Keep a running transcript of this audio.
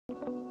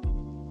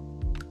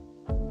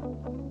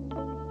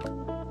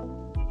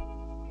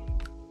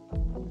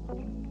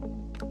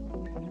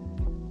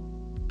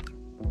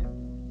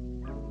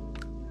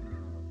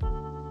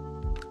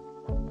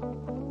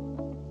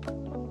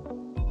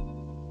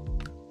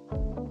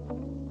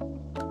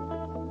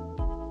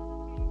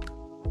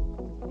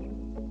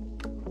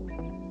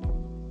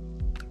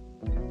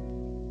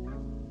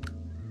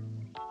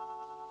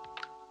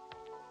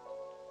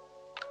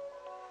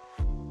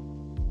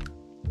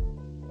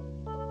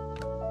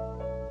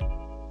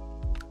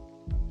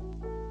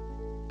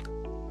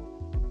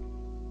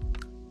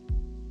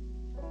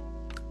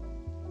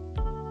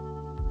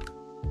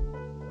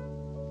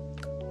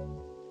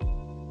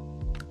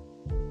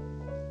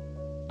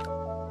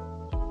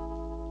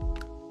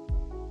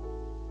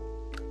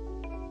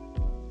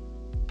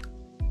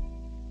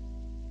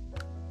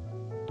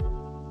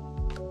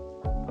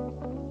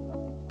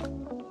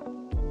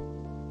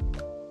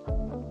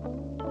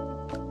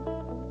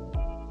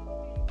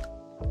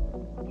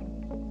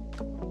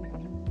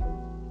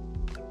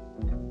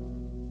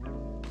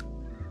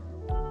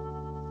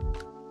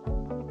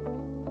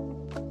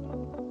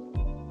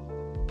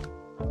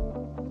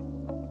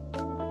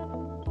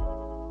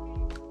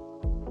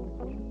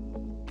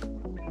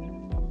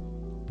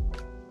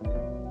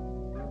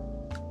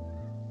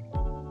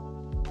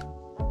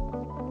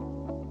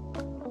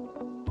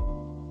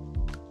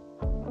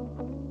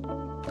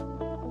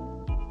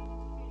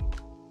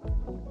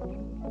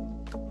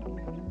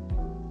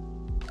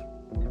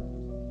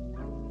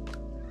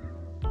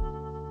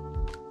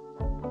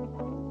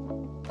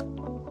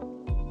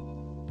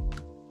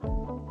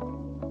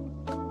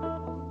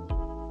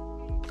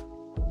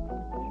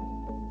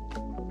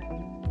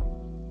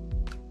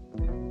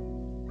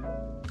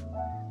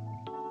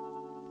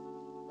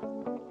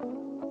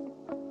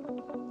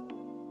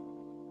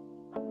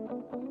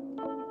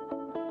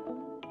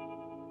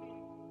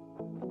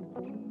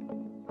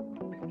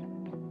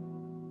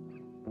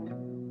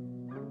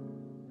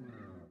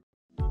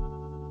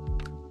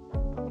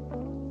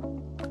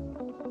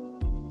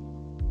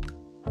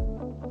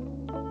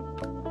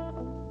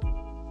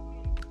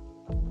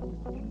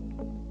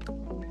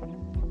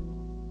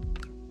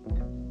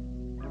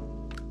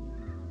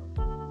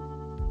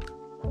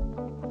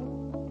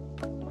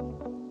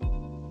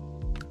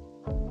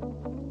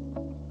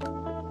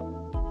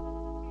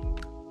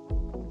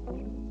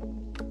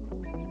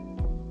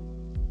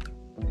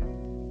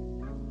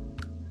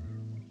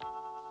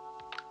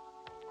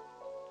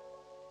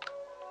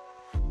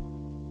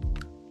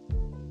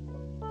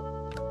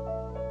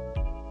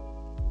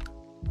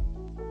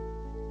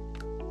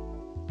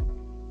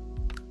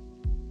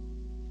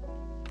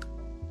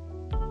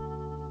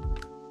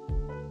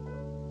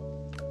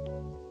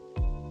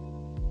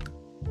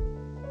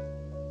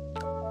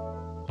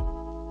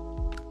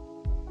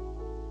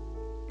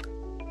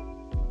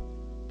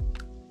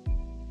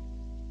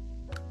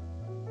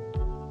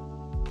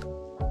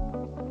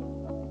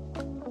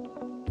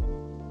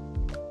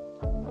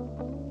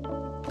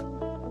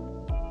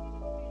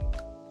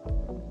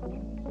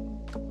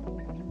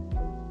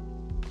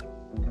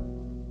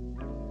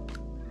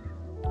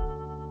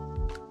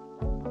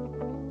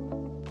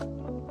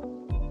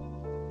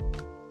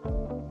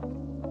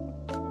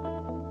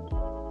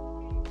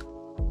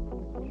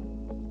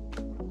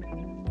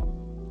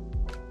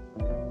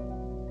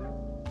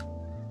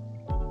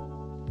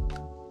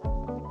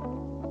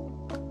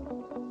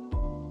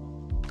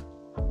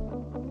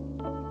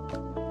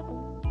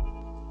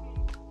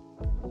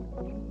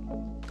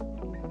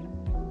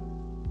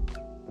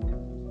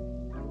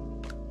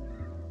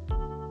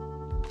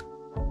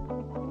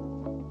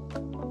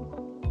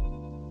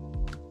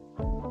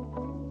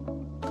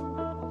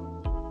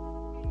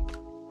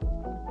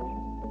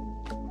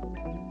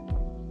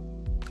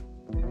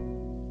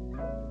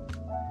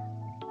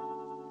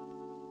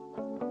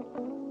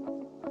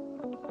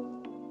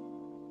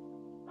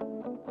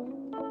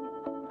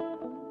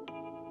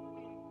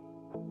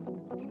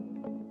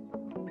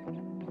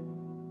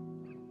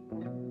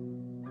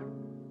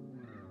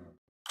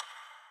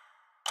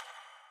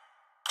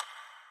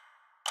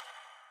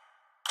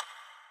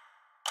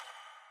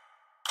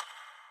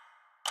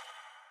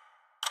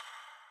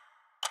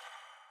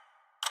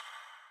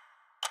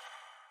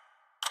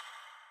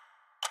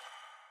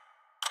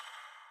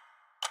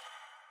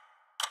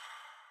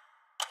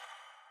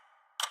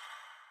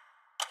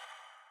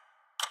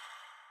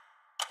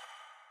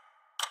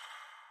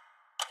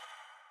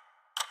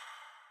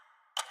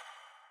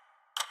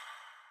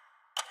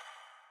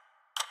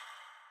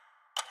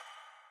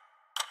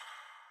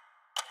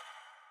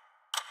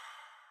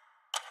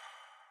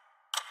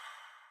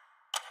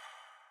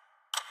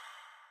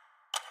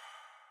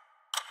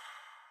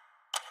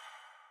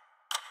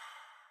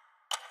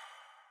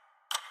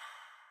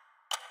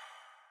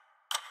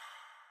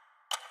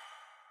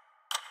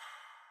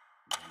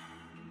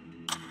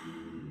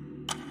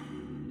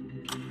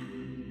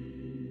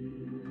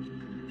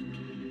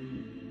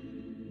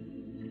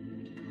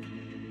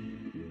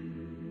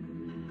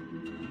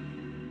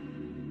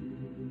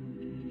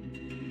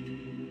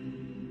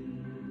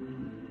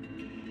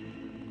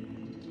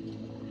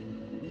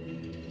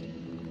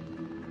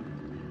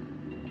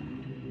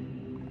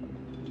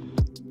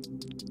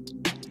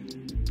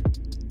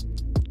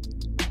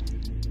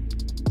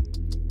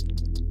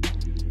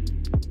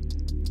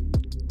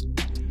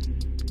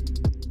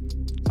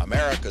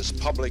America's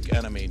public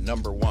enemy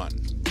number one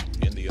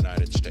in the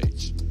United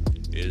States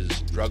is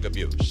drug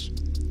abuse.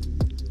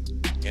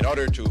 In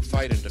order to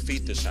fight and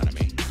defeat this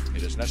enemy,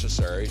 it is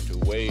necessary to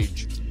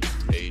wage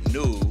a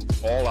new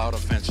all-out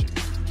offensive.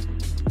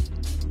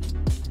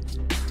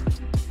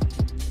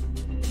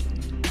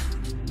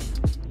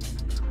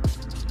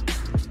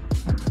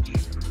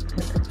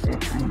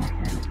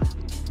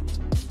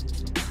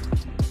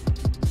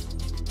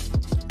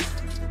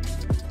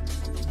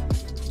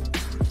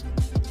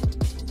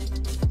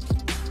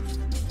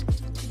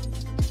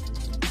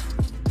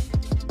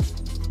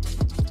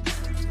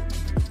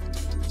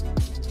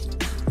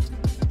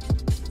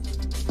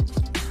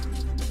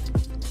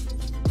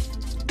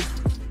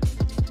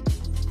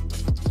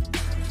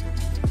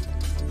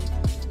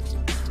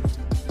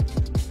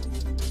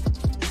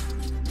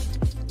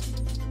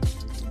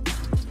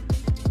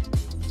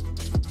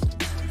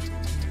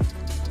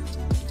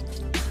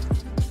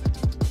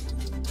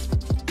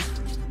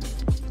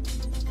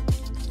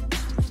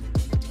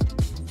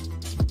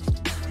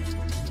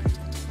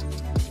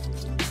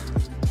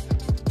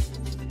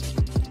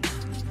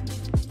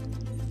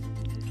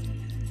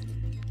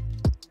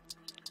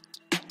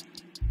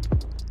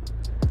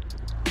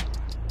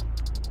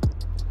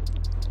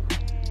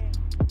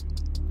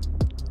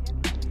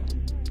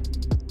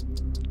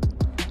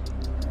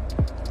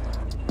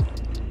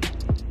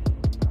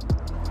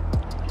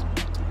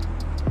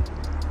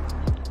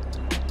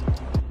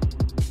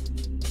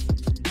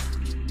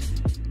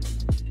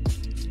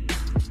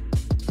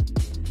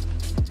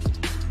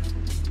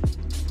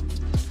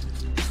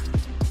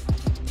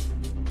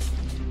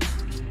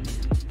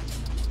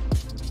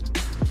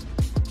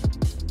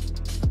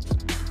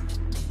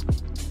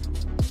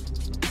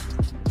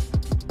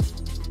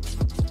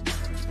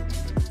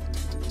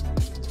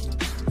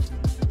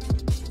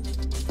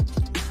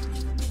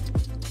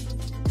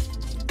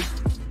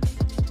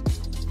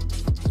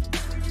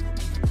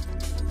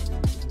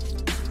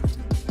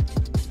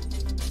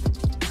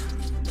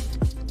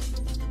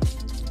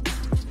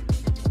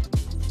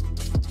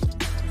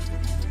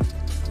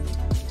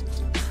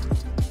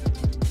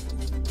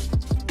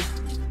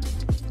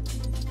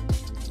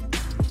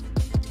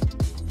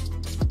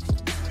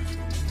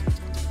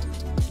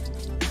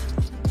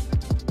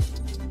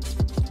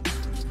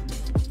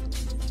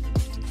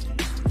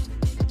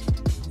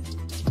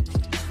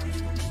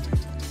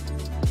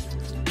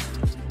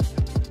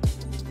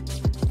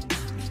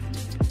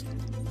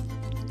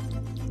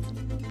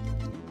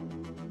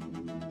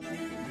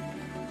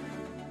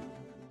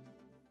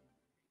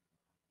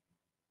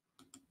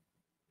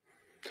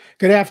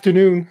 Good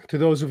afternoon to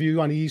those of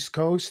you on the East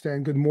Coast,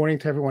 and good morning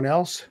to everyone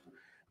else.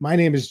 My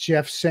name is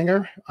Jeff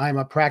Singer. I'm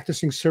a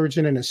practicing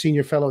surgeon and a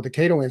senior fellow at the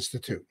Cato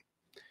Institute.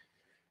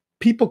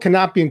 People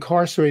cannot be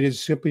incarcerated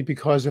simply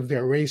because of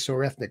their race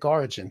or ethnic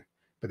origin,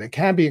 but they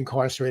can be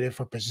incarcerated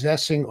for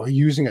possessing or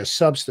using a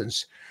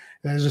substance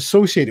that is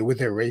associated with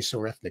their race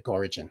or ethnic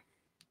origin.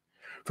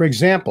 For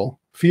example,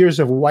 fears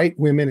of white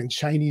women and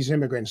Chinese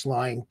immigrants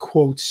lying,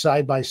 quote,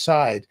 side by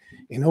side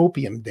in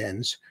opium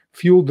dens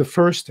fueled the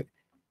first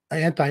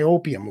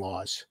anti-opium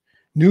laws.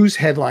 News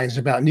headlines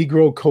about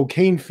Negro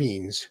cocaine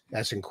fiends,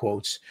 as in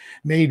quotes,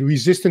 made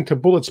resistant to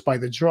bullets by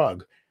the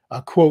drug,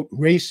 a quote,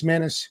 race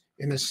menace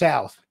in the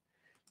South,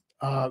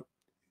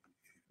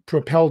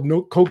 propelled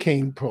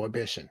cocaine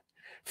prohibition.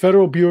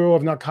 Federal Bureau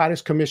of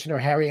Narcotics Commissioner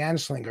Harry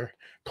Anslinger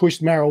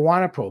pushed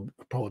marijuana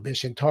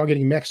prohibition,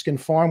 targeting Mexican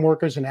farm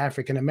workers and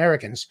African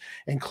Americans,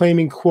 and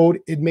claiming, quote,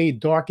 it made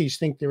darkies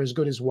think they're as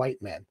good as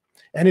white men.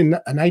 And in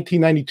a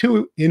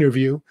 1992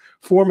 interview,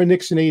 former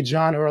Nixon aide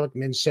John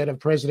Ehrlichman said of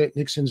President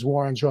Nixon's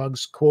war on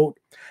drugs, quote,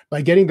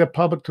 by getting the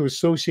public to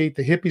associate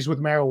the hippies with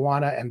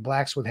marijuana and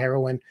blacks with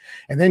heroin,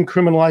 and then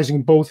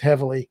criminalizing both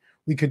heavily,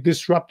 we could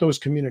disrupt those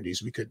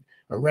communities. We could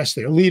arrest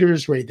their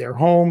leaders, raid their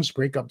homes,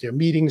 break up their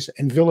meetings,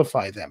 and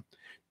vilify them.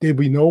 Did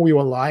we know we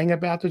were lying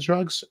about the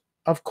drugs?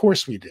 Of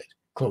course we did,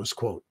 close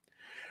quote.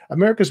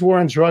 America's war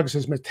on drugs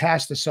has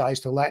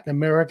metastasized to Latin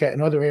America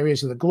and other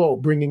areas of the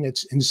globe, bringing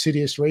its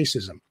insidious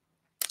racism.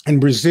 In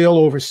Brazil,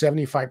 over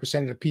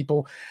 75% of the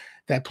people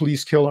that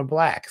police kill are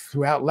black.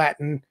 Throughout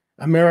Latin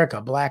America,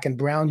 black and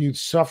brown youth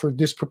suffer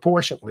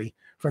disproportionately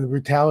from the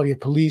brutality of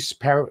police,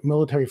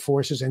 paramilitary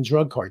forces, and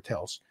drug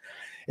cartels.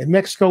 In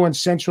Mexico and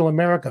Central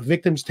America,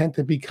 victims tend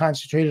to be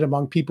concentrated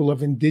among people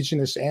of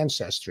indigenous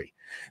ancestry.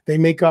 They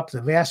make up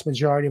the vast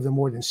majority of the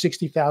more than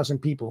 60,000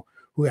 people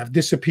who have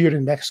disappeared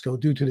in Mexico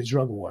due to the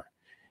drug war.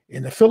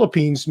 In the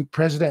Philippines,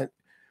 President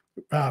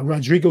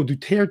Rodrigo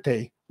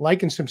Duterte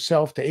likens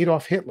himself to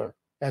Adolf Hitler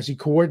as he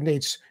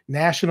coordinates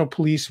national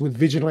police with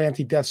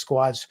vigilante death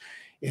squads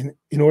in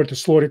order to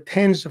slaughter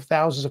tens of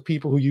thousands of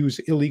people who use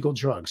illegal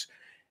drugs,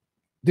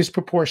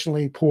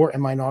 disproportionately poor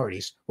and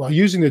minorities, while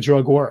using the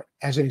drug war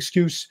as an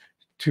excuse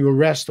to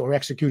arrest or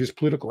execute his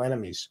political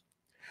enemies.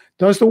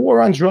 Does the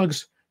war on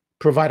drugs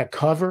provide a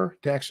cover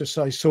to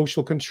exercise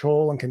social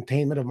control and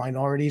containment of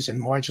minorities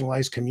and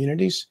marginalized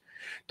communities?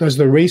 Does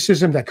the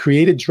racism that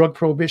created drug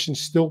prohibition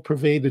still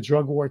pervade the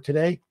drug war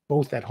today,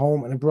 both at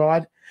home and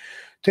abroad?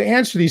 To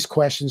answer these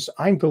questions,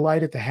 I'm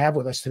delighted to have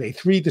with us today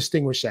three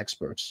distinguished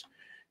experts.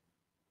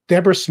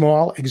 Deborah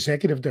Small,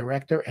 Executive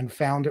Director and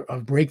founder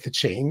of Break the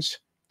Chains.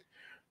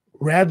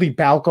 Radley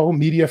Balco,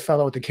 Media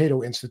Fellow at the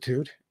Cato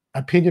Institute,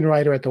 opinion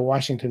writer at the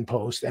Washington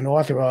Post, and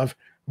author of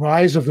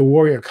Rise of the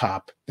Warrior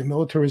Cop, The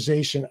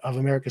Militarization of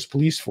America's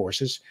Police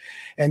Forces,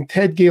 and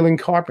Ted Galen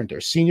Carpenter,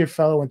 Senior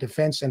Fellow in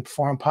Defense and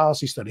Foreign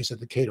Policy Studies at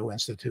the Cato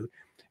Institute,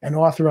 and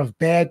author of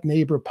Bad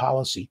Neighbor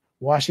Policy,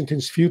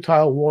 Washington's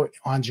Futile War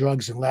on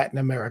Drugs in Latin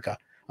America,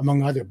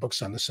 among other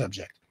books on the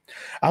subject.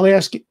 I'll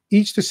ask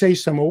each to say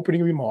some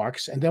opening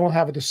remarks, and then we'll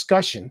have a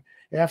discussion,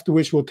 after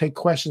which we'll take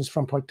questions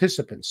from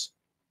participants.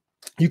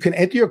 You can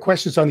enter your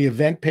questions on the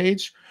event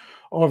page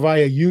or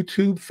via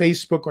YouTube,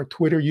 Facebook, or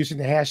Twitter using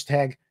the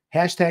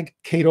hashtag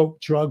Cato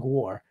Drug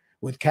War,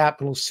 with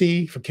capital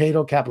C for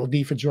Cato, capital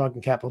D for drug,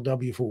 and capital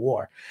W for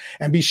war.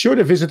 And be sure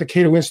to visit the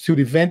Cato Institute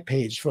event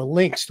page for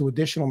links to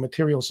additional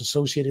materials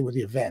associated with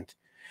the event.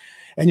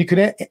 And you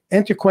can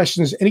enter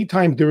questions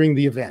anytime during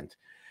the event.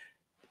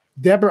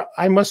 Deborah,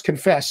 I must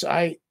confess,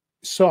 I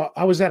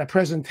was at a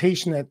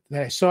presentation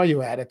that I saw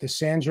you at the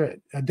Sandra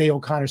Day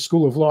O'Connor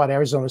School of Law at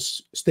Arizona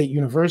State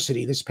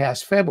University this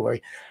past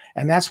February.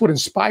 And that's what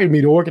inspired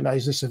me to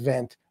organize this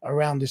event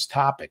around this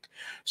topic.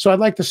 So I'd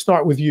like to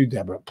start with you,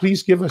 Deborah.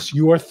 Please give us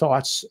your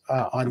thoughts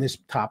on this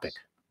topic.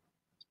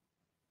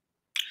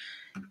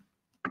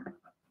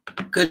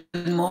 Good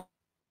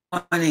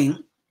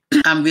morning.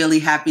 I'm really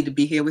happy to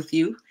be here with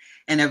you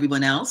and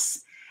everyone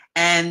else.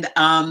 And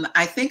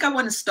I think I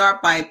want to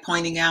start by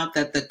pointing out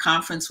that the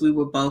conference we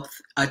were both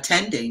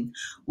attending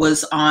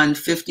was on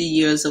 50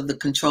 years of the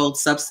Controlled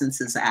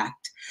Substances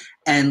Act,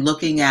 and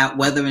looking at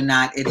whether or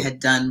not it had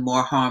done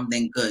more harm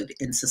than good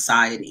in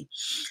society.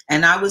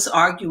 And I was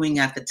arguing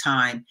at the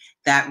time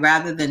that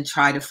rather than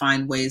try to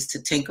find ways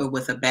to tinker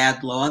with a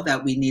bad law,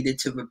 that we needed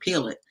to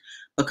repeal it,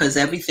 because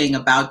everything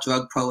about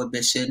drug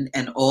prohibition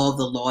and all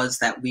the laws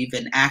that we've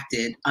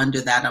enacted under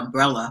that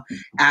umbrella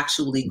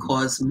actually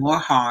cause more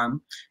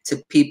harm to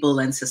people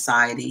and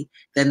society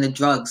than the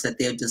drugs that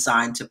they're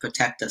designed to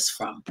protect us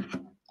from.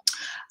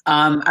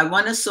 I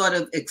want to sort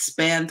of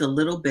expand a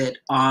little bit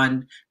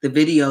on the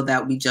video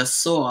that we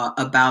just saw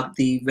about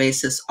the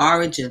racist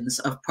origins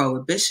of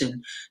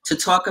prohibition to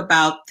talk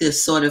about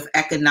this sort of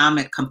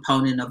economic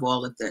component of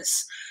all of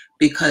this.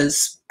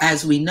 Because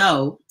as we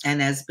know,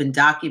 and has been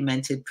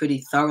documented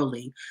pretty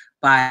thoroughly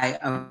by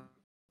a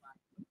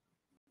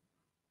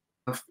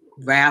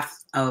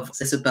raft of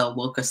Isabel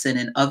Wilkerson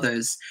and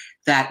others,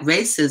 that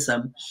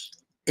racism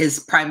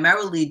is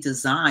primarily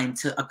designed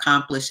to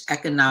accomplish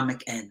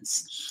economic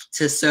ends,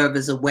 to serve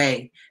as a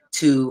way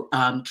to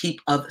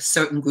keep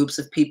certain groups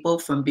of people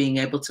from being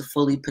able to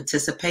fully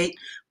participate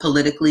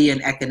politically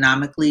and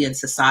economically in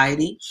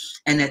society,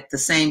 and at the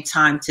same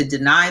time to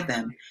deny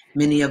them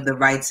many of the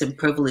rights and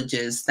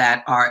privileges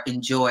that are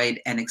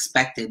enjoyed and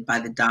expected by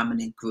the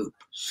dominant group.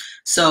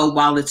 So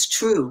while it's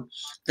true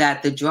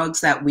that the drugs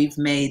that we've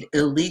made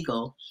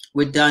illegal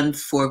were done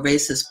for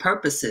racist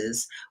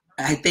purposes,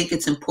 I think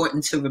it's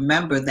important to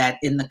remember that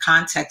in the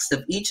context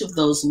of each of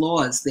those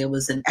laws, there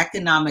was an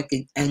economic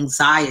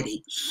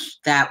anxiety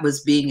that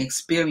was being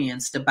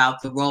experienced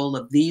about the role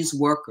of these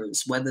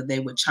workers, whether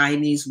they were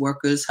Chinese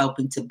workers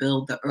helping to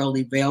build the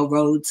early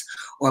railroads,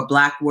 or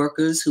Black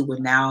workers who were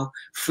now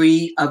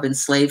free of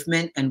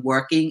enslavement and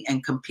working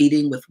and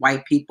competing with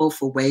white people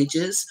for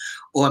wages,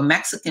 or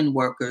Mexican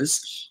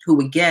workers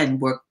who again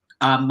were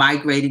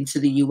migrating to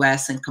the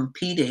US and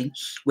competing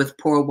with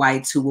poor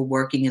whites who were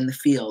working in the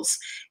fields.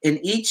 In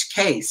each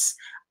case,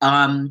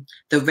 the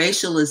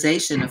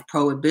racialization of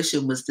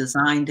prohibition was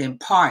designed in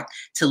part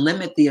to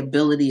limit the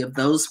ability of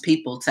those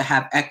people to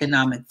have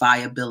economic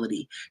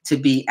viability, to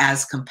be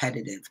as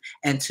competitive,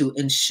 and to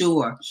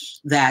ensure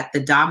that the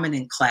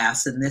dominant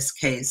class, in this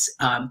case,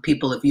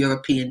 people of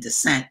European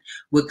descent,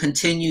 would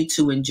continue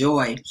to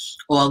enjoy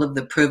all of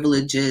the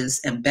privileges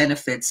and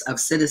benefits of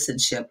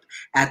citizenship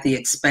at the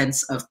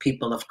expense of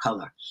people of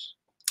color.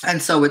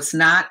 And so it's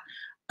not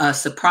a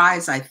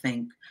surprise, I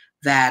think,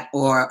 that,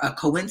 or a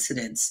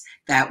coincidence,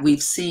 that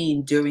we've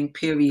seen during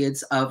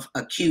periods of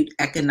acute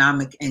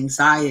economic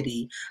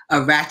anxiety a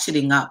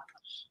ratcheting up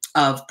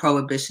of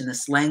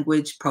prohibitionist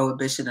language,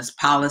 prohibitionist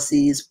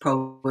policies,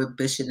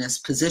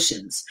 prohibitionist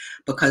positions,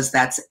 because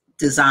that's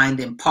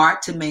designed in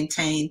part to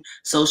maintain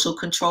social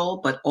control,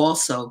 but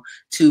also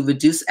to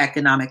reduce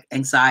economic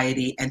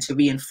anxiety and to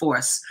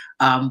reinforce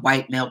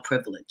white male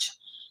privilege.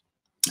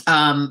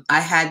 I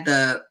had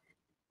the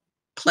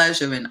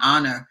pleasure and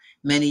honor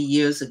many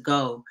years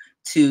ago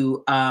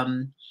to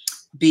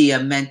be a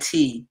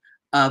mentee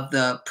of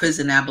the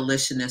prison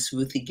abolitionist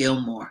Ruthie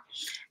Gilmore.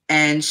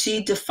 And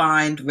she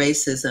defined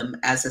racism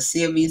as a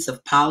series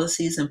of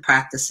policies and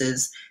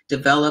practices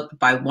developed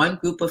by one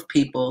group of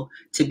people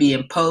to be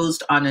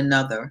imposed on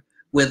another,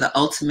 where the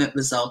ultimate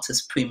result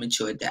is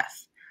premature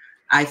death.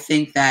 I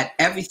think that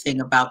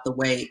everything about the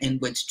way in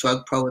which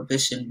drug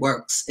prohibition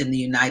works in the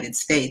United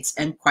States,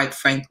 and quite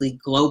frankly,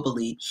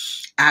 globally,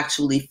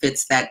 actually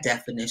fits that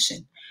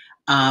definition.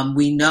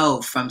 We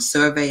know from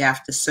survey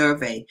after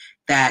survey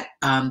that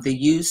the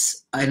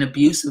use and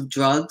abuse of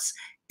drugs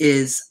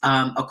is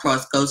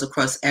goes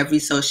across every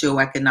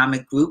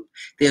socioeconomic group.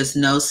 There's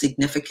no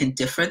significant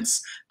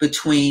difference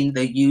between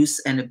the use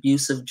and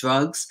abuse of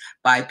drugs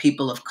by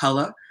people of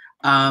color,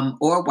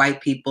 or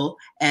white people,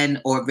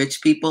 or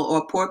rich people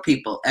or poor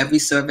people. Every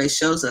survey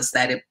shows us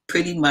that it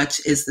pretty much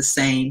is the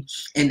same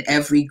in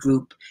every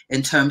group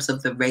in terms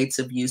of the rates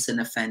of use and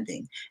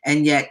offending.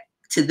 And yet,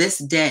 to this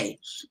day,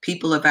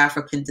 people of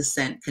African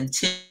descent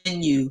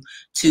continue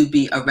to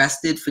be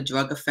arrested for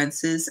drug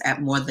offenses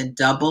at more than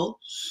double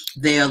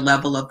their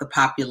level of the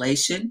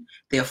population.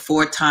 They're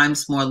 4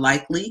 times more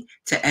likely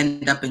to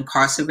end up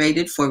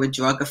incarcerated for a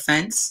drug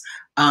offense.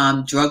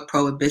 Drug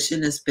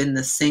prohibition has been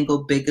the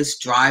single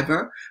biggest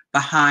driver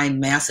behind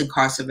mass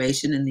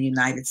incarceration in the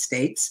United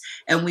States.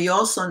 And we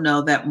also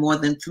know that more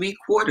than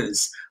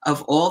 3/4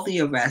 of all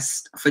the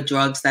arrests for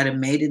drugs that are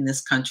made in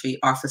this country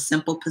are for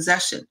simple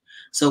possession.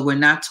 So we're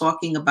not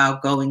talking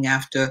about going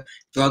after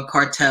drug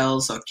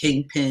cartels or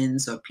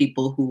kingpins or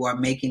people who are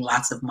making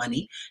lots of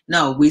money.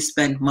 No, we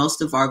spend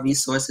most of our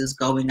resources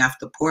going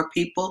after poor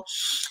people.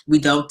 We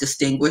don't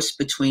distinguish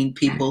between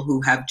people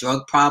who have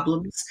drug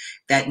problems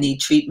that need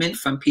treatment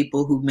from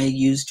people who may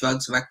use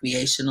drugs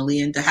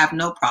recreationally and to have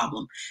no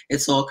problem.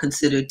 It's all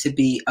considered to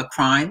be a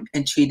crime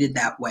and treated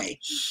that way.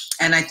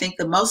 And I think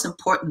the most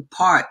important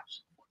part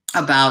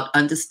about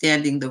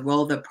understanding the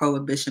role that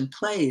prohibition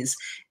plays,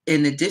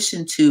 in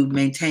addition to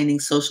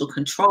maintaining social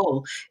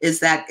control, is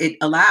that it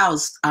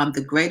allows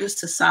the greater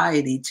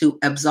society to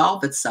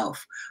absolve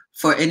itself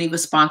for any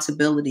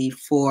responsibility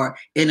for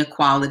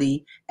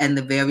inequality and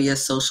the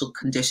various social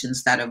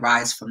conditions that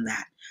arise from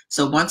that.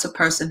 So once a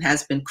person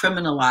has been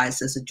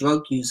criminalized as a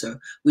drug user,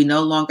 we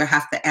no longer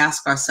have to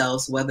ask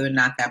ourselves whether or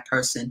not that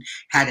person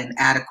had an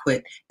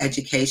adequate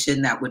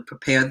education that would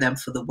prepare them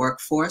for the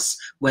workforce,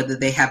 whether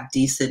they have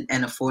decent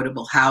and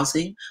affordable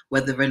housing,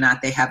 whether or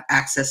not they have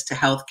access to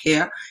health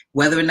care,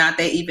 whether or not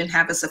they even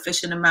have a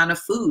sufficient amount of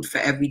food for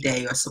every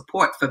day or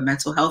support for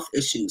mental health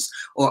issues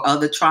or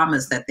other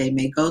traumas that they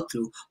may go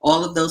through.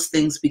 All of those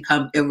things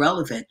become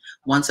irrelevant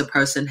once a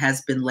person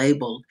has been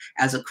labeled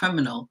as a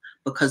criminal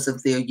because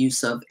of their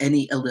use of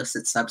any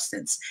illicit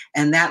substance.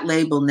 And that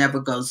label never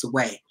goes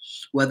away.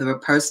 Whether a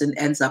person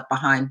ends up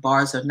behind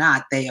bars or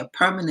not, they are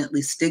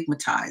permanently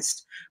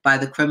stigmatized by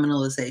the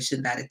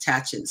criminalization that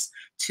attaches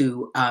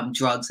to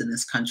drugs in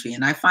this country.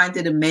 And I find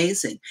it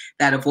amazing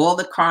that of all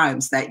the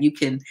crimes that you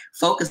can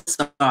focus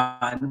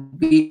on,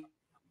 we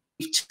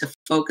to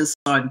focus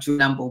on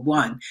number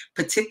one,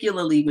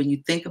 particularly when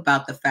you think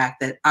about the fact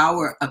that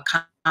our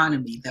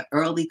economy, the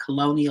early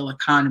colonial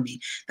economy,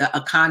 the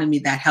economy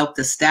that helped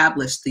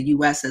establish the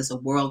U.S. as a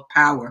world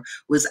power,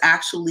 was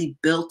actually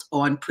built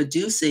on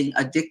producing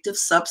addictive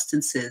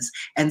substances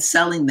and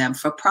selling them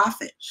for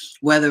profit.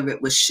 Whether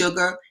it was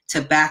sugar,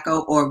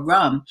 tobacco, or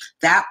rum,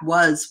 that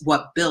was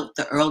what built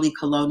the early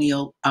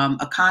colonial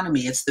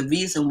economy. It's the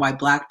reason why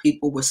Black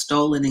people were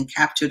stolen and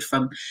captured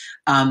from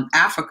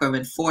Africa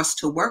and forced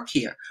to work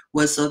here,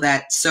 was so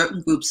that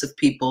certain groups of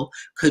people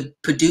could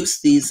produce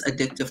these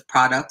addictive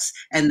products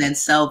and then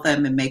sell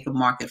them and make a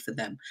market for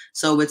them.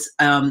 So it's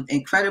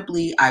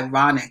incredibly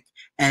ironic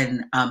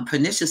and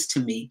pernicious to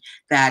me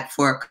that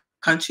for a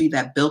country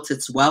that built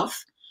its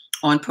wealth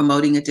on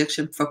promoting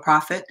addiction for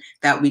profit,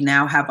 that we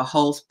now have a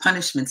whole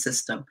punishment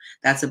system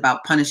that's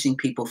about punishing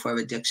people for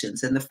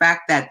addictions. And the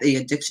fact that the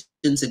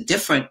addictions are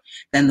different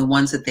than the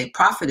ones that they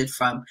profited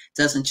from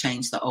doesn't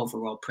change the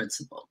overall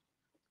principle.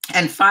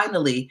 And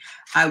finally,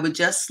 I would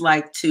just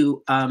like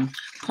to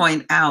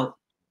point out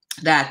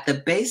that the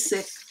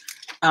basic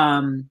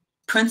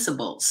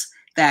principles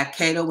that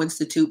Cato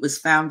Institute was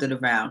founded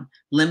around,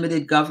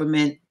 limited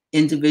government,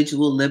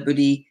 individual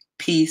liberty,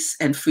 peace,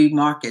 and free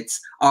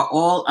markets, are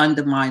all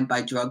undermined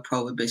by drug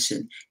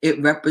prohibition.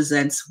 It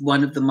represents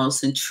one of the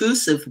most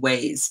intrusive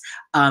ways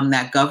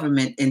that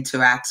government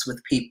interacts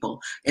with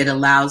people. It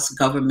allows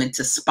government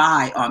to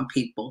spy on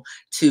people,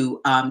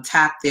 to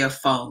tap their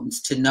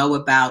phones, to know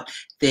about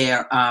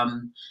their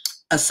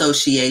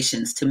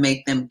associations, to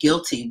make them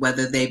guilty,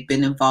 whether they've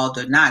been involved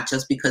or not,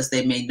 just because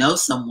they may know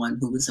someone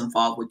who was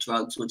involved with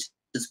drugs, which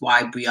is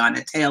why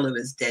Breonna Taylor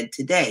is dead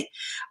today.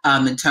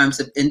 In terms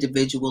of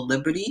individual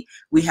liberty,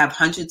 we have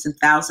hundreds and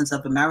thousands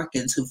of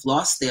Americans who've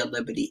lost their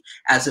liberty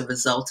as a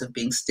result of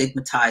being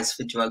stigmatized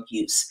for drug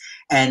use.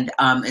 And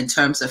in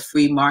terms of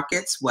free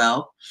markets,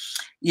 well,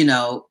 you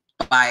know,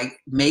 by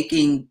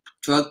making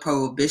drug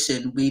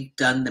prohibition, we've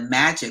done the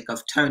magic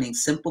of turning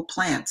simple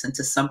plants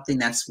into something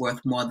that's worth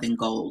more than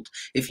gold.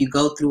 If you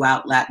go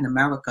throughout Latin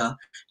America,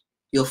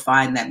 you'll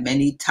find that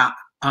many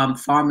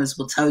farmers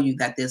will tell you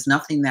that there's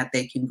nothing that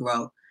they can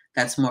grow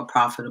that's more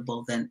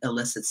profitable than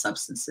illicit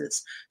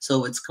substances.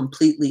 So it's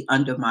completely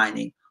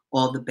undermining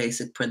all the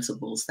basic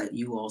principles that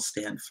you all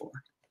stand for.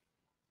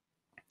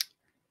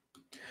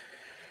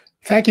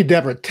 Thank you,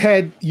 Deborah.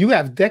 Ted, you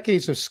have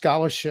decades of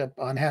scholarship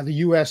on how the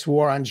U.S.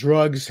 war on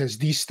drugs has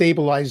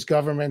destabilized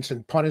governments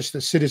and punished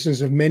the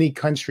citizens of many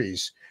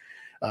countries,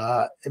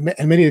 and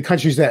many of the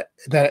countries that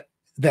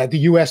that the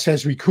U.S.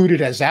 has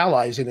recruited as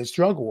allies in its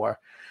drug war.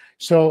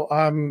 So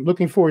I'm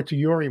looking forward to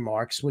your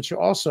remarks, which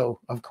also,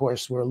 of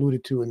course, were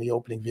alluded to in the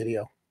opening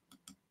video.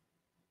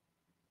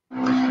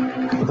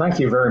 Well, thank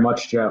you very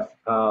much, Jeff.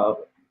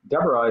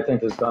 Deborah, I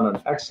think, has done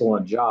an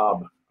excellent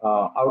job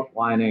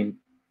outlining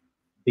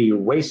the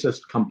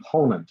racist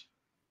component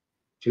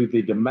to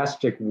the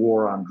domestic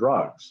war on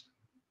drugs.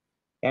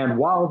 And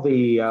while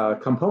the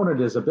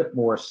component is a bit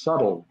more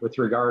subtle with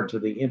regard to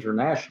the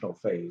international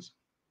phase,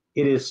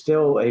 it is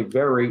still a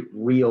very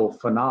real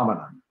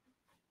phenomenon.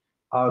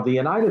 The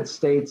United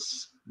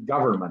States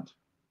government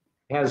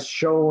has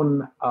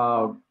shown,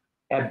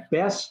 at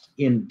best,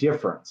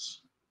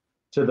 indifference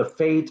to the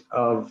fate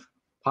of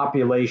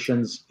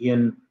populations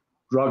in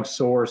drug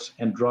source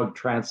and drug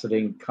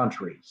transiting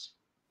countries.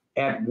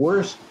 At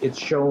worst, it's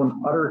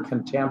shown utter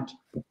contempt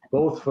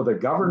both for the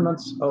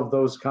governments of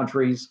those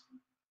countries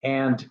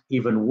and,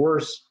 even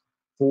worse,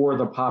 for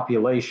the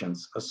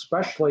populations,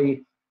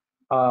 especially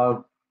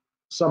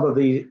some of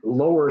the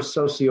lower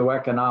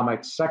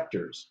socioeconomic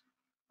sectors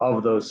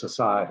of those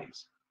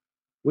societies.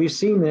 We've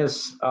seen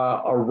this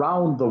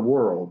around the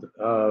world,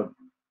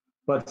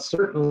 but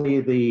certainly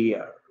the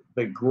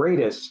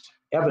greatest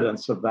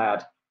evidence of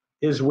that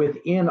is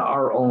within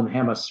our own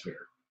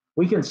hemisphere.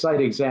 We can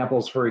cite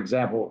examples, for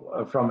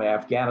example, from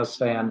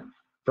Afghanistan,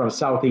 from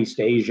Southeast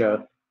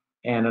Asia,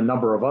 and a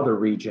number of other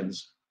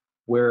regions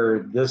where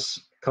this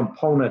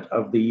component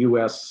of the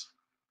US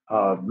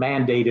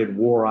mandated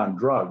war on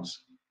drugs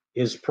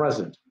is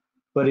present.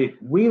 But it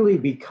really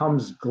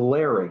becomes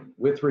glaring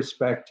with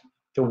respect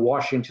to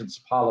Washington's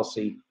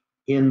policy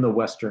in the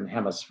Western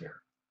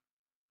Hemisphere.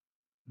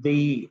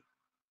 The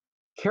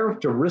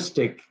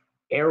characteristic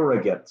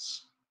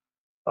arrogance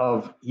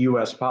of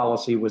US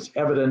policy was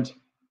evident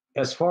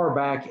as far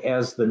back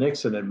as the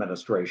Nixon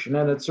administration,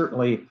 and it's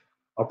certainly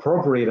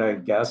appropriate, I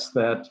guess,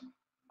 that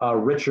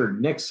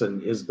Richard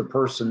Nixon is the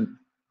person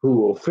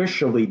who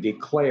officially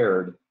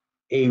declared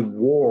a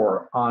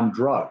war on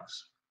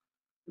drugs.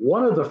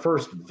 One of the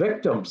first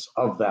victims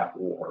of that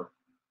war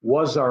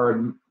was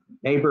our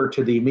neighbor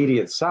to the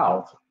immediate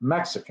south,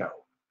 Mexico.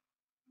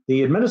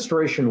 The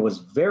administration was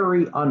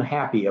very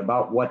unhappy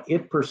about what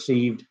it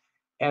perceived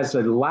as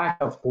a lack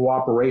of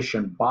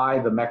cooperation by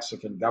the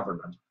Mexican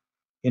government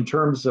in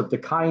terms of the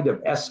kind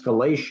of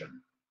escalation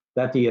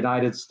that the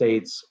United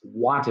States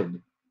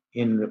wanted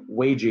in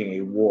waging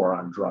a war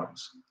on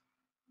drugs.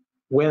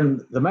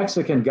 When the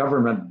Mexican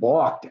government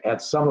balked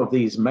at some of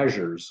these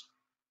measures,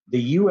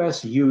 the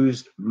US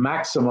used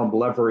maximum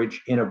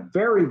leverage in a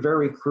very,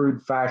 very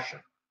crude fashion,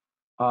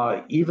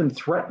 even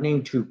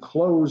threatening to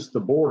close the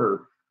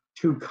border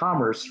to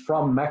commerce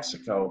from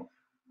Mexico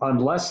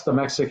unless the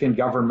Mexican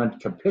government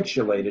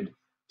capitulated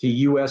to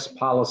US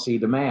policy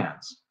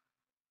demands.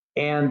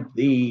 And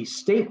the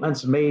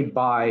statements made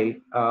by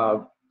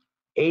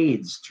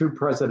aides to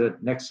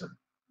President Nixon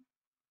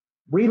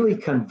really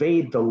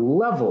conveyed the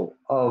level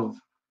of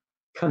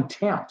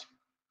contempt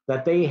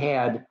that they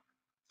had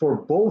for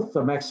both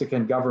the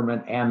Mexican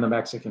government and the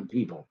Mexican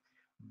people.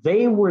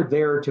 They were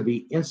there to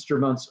be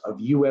instruments of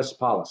US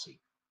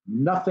policy,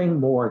 nothing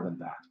more than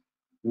that.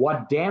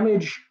 What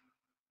damage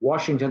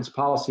Washington's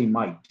policy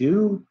might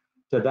do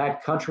to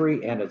that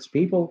country and its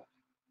people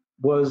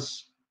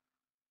was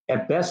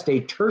at best a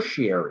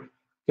tertiary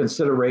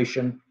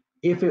consideration,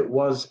 if it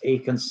was a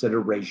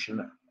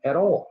consideration at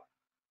all.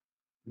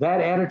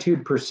 That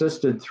attitude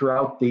persisted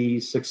throughout the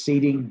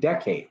succeeding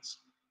decades.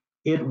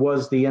 It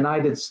was the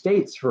United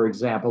States, for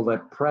example,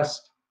 that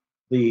pressed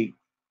the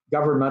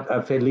government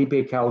of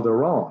Felipe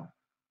Calderon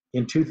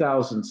in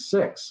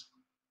 2006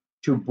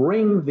 to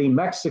bring the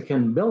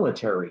Mexican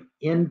military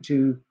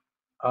into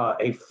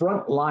a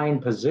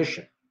frontline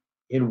position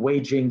in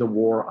waging the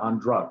war on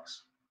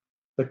drugs.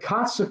 The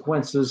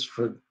consequences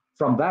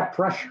from that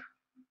pressure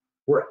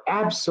were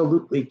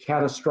absolutely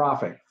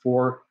catastrophic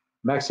for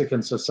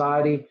Mexican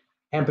society,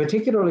 and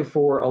particularly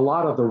for a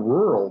lot of the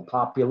rural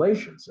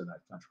populations in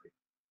that country,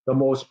 the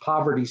most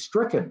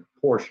poverty-stricken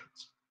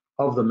portions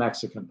of the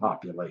Mexican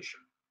population.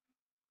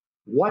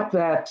 What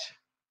that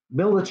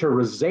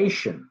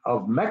militarization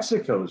of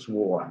Mexico's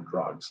war on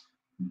drugs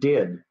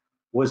did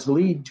was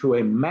lead to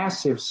a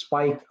massive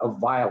spike of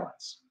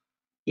violence,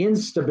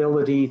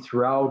 instability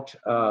throughout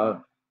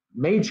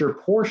major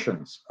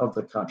portions of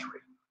the country,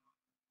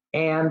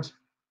 and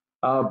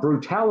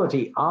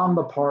brutality on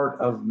the part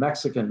of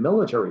Mexican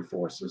military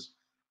forces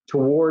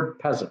toward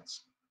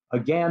peasants.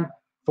 Again,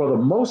 for the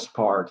most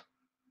part,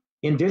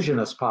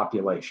 indigenous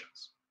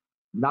populations,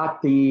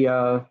 not the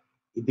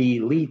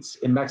elites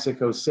in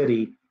Mexico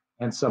City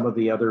and some of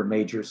the other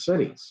major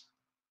cities.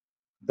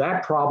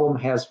 That problem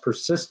has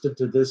persisted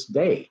to this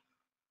day.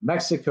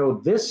 Mexico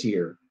this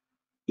year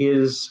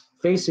is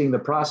facing the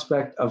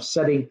prospect of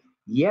setting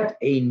yet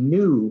a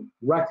new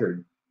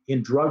record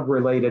in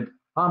drug-related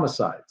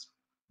homicides,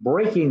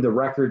 breaking the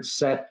record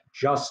set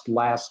just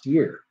last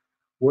year.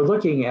 We're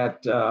looking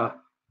at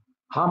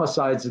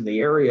homicides in the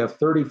area of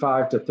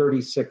 35 to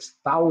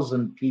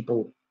 36,000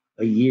 people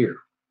a year.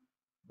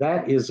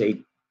 That is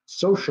a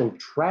social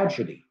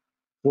tragedy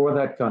for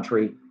that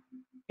country,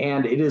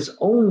 And it is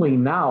only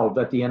now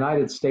that the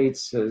United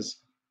States has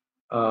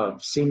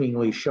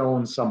seemingly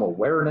shown some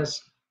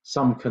awareness,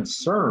 some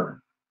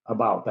concern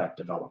about that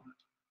development.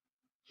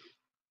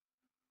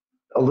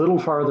 A little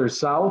farther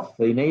south,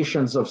 the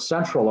nations of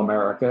Central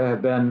America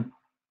have been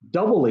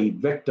doubly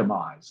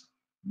victimized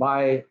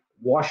by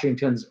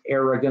Washington's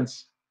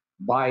arrogance,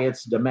 by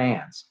its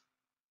demands.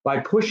 By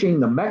pushing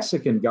the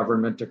Mexican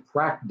government to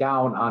crack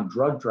down on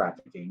drug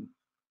trafficking,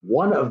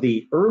 one of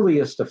the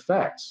earliest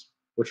effects,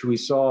 which we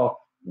saw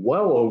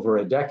well over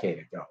a decade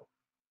ago,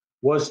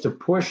 was to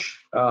push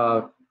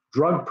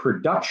drug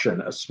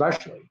production,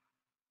 especially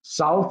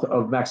south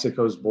of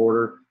Mexico's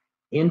border,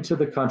 into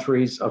the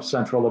countries of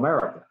Central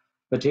America,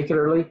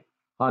 particularly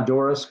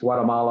Honduras,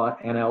 Guatemala,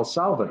 and El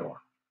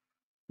Salvador.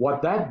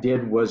 What that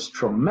did was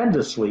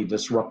tremendously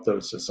disrupt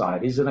those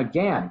societies. And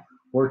again,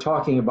 we're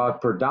talking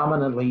about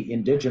predominantly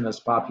indigenous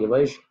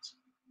populations.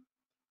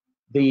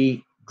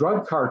 The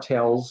drug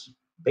cartels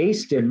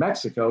based in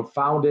Mexico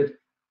found it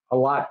a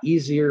lot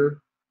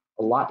easier,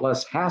 a lot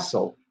less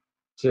hassle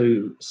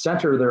to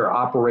center their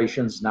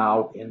operations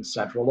now in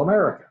Central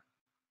America.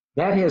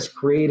 That has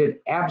created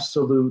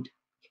absolute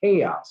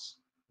chaos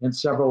in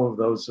several of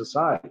those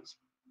societies.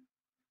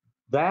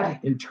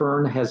 That in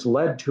turn has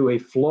led to a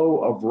flow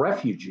of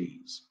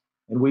refugees,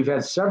 and we've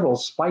had several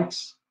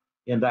spikes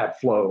in that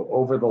flow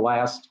over the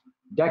last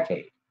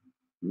decade.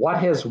 What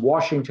has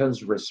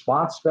Washington's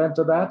response been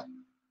to that?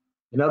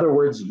 In other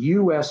words,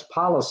 US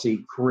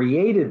policy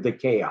created the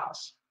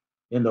chaos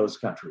in those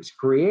countries,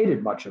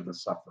 created much of the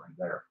suffering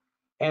there.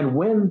 And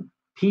when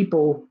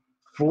people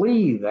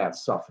flee that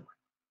suffering,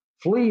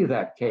 flee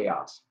that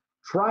chaos,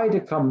 try to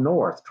come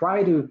north,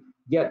 try to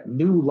get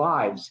new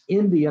lives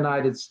in the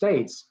United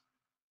States,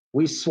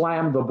 we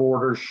slam the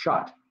borders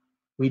shut.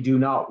 We do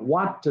not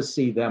want to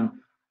see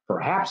them,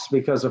 perhaps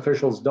because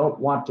officials don't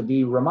want to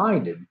be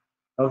reminded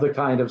of the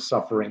kind of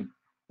suffering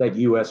that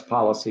US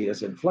policy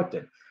has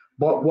inflicted.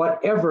 But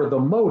whatever the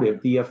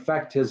motive, the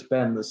effect has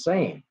been the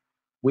same.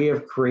 We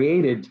have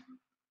created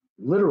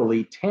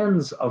literally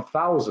tens of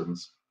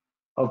thousands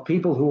of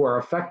people who are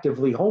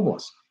effectively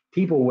homeless,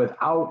 people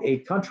without a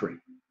country.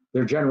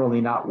 They're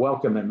generally not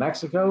welcome in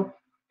Mexico,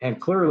 and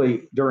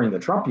clearly during the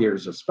Trump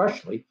years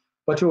especially,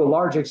 but to a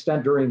large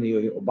extent during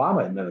the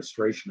Obama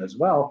administration as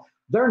well,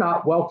 they're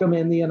not welcome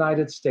in the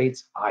United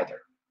States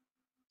either.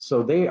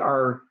 So they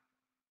are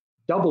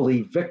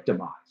doubly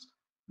victimized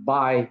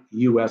by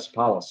US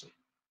policy.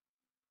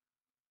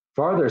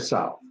 Farther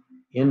south,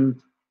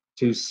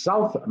 into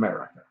South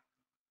America,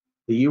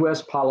 the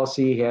US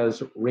policy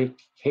has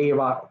wreaked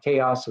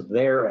chaos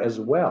there as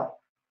well,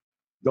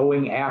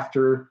 going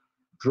after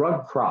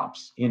drug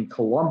crops in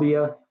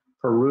Colombia,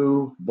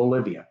 Peru,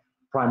 Bolivia,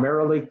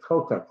 primarily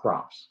coca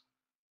crops.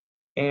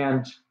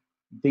 And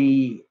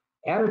the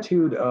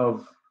attitude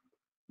of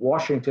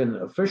Washington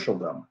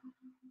officialdom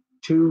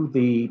to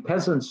the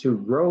peasants who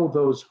grow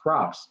those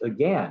crops,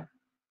 again,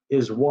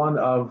 is one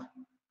of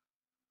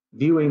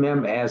viewing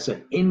them as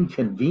an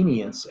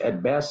inconvenience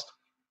at best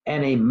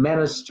and a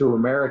menace to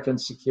American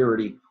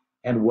security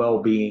and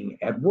well-being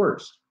at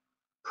worst.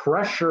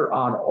 Pressure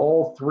on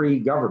all three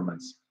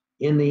governments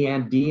in the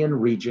Andean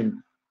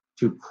region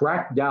to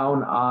crack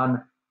down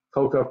on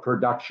coca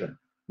production,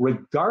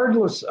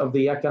 regardless of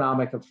the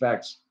economic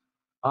effects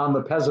on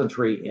the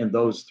peasantry in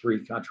those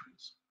three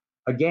countries.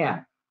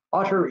 Again,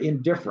 utter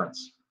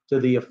indifference to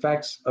the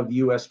effects of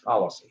US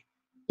policy,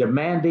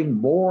 demanding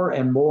more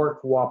and more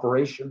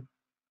cooperation,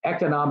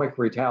 economic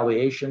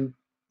retaliation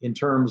in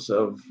terms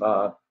of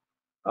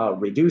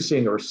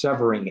reducing or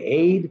severing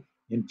aid,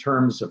 in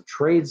terms of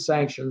trade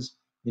sanctions,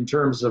 in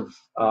terms of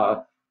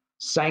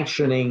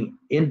sanctioning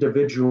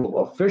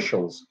individual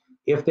officials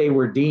if they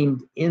were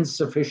deemed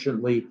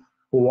insufficiently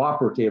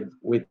cooperative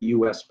with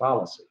US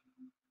policy.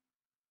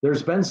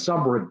 There's been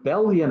some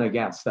rebellion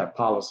against that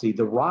policy.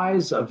 The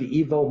rise of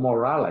Evo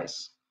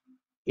Morales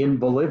in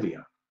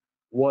Bolivia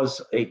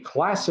was a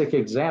classic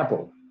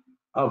example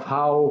of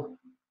how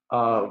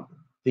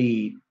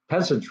the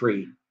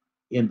peasantry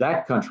in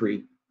that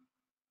country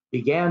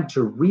began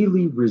to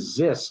really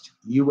resist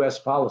US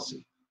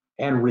policy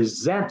and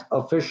resent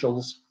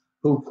officials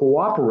who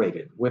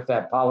cooperated with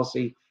that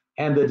policy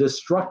and the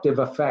destructive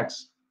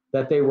effects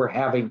that they were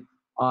having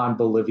on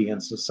Bolivian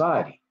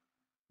society.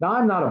 Now,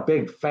 I'm not a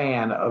big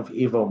fan of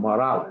Evo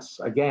Morales.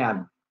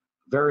 Again,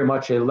 very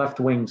much a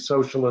left-wing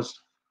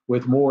socialist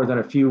with more than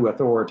a few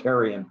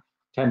authoritarian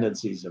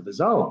tendencies of his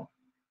own.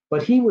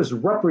 But he was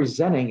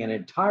representing an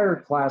entire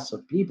class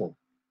of people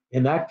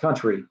in that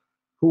country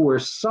who were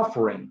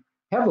suffering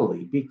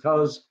heavily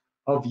because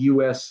of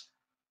US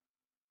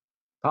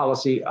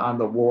policy on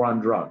the war on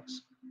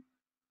drugs.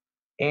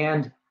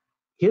 And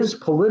his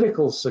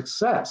political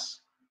success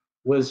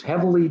was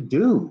heavily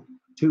due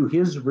to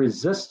his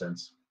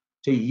resistance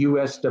to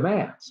US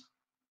demands.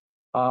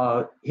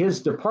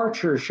 His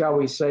departure, shall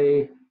we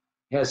say,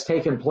 has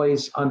taken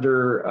place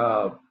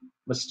under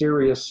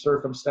mysterious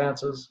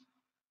circumstances.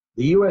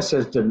 The US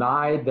has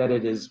denied that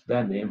it has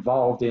been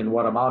involved in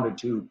what amounted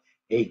to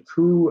a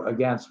coup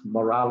against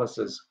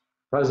Morales's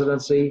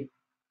presidency,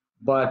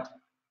 but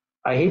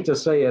I hate to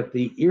say it,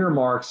 the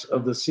earmarks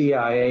of the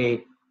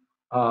CIA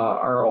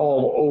are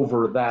all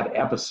over that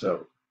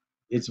episode.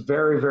 It's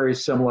very, very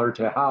similar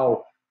to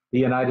how the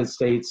United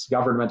States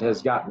government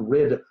has gotten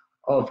rid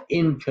of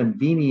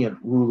inconvenient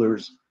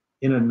rulers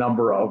in a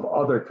number of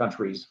other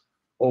countries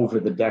over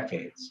the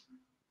decades.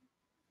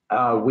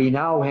 We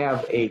now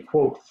have a,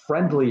 quote,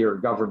 friendlier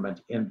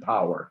government in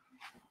power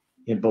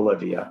in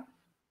Bolivia.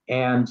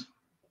 And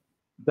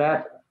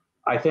that,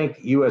 I think,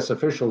 US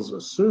officials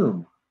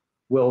assume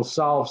will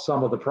solve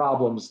some of the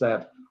problems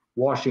that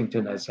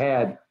Washington has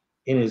had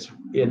in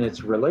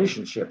its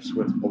relationships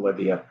with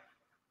Bolivia.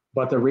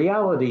 But the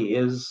reality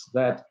is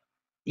that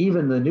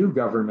even the new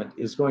government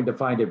is going to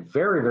find it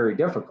very, very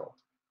difficult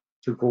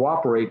to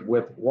cooperate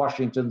with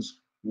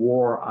Washington's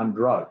war on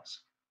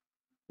drugs.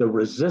 The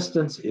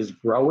resistance is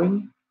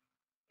growing,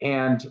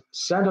 and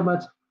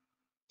sentiment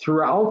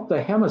throughout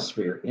the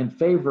hemisphere in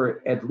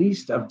favor at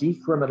least of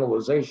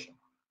decriminalization,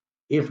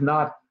 if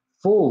not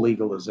full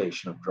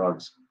legalization of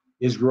drugs,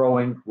 is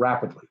growing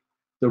rapidly.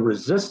 The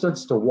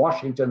resistance to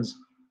Washington's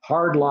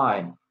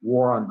hardline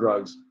war on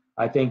drugs,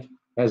 I think,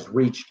 has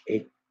reached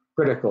a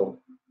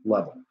critical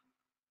level.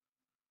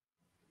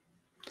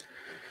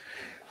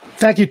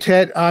 Thank you,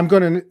 Ted. I'm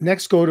going to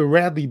next go to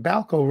Radley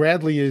Balco.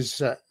 Radley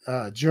is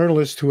a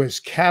journalist who has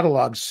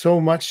cataloged so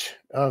much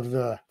of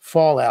the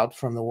fallout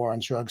from the war on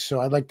drugs.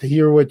 So I'd like to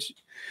hear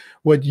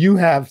what you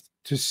have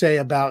to say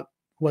about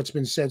what's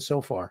been said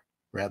so far,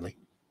 Radley.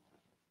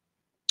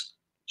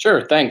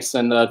 Sure, thanks.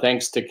 And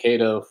thanks to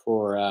Cato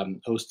for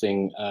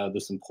hosting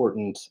this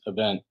important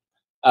event.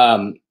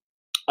 I'm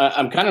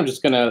kind of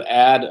just going to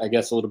add, I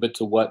guess, a little bit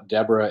to what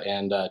Deborah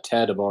and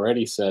Ted have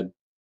already said.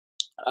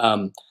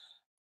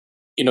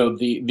 You know,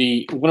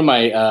 the one of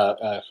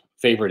my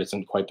favorite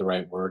isn't quite the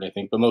right word, I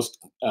think, but most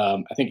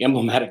I think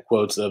emblematic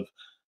quotes of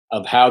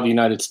how the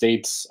United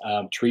States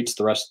treats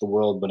the rest of the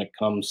world when it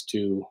comes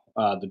to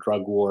the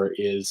drug war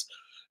is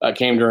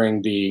came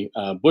during the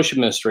Bush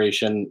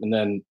administration, and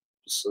then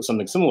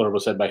something similar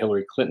was said by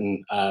Hillary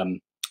Clinton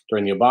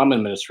during the Obama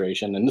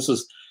administration. And this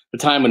is the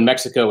time when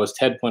Mexico, as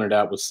Ted pointed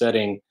out, was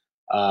setting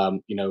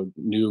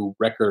new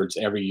records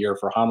every year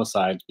for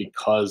homicides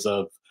because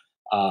of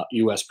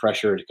U.S.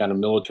 pressure to kind of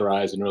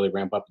militarize and really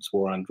ramp up its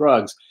war on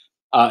drugs.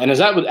 And as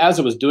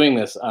it was doing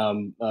this,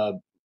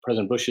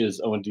 President Bush's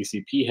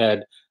ONDCP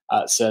head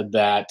said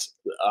that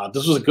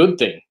this was a good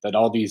thing, that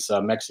all these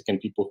Mexican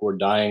people who were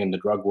dying in the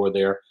drug war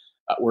there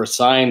were a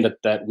sign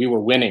that we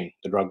were winning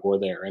the drug war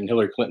there. And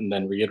Hillary Clinton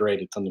then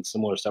reiterated something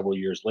similar several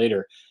years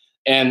later.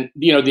 And,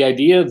 you know, the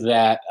idea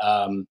that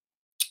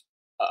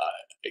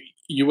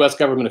U.S.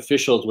 government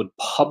officials would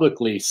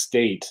publicly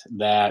state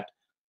that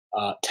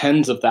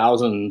tens of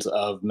thousands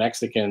of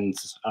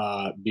Mexicans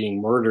being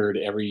murdered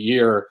every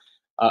year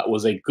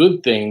was a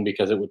good thing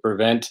because it would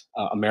prevent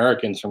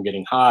Americans from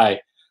getting high,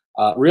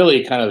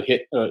 really kind of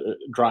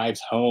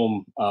drives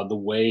home the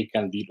way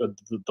kind of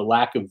the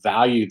lack of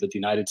value that the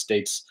United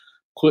States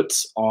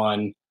puts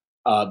on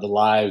the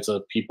lives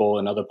of people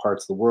in other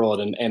parts of the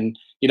world. And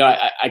you know,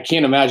 I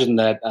can't imagine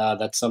that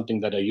that's something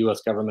that a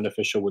U.S. government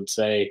official would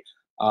say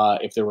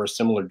if there were a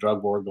similar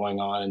drug war going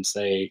on in,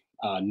 say,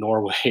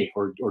 Norway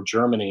or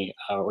Germany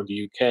or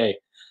the UK.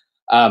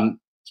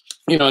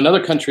 You know,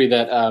 another country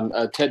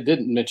that Ted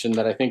didn't mention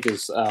that I think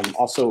is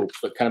also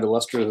kind of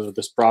illustrative of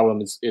this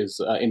problem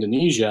is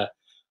Indonesia.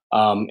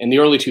 In the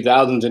early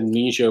 2000s,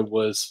 Indonesia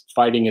was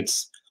fighting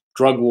its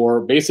drug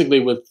war basically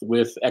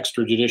with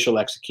extrajudicial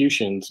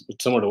executions,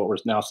 similar to what we're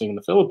now seeing in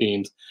the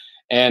Philippines.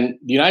 And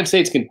the United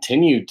States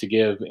continued to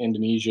give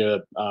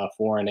Indonesia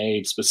foreign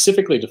aid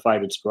specifically to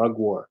fight its drug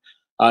war.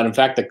 And in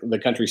fact, the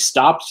country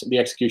stopped the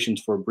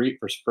executions for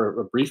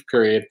a brief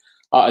period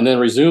and then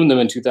resumed them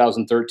in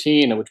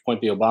 2013, at which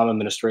point the Obama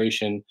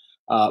administration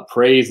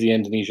praised the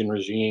Indonesian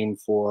regime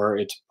for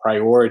its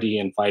priority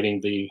in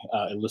fighting the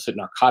illicit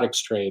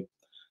narcotics trade.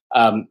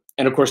 And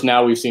of course,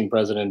 now we've seen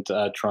President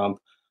Trump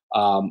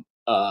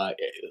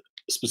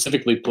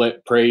specifically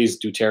praise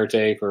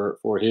Duterte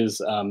for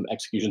his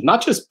executions,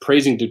 not just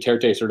praising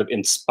Duterte sort of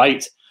in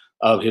spite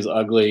of his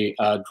ugly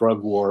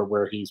drug war,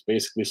 where he's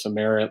basically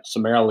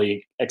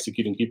summarily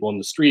executing people in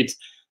the streets.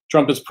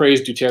 Trump has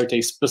praised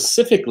Duterte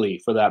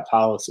specifically for that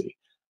policy,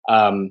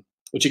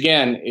 which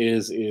again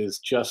is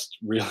just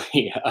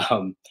really,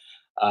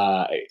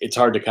 it's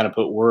hard to kind of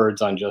put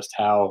words on just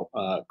how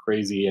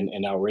crazy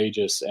and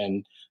outrageous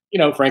and, you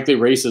know, frankly,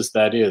 racist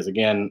that is.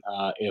 Again,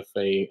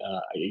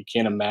 you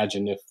can't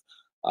imagine if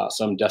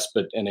some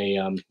despot in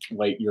a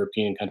white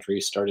European country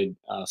started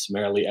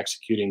summarily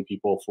executing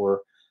people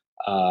for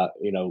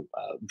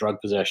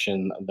drug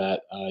possession,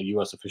 that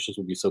U.S. officials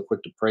would be so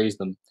quick to praise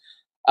them.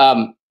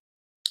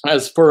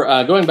 As for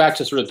going back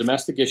to sort of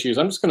domestic issues,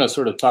 I'm just going to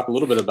sort of talk a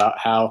little bit about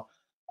how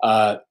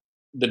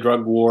the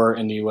drug war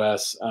in the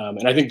U.S.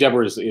 And I think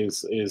Deborah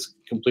is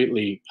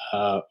completely.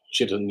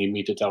 She doesn't need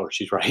me to tell her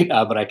she's right,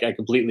 but I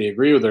completely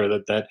agree with her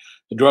that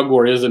the drug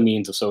war is a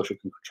means of social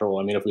control.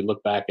 I mean, if we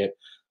look back at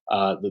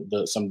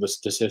some of the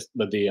statistics,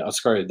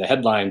 the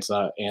headlines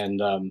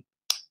and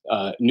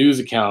news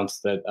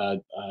accounts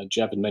that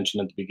Jeff had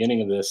mentioned at the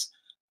beginning of this,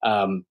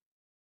 um,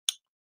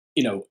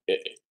 the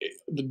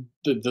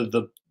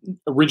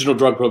original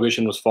drug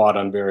prohibition was fought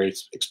on very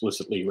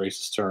explicitly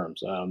racist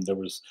terms. There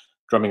was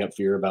drumming up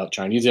fear about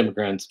Chinese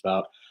immigrants,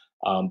 about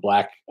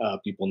black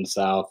people in the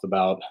South,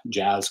 about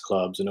jazz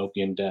clubs and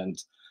opium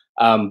dens.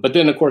 But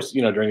then, of course,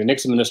 during the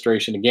Nixon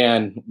administration,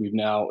 again, we've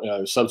now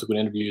subsequent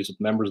interviews with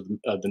members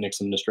of the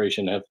Nixon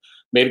administration have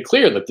made it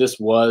clear that this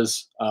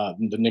was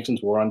the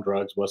Nixon's war on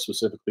drugs was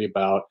specifically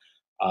about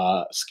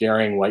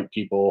scaring white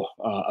people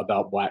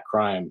about black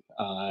crime,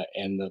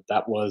 and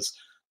that was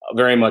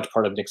very much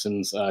part of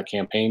Nixon's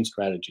campaign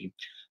strategy.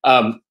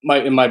 In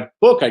my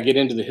book, I get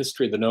into the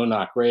history of the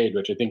no-knock raid,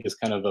 which I think is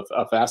kind of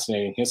a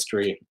fascinating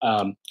history.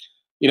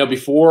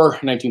 Before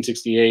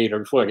 1968, or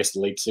before, I guess, the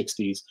late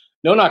 60s,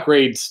 no-knock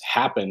raids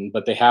happened,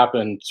 but they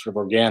happened sort of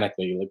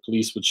organically. Like,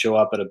 police would show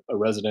up at a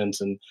residence,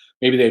 and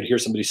maybe they would hear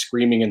somebody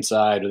screaming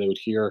inside, or they would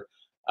hear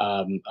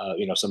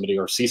somebody,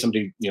 or see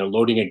somebody,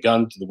 loading a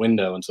gun to the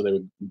window, and so they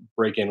would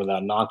break in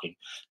without knocking.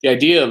 The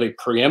idea of a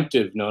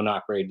preemptive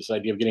no-knock raid, this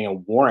idea of getting a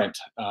warrant,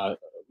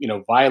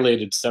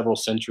 violated several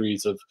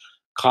centuries of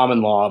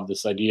common law, of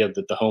this idea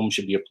that the home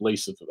should be a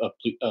place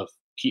of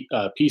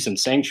peace and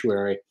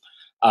sanctuary.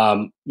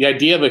 The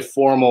idea of a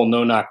formal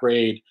no-knock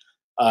raid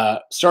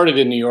started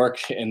in New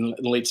York in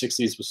the late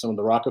 60s with some of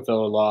the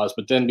Rockefeller laws,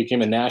 but then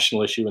became a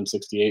national issue in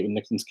 68 with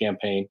Nixon's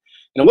campaign.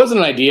 And it wasn't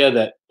an idea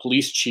that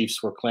police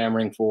chiefs were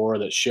clamoring for,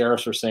 that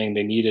sheriffs were saying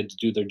they needed to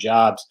do their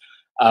jobs.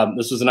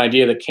 This was an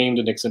idea that came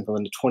to Nixon from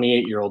a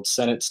 28-year-old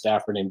Senate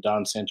staffer named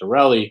Don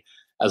Santorelli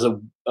as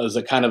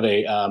a kind of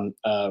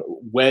a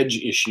wedge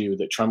issue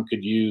that Trump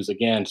could use,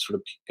 again, to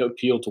sort of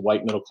appeal to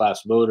white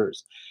middle-class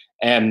voters.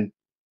 And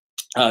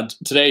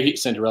today,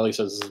 Santorelli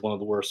says this is one of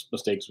the worst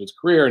mistakes of his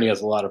career, and he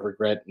has a lot of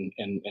regret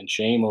and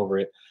shame over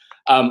it.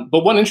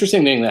 But one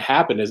interesting thing that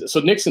happened is, so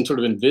Nixon sort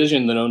of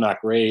envisioned the no-knock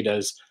raid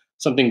as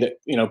something that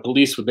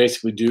police would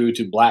basically do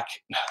to black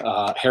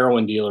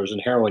heroin dealers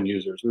and heroin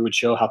users. We would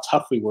show how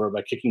tough we were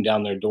by kicking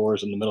down their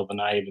doors in the middle of the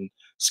night and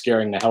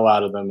scaring the hell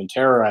out of them and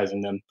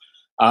terrorizing them.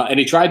 And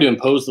he tried to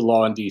impose the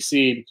law in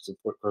D.C. because, of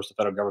course, the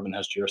federal government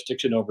has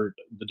jurisdiction over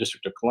the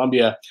District of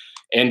Columbia.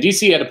 And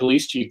D.C. had a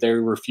police chief there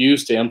who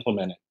refused to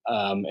implement it.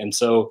 And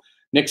so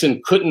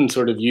Nixon couldn't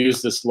sort of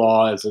use this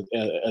law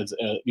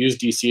use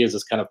D.C. as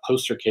this kind of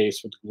poster case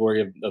for the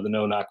glory of the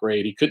no-knock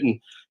raid. He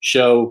couldn't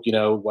show,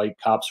 white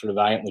cops sort of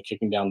violently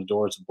kicking down the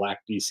doors of black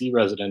D.C.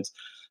 residents.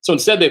 So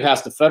instead, they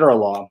passed a federal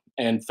law,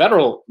 and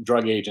federal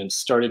drug agents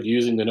started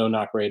using the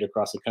no-knock raid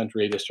across the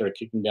country. They started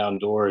kicking down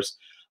doors.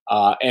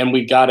 And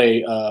we got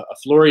a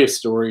flurry of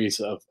stories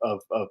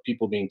of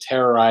people being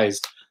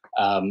terrorized,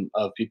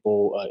 of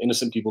people,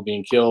 innocent people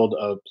being killed,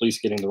 of police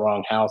getting the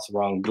wrong house, the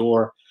wrong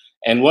door.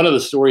 And one of the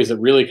stories that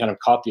really kind of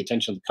caught the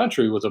attention of the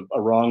country was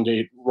a wrong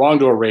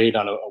door raid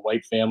on a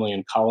white family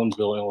in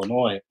Collinsville,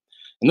 Illinois.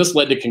 And this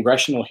led to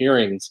congressional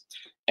hearings.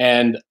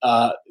 And,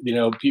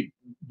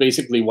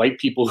 basically white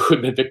people who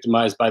had been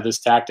victimized by this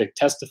tactic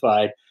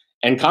testified.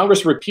 And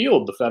Congress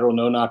repealed the federal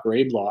no-knock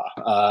raid law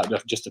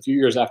just a few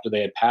years after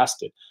they had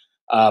passed it.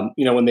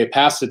 When they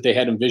passed it, they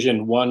had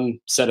envisioned one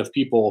set of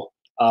people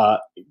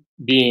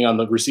being on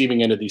the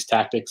receiving end of these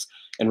tactics.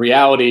 In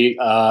reality,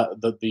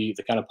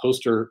 the kind of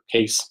poster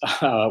case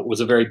was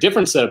a very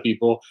different set of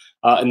people,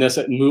 and this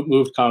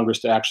moved Congress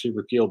to actually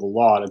repeal the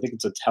law. And I think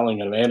it's a telling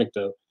kind of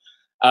anecdote.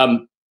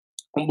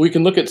 We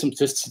can look at some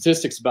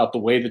statistics about the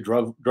way the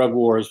drug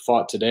war is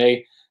fought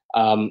today.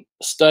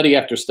 Study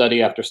after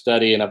study after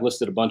study, and I've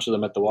listed a bunch of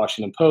them at the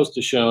Washington Post,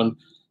 has shown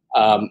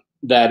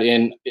that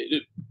in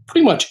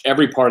pretty much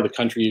every part of the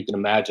country you can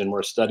imagine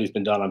where a study's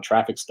been done on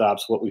traffic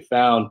stops, what we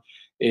found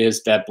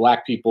is that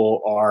black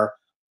people are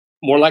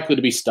more likely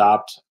to be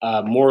stopped,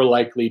 more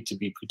likely to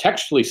be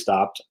pretextually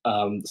stopped,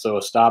 so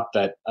a stop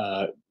that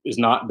is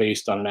not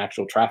based on an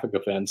actual traffic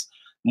offense,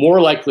 more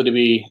likely to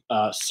be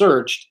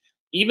searched,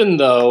 even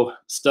though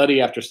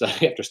study after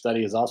study after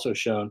study has also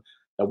shown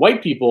that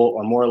white people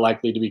are more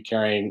likely to be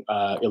carrying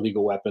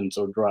illegal weapons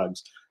or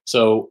drugs.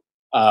 So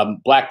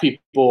black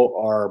people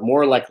are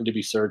more likely to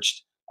be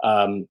searched,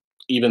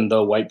 even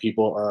though white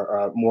people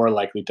are more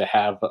likely to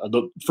have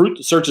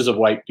searches of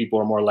white people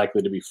are more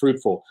likely to be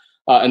fruitful.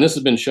 And this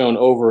has been shown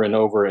over and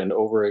over and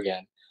over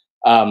again.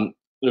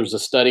 There was a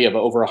study of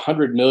over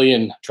 100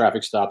 million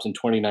traffic stops in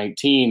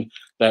 2019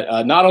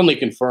 that not only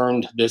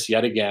confirmed this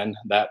yet again,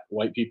 that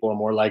black people are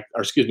more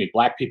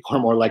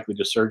likely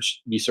to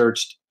be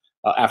searched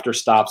after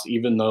stops,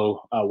 even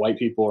though white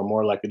people are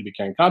more likely to be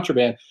carrying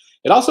contraband.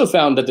 It also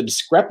found that the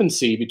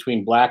discrepancy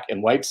between black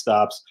and white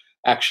stops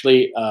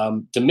actually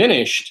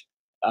diminished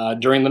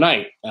during the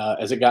night.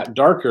 As it got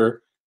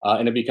darker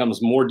and it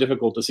becomes more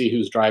difficult to see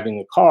who's driving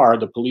the car,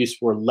 the police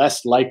were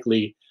less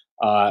likely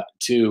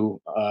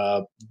to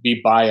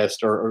be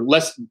biased, or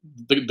less,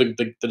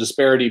 the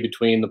disparity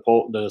between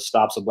the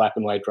stops of black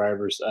and white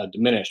drivers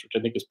diminished, which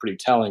I think is pretty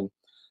telling.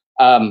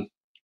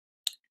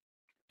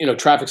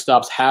 Traffic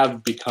stops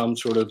have become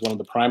sort of one of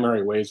the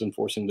primary ways of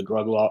enforcing the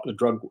drug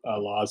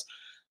laws.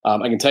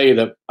 I can tell you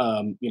that,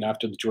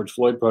 after the George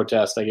Floyd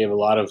protest, I gave a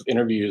lot of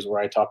interviews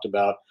where I talked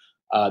about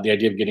the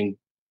idea of getting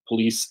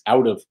police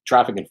out of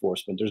traffic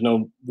enforcement. There's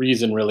no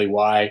reason really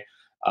why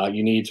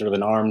you need sort of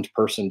an armed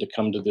person to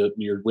come to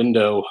your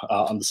window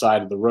on the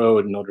side of the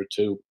road in order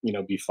to,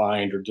 be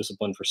fined or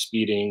disciplined for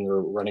speeding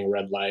or running a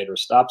red light or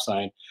stop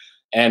sign.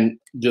 And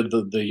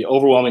the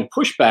overwhelming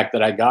pushback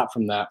that I got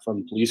from that,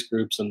 from police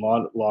groups and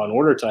law and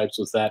order types,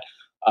 was that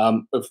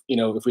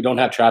if we don't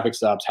have traffic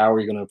stops, how are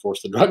you going to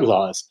enforce the drug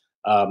laws?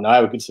 Now,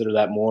 I would consider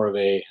that more of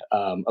a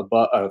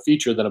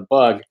feature than a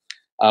bug,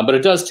 but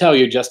it does tell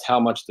you just how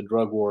much the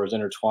drug war is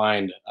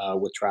intertwined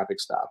with traffic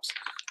stops.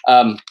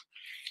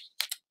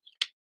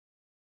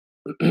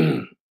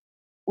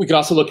 We can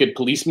also look at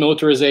police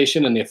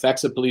militarization and the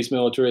effects of police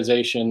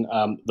militarization.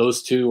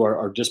 Those two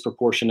are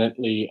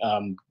disproportionately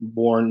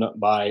borne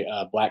by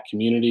Black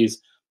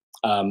communities.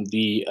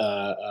 The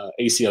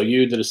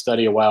ACLU did a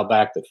study a while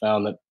back that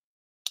found that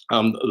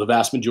the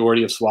vast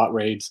majority of SWAT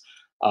raids,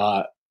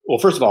 well,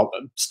 first of all,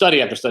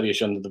 study after study has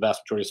shown that the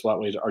vast majority of SWAT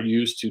raids are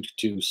used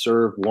to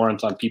serve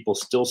warrants on people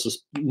still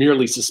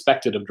merely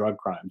suspected of drug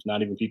crimes,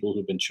 not even people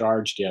who've been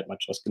charged yet,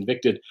 much less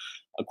convicted.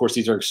 Of course,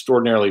 these are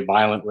extraordinarily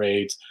violent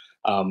raids.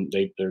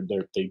 They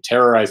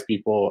terrorize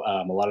people.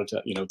 A lot of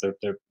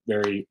it's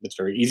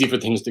very easy for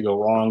things to go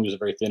wrong. There's a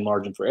very thin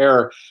margin for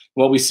error.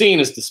 And what we've seen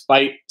is,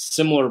 despite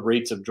similar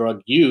rates of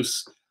drug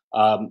use,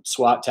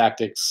 SWAT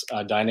tactics,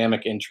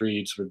 dynamic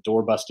entry, sort of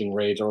door busting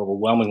raids are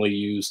overwhelmingly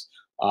used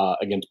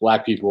against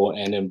Black people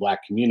and in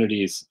Black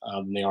communities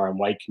than they are in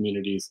white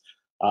communities.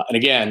 And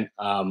again,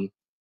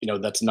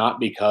 that's not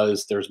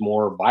because there's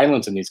more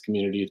violence in these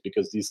communities,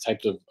 because these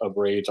types of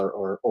raids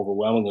are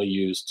overwhelmingly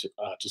used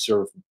to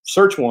serve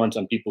search warrants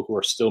on people who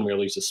are still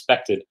merely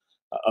suspected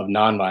of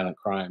nonviolent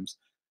crimes.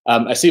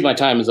 I see my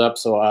time is up,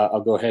 so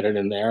I'll go ahead and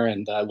end there,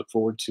 and I look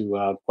forward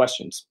to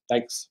questions.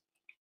 Thanks.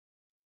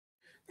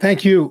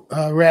 Thank you,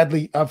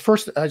 Radley.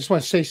 First, I just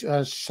want to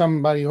say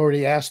somebody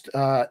already asked,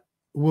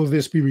 will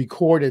this be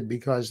recorded,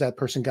 because that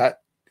person got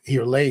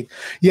here late.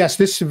 Yes,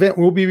 this event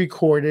will be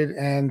recorded,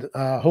 and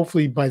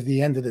hopefully by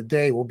the end of the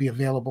day will be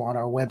available on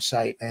our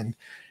website and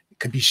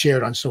could be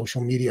shared on social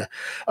media.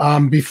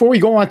 Before we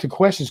go on to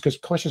questions, because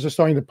questions are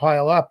starting to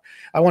pile up,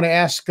 I want to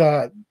ask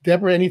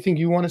Deborah, anything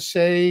you want to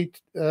say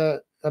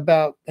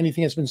about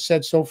anything that's been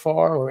said so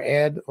far, or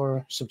add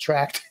or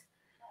subtract?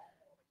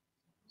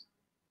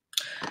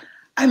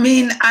 I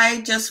mean,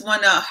 I just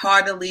want to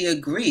heartily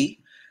agree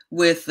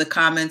with the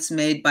comments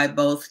made by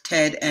both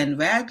Ted and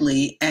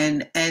Radley,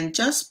 and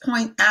just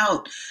point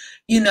out,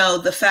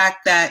 the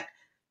fact that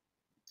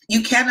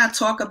you cannot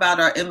talk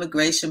about our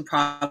immigration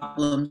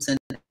problems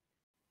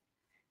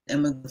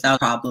and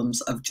without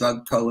problems of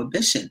drug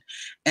prohibition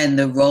and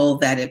the role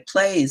that it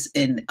plays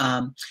in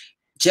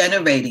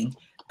generating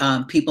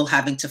people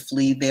having to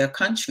flee their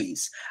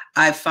countries.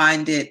 I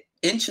find it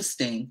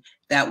interesting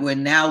that we're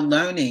now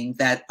learning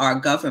that our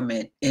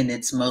government, in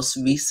its most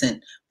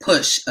recent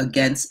push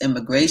against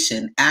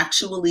immigration,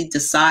 actually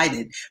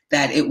decided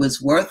that it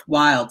was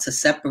worthwhile to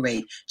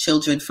separate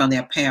children from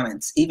their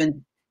parents,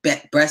 even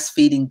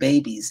breastfeeding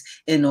babies,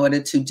 in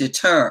order to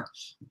deter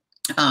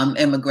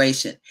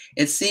immigration.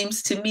 It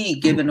seems to me,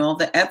 given all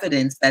the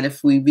evidence, that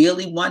if we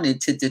really wanted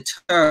to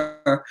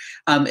deter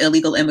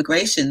illegal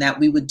immigration, that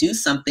we would do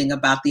something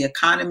about the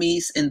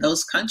economies in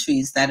those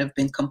countries that have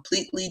been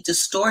completely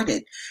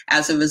distorted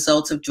as a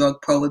result of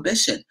drug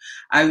prohibition.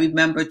 I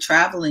remember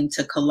traveling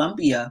to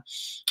Colombia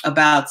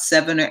about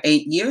 7 or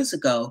 8 years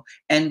ago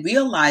and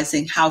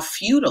realizing how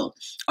futile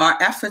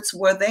our efforts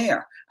were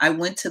there. I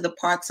went to the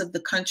parts of the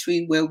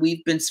country where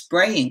we've been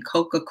spraying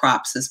coca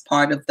crops as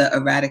part of the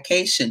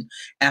eradication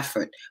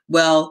effort.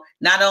 Well,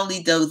 not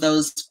only do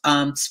those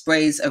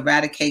sprays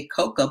eradicate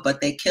coca,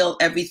 but they kill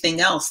everything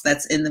else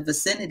that's in the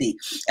vicinity.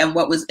 And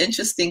what was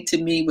interesting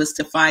to me was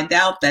to find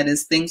out that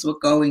as things were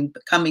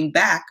coming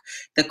back,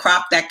 the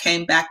crop that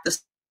came back the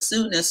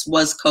soonest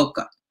was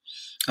coca.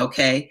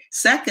 Okay.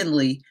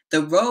 Secondly,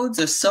 the roads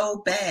are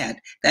so bad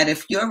that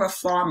if you're a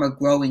farmer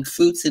growing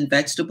fruits and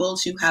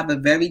vegetables, you have a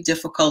very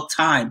difficult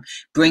time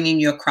bringing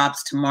your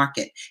crops to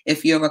market.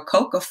 If you're a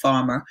coca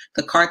farmer,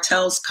 the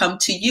cartels come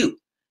to you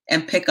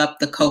and pick up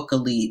the coca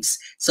leaves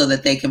so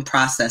that they can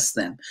process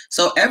them.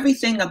 So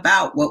everything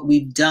about what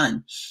we've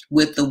done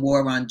with the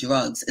war on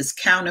drugs is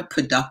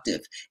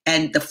counterproductive.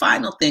 And the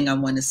final thing I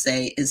want to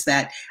say is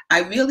that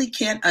I really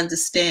can't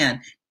understand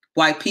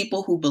why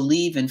people who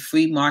believe in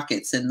free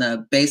markets and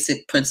the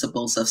basic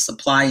principles of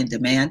supply and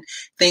demand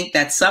think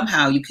that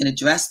somehow you can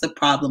address the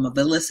problem of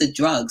illicit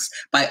drugs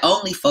by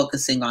only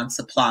focusing on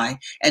supply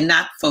and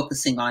not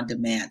focusing on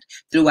demand.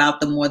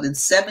 Throughout the more than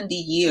 70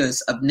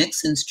 years of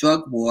Nixon's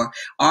drug war,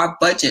 our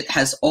budget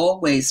has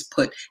always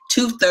put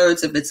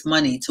 2/3 of its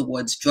money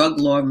towards drug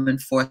law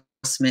enforcement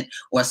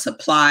or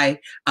supply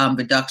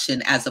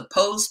reduction, as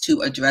opposed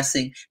to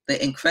addressing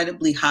the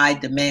incredibly high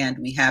demand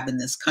we have in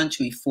this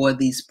country for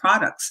these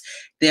products.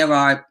 There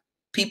are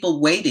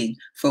people waiting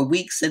for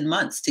weeks and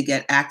months to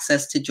get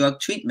access to drug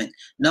treatment.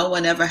 No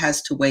one ever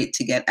has to wait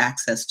to get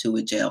access to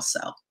a jail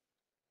cell.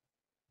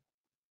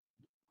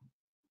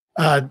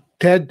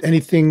 Ted,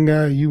 anything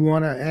you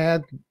want to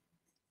add?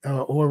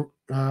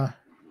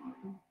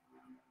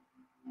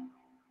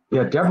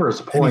 Yeah,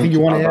 Deborah's point Anything you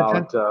want to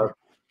add,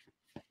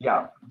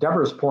 about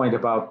Deborah's point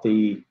about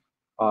the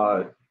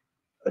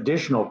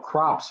additional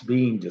crops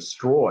being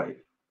destroyed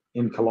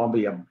in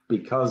Colombia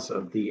because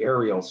of the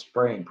aerial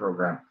spraying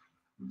program.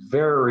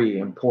 Very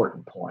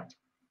important point.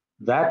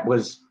 That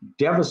was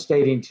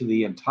devastating to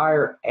the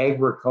entire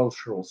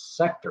agricultural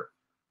sector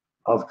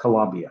of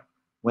Colombia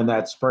when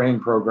that spraying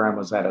program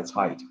was at its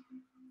height.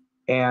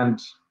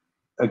 And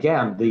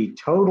again, the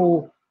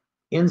total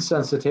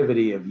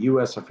insensitivity of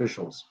US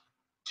officials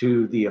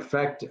to the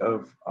effect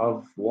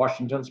of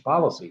Washington's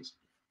policies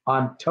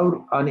on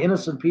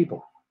innocent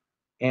people.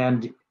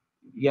 And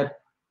yet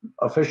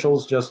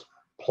officials just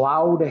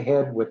plowed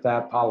ahead with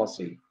that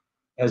policy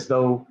as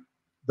though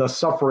the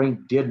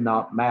suffering did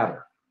not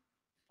matter.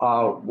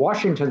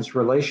 Washington's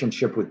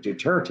relationship with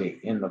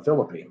Duterte in the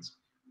Philippines,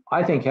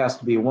 I think, has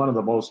to be one of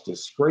the most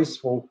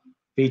disgraceful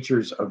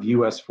features of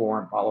US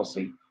foreign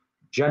policy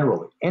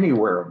generally,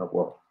 anywhere in the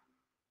world.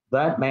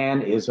 That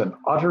man is an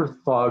utter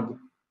thug.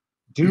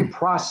 Due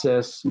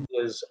process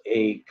is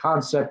a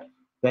concept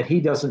that he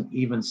doesn't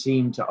even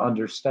seem to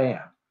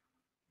understand.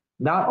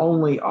 Not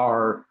only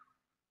are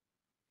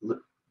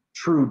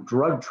true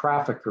drug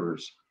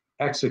traffickers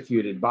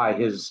executed by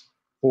his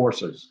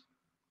forces,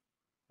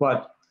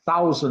 but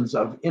thousands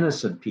of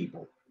innocent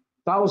people,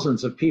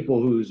 thousands of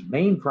people whose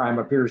main crime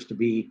appears to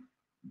be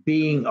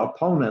being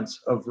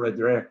opponents of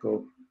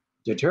Rodrigo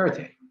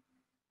Duterte,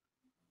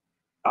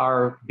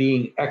 are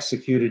being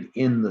executed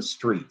in the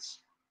streets.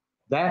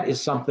 That is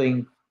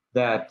something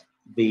that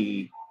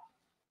the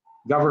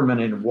government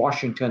in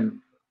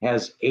Washington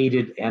has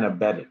aided and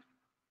abetted.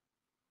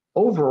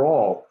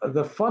 Overall,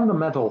 the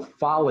fundamental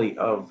folly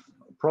of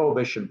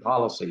prohibition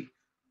policy,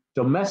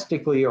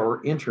 domestically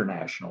or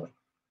internationally,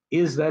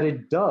 is that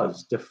it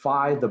does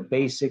defy the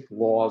basic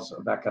laws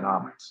of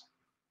economics.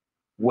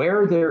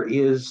 Where there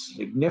is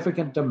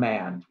significant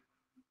demand,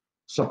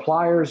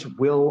 suppliers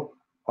will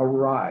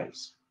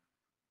arise.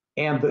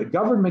 And the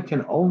government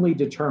can only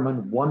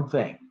determine one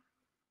thing: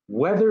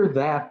 whether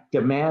that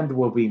demand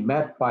will be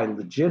met by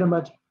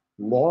legitimate,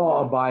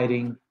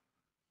 law-abiding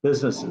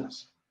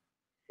businesses,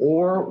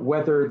 or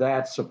whether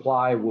that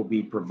supply will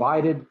be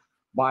provided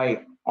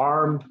by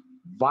armed,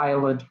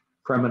 violent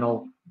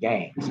criminal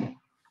gangs.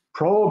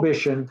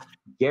 Prohibition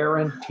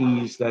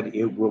guarantees that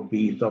it will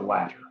be the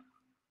latter.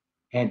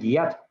 And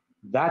yet,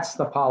 that's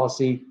the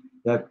policy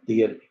that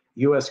the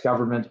US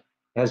government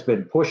has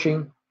been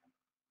pushing,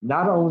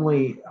 not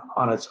only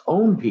on its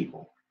own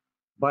people,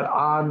 but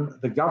on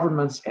the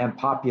governments and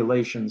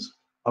populations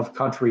of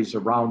countries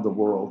around the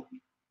world.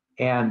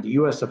 And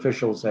US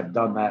officials have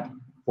done that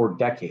for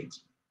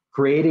decades,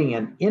 creating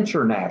an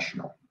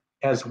international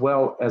as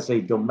well as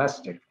a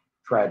domestic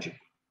tragedy.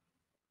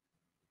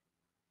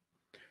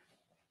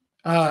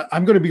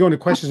 I'm going to be going to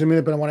questions in a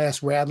minute, but I want to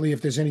ask Radley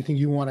if there's anything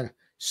you want to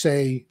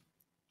say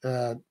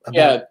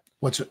about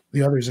what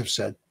the others have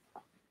said.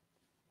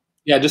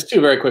 Yeah, just two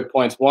very quick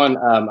points. One,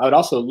 I would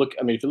also look,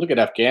 I mean, if you look at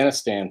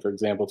Afghanistan, for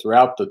example,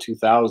 throughout the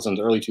 2000s,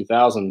 early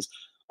 2000s,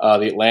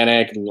 the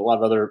Atlantic and a lot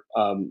of other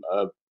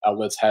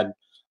outlets had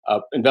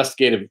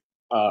investigative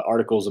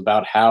articles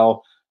about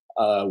how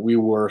we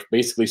were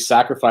basically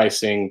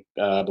sacrificing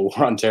the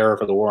war on terror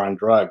for the war on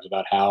drugs,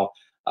 about how,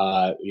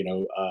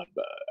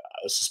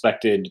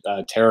 suspected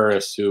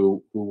terrorists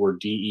who were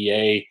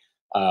DEA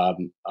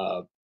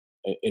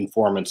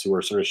informants who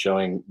were sort of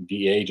showing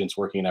DEA agents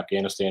working in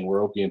Afghanistan where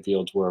opium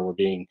fields were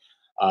being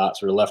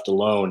sort of left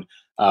alone.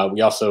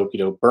 We also,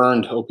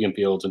 burned opium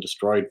fields and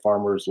destroyed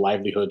farmers'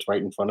 livelihoods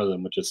right in front of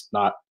them, which is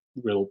not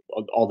real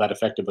all that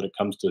effective when it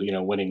comes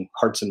to winning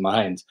hearts and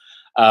minds.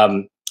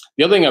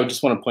 The other thing I would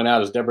just want to point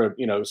out is Deborah,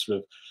 sort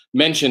of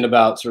mentioned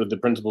about sort of the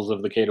principles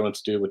of the Cato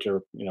Institute, which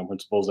are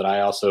principles that I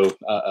also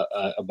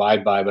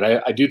abide by.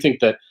 But I do think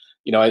that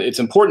it's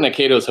important that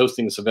Cato is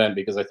hosting this event,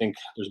 because I think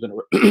there's been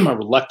a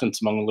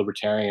reluctance among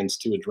libertarians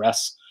to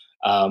address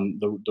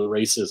the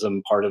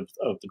racism part of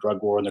the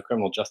drug war and the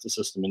criminal justice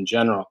system in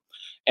general.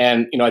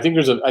 And I think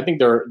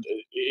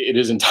it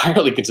is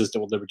entirely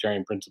consistent with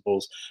libertarian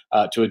principles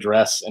to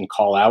address and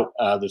call out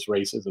this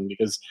racism,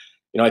 because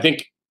I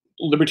think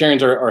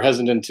libertarians are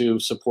hesitant to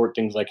support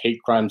things like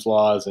hate crimes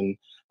laws and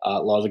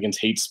laws against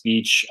hate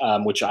speech,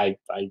 which I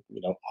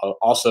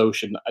also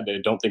I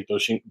don't think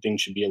those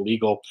things should be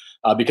illegal,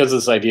 because of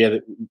this idea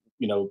that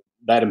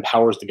that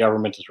empowers the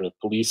government to sort of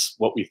police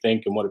what we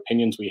think and what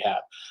opinions we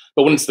have.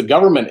 But when it's the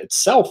government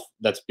itself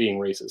that's being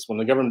racist, when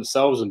the government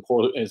itself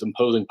is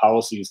imposing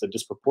policies that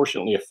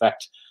disproportionately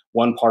affect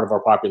one part of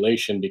our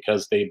population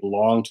because they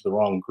belong to the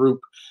wrong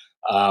group,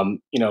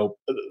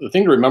 the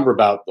thing to remember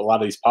about a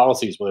lot of these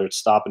policies, whether it's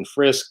stop and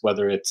frisk,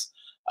 whether it's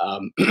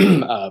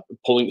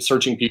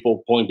searching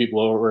people, pulling people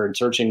over and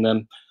searching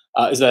them,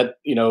 is that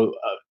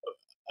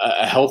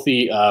a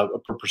healthy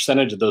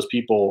percentage of those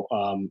people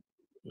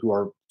who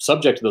are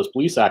subject to those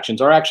police actions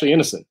are actually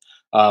innocent.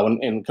 When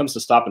it comes to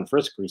stop and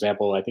frisk, for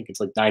example, I think it's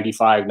like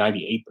 95,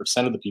 98%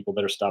 of the people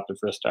that are stopped and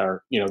frisked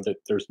are, that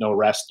there's no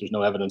arrest, there's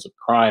no evidence of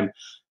crime.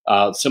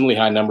 Similarly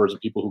high numbers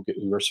of people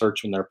who are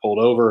searched when they're pulled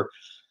over.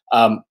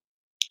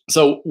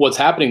 So what's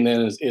happening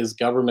then is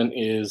government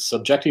is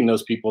subjecting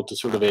those people to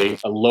sort of a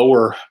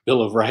lower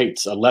Bill of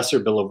Rights, a lesser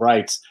Bill of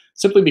Rights,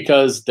 simply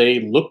because they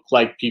look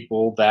like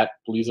people that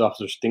police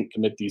officers think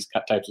commit these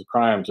types of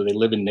crimes, or they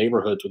live in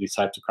neighborhoods where these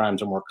types of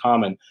crimes are more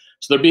common.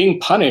 So they're being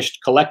punished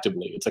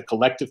collectively. It's a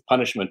collective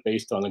punishment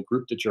based on the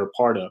group that you're a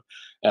part of.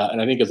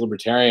 And I think as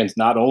libertarians,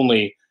 not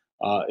only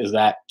is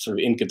that sort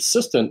of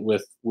inconsistent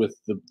with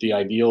the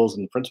ideals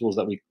and principles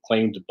that we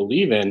claim to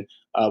believe in,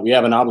 we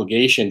have an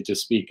obligation to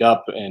speak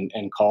up and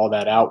call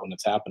that out when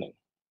it's happening.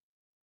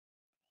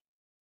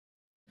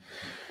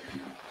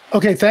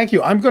 Okay, thank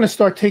you. I'm going to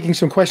start taking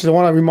some questions. I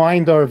want to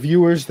remind our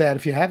viewers that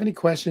if you have any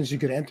questions, you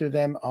could enter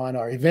them on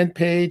our event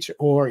page,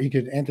 or you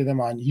could enter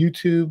them on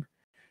YouTube,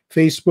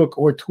 Facebook,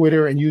 or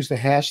Twitter, and use the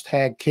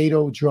hashtag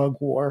Cato Drug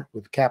War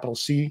with capital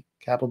C,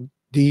 capital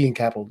D, and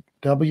capital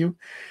W.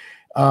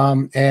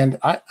 And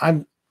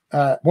I'm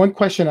one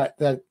question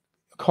that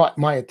caught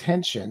my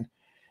attention,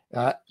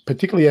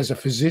 particularly as a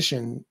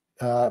physician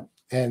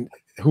and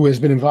who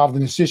has been involved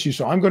in this issue.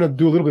 So I'm going to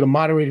do a little bit of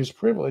moderator's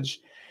privilege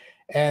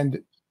and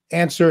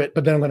answer it,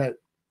 but then I'm going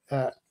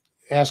to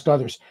ask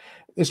others.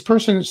 This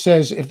person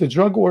says, if the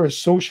drug war is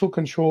social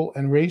control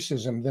and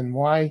racism, then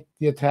why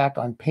the attack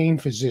on pain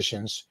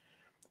physicians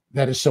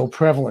that is so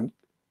prevalent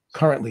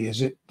currently?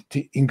 Is it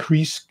to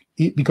increase,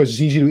 because it's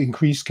easy to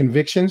increase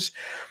convictions?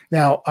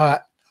 Now,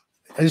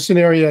 this is an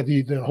area,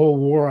 the whole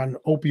war on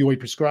opioid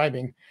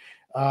prescribing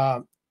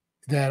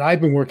that I've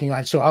been working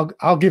on. So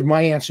I'll give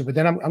my answer, but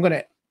then I'm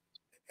going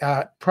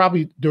to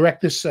probably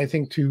direct this, I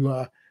think,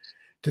 to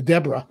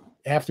Deborah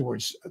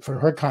afterwards for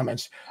her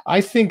comments.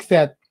 I think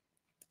that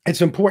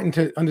it's important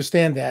to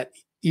understand that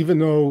even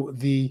though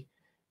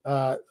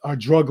our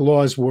drug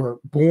laws were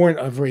born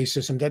of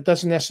racism, that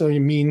doesn't necessarily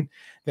mean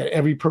that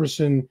every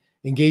person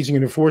engaging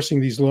in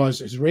enforcing these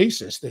laws is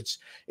racist.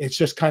 It's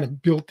just kind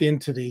of built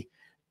into the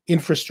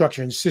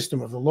infrastructure and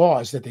system of the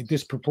laws that they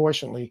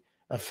disproportionately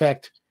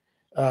affect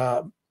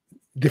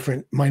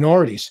different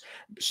minorities.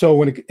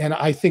 So and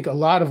I think a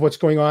lot of what's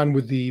going on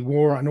with the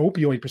war on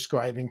opioid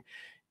prescribing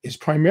is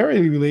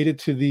primarily related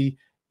to the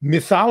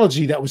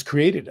mythology that was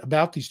created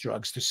about these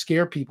drugs to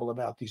scare people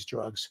about these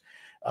drugs,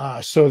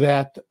 so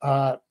that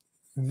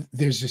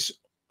there's this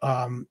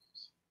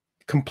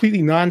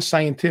completely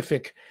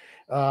non-scientific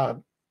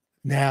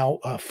now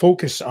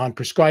focus on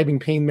prescribing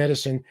pain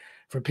medicine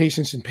for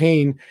patients in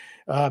pain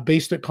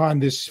based upon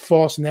this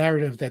false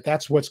narrative that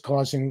that's what's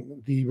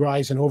causing the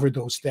rise in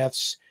overdose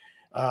deaths,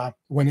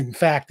 when in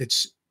fact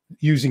it's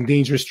using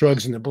dangerous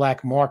drugs in the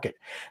black market.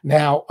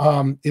 Now,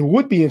 it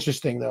would be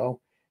interesting though,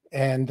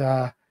 and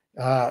I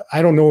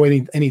don't know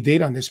any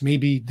data on this,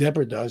 maybe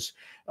Deborah does,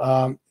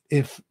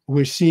 if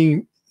we're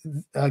seeing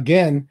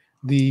again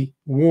the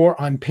war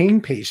on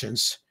pain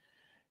patients,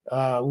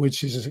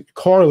 which is a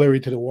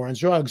corollary to the war on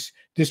drugs,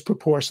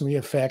 disproportionately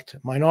affect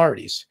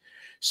minorities.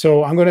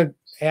 So I'm going to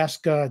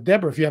ask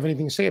Deborah if you have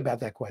anything to say about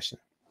that question.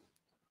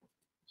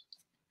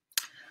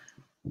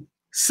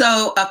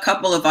 So a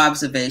couple of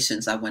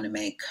observations I want to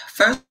make.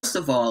 First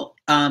of all,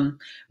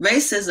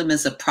 racism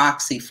is a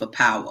proxy for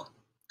power.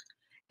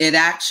 It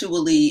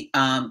actually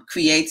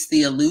creates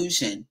the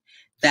illusion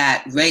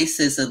that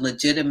race is a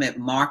legitimate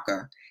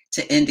marker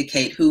to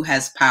indicate who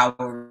has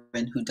power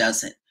and who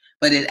doesn't.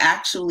 But it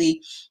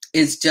actually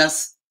is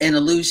just an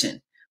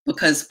illusion,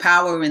 because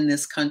power in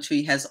this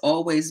country has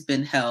always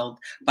been held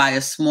by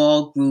a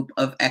small group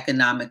of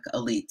economic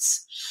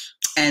elites.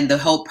 And the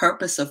whole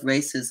purpose of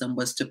racism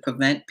was to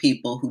prevent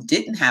people who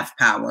didn't have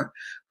power,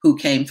 who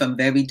came from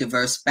very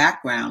diverse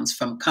backgrounds,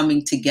 from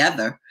coming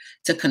together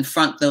to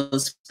confront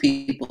those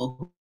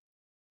people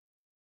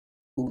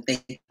who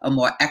they a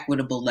more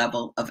equitable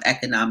level of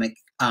economic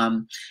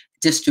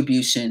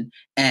distribution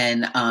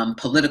and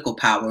political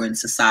power in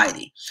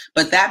society.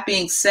 But that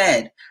being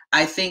said,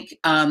 I think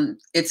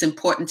it's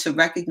important to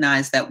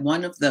recognize that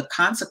one of the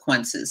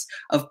consequences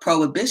of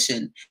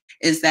prohibition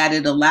is that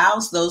it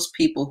allows those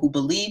people who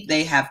believe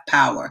they have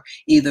power,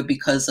 either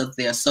because of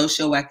their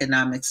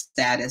socioeconomic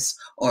status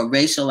or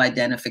racial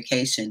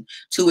identification,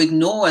 to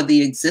ignore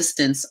the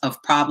existence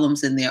of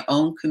problems in their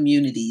own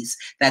communities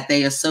that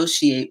they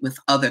associate with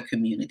other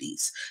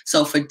communities.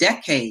 So for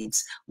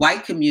decades,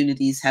 white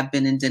communities have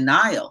been in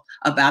denial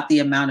about the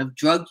amount of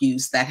drug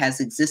use that has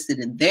existed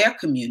in their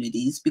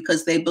communities,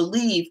 because they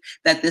believe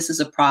that this is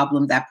a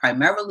problem that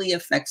primarily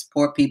affects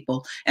poor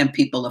people and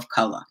people of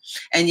color.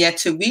 And yet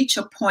to reach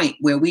a point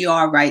where we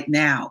are right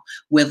now,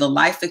 where the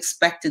life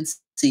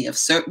expectancy of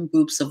certain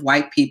groups of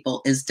white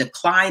people is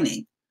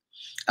declining,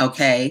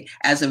 okay,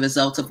 as a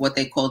result of what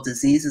they call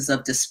diseases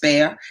of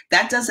despair,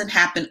 that doesn't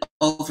happen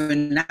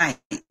overnight.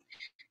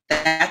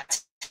 That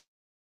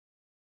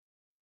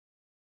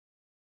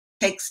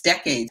takes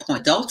decades.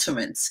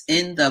 Adulterants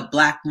in the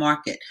black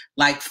market,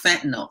 like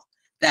fentanyl,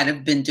 that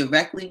have been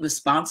directly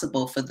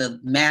responsible for the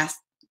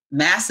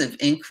massive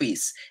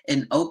increase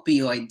in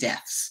opioid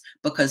deaths,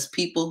 because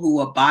people who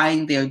are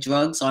buying their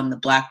drugs on the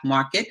black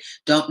market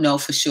don't know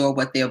for sure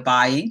what they're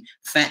buying.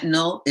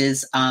 Fentanyl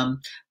is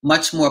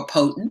much more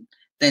potent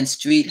than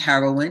street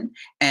heroin,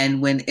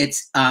 and when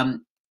it's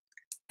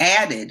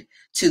added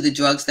to the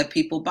drugs that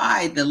people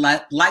buy,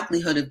 the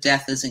likelihood of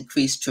death is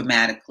increased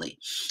dramatically.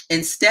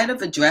 Instead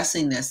of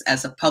addressing this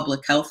as a public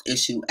health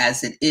issue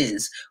as it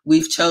is,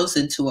 we've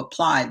chosen to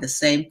apply the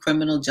same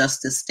criminal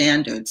justice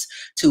standards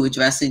to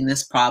addressing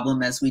this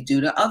problem as we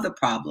do to other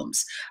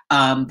problems.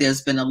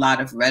 There's been a lot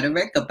of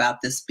rhetoric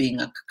about this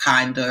being a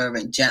kinder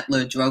and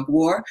gentler drug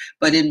war,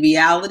 but in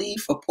reality,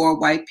 for poor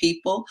white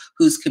people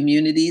whose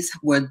communities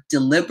were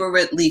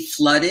deliberately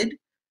flooded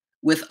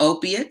with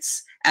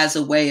opiates as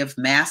a way of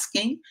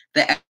masking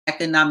the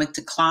economic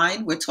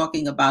decline. We're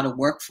talking about a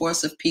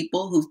workforce of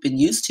people who've been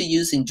used to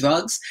using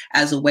drugs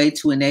as a way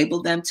to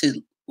enable them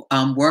to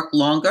work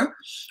longer,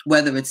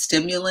 whether it's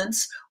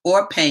stimulants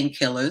or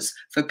painkillers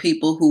for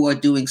people who are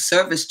doing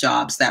service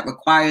jobs that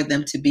require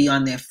them to be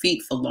on their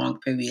feet for long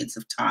periods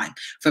of time,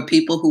 for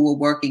people who are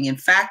working in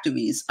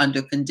factories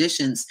under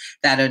conditions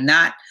that are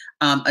not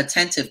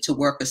attentive to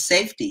worker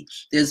safety.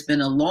 There's been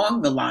a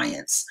long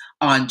reliance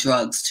on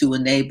drugs to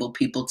enable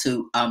people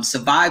to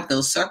survive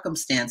those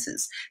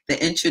circumstances.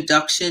 The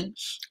introduction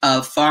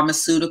of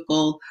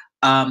pharmaceutical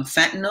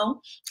fentanyl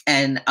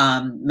and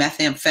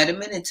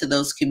methamphetamine into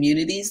those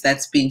communities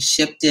that's being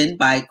shipped in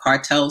by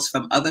cartels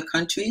from other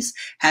countries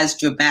has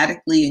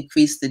dramatically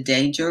increased the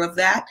danger of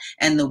that,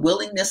 and the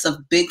willingness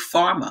of big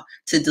pharma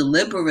to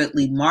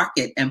deliberately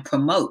market and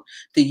promote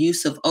the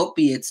use of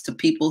opiates to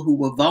people who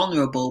were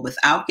vulnerable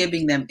without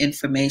giving them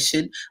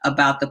information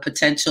about the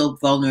potential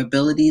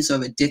vulnerabilities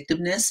or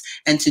addictiveness,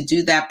 and to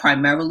do that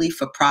primarily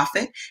for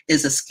profit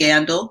is a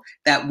scandal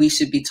that we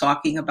should be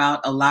talking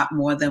about a lot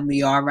more than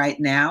we are right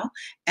now,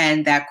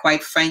 and that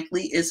quite frankly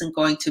isn't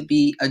going to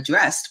be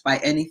addressed by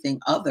anything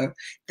other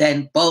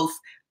than both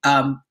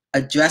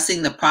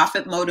addressing the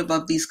profit motive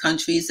of these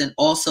countries and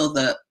also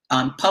the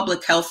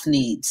public health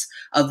needs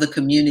of the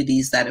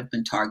communities that have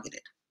been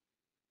targeted.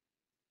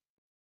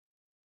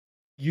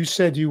 You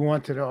said you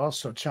wanted to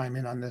also chime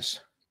in on this.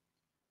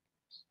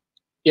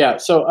 Yeah.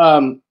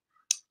 So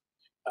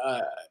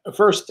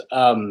first,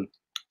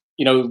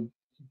 you know,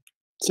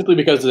 simply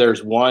because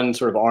there's one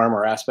sort of arm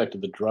or aspect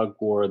of the drug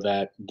war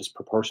that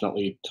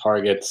disproportionately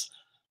targets,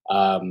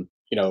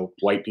 you know,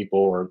 white people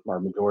or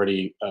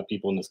majority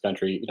people in this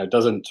country, you know,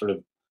 doesn't sort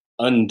of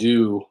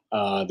undo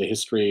the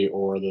history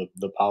or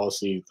the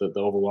policy, the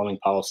overwhelming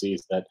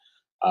policies that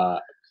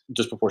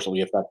disproportionately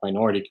affect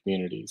minority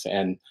communities.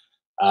 And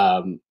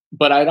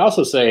but I'd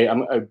also say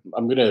I'm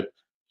going to,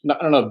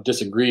 I don't know if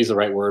disagree is the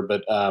right word,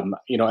 but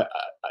you know,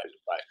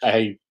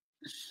 I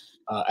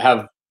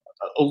have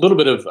a little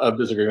bit of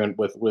disagreement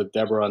with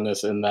Deborah on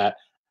this, in that,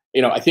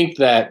 you know, I think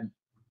that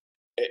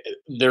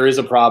there is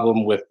a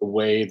problem with the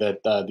way that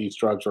these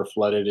drugs are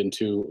flooded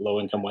into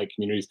low-income white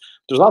communities.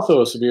 There's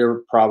also a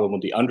severe problem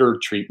with the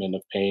under-treatment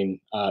of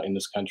pain in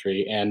this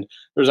country. And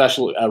there's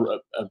actually, I'm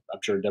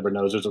sure Deborah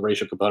knows, there's a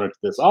racial component to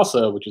this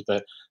also, which is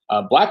that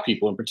Black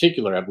people in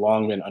particular have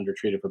long been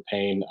undertreated for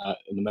pain.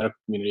 In the medical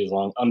community has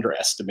long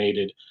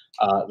underestimated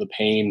the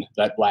pain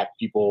that Black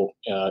people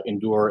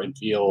endure and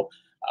feel.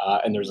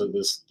 And there's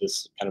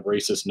this kind of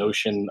racist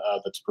notion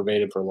that's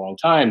pervaded for a long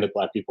time that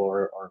Black people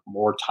are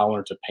more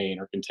tolerant of pain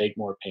or can take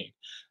more pain.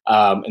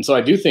 And so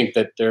I do think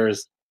that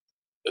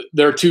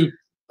there are two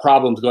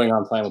problems going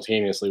on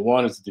simultaneously.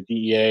 One is the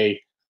DEA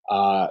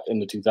in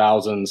the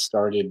 2000s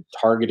started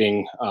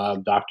targeting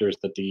doctors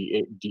that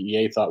the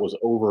DEA thought was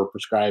over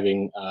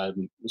prescribing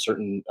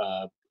certain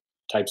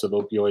types of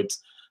opioids.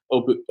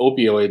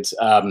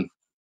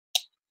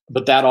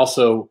 But that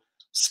also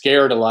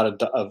scared a lot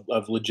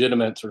of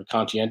legitimate sort of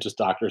conscientious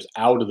doctors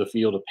out of the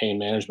field of pain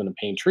management and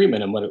pain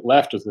treatment. And what it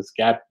left was this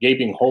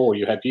gaping hole.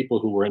 You had people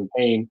who were in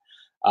pain,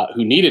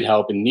 who needed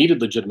help and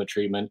needed legitimate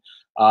treatment,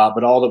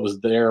 but all that was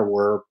there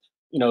were,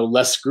 you know,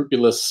 less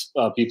scrupulous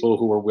people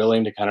who were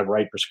willing to kind of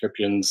write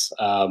prescriptions,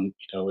 you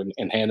know,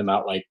 and hand them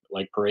out like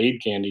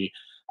parade candy.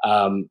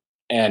 And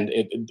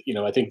you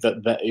know, I think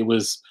that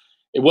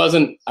it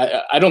wasn't.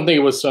 I don't think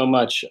it was so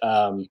much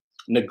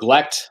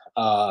neglect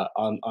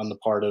on the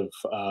part of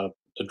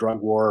the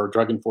drug war or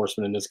drug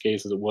enforcement in this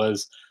case, as it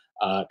was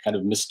kind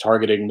of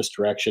mistargeting,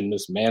 misdirection,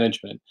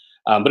 mismanagement.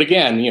 But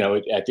again, you know,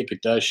 I think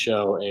it does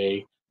show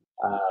a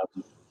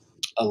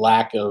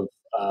lack of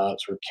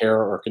sort of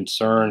care or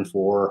concern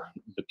for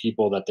the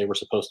people that they were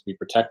supposed to be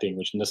protecting,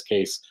 which in this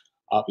case,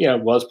 you know,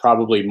 was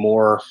probably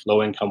more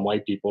low-income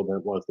white people than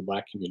it was the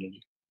Black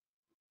community.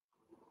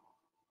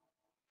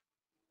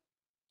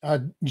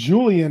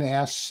 Julian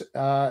asks,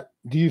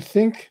 do you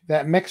think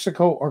that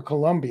Mexico or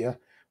Colombia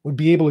would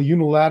be able to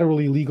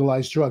unilaterally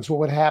legalize drugs? What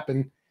would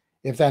happen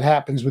if that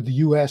happens with the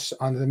U.S.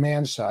 on the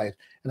demand side?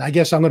 And I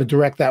guess I'm going to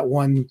direct that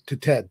one to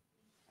Ted.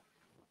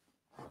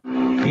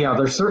 Yeah,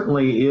 there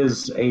certainly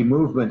is a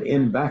movement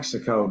in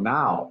Mexico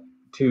now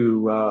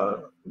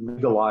to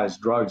legalize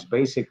drugs,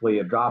 basically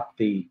adopt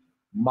the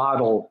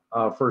model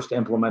first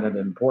implemented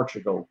in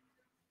Portugal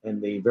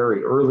in the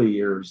very early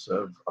years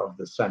of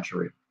the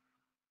century.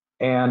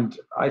 And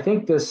I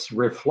think this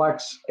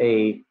reflects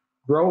a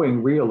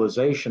growing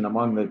realization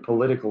among the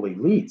political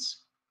elites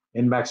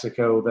in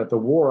Mexico that the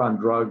war on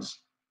drugs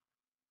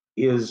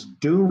is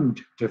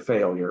doomed to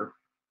failure,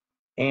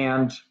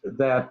 and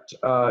that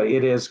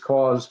it has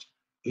caused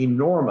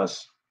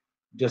enormous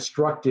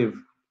destructive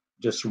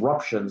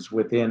disruptions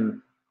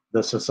within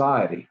the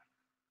society.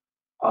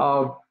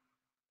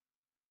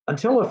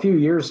 Until a few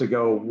years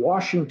ago,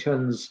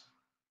 Washington's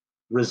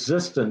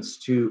resistance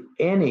to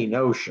any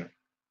notion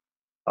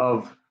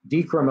of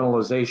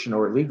decriminalization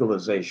or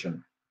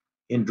legalization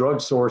in drug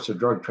source or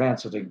drug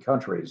transiting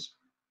countries,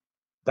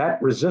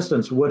 that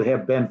resistance would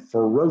have been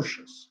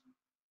ferocious.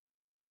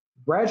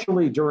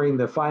 Gradually, during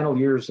the final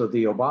years of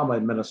the Obama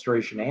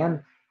administration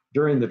and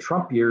during the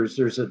Trump years,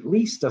 there's at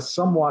least a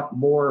somewhat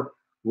more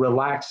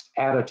relaxed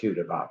attitude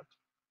about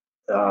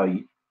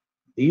it.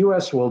 The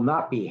US will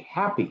not be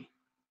happy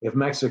if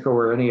Mexico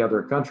or any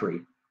other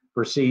country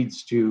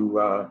proceeds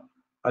to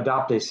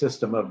adopt a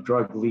system of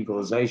drug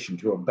legalization,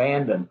 to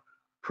abandon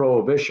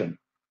prohibition.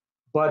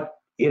 But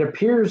it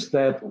appears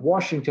that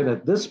Washington,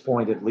 at this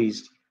point at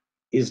least,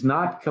 is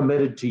not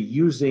committed to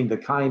using the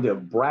kind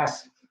of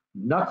brass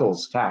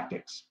knuckles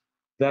tactics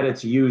that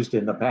it's used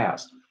in the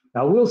past.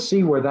 Now, we'll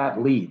see where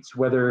that leads,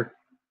 whether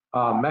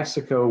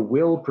Mexico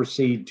will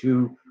proceed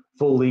to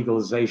full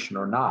legalization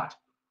or not.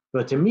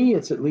 But to me,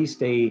 it's at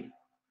least a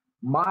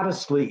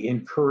modestly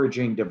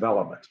encouraging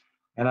development.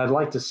 And I'd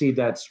like to see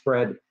that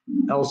spread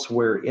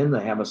elsewhere in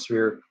the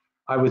hemisphere.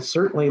 I would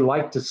certainly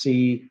like to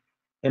see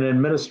an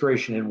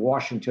administration in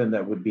Washington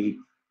that would be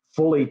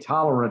fully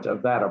tolerant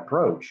of that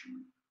approach.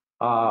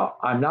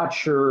 I'm not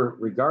sure,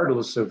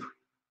 regardless of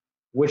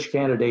which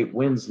candidate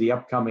wins the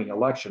upcoming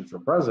election for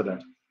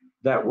president,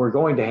 that we're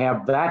going to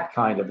have that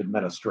kind of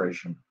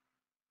administration.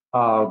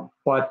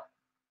 But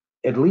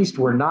at least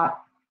we're not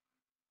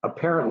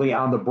apparently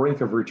on the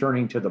brink of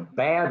returning to the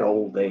bad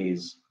old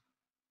days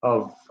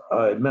of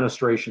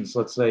administrations,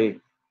 let's say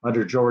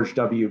under George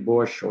W.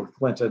 Bush or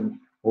Clinton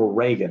or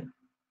Reagan,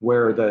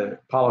 where the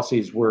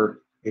policies were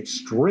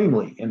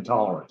extremely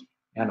intolerant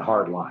and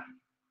hardline.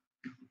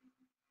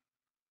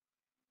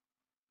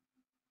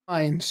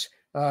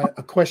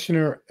 A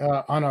questioner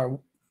on our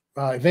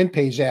event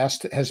page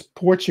asked, has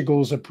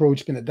Portugal's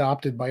approach been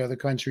adopted by other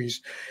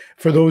countries?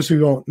 For those who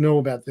don't know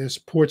about this,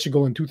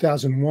 Portugal in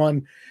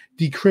 2001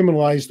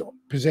 decriminalized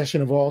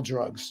possession of all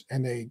drugs,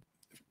 and they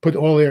put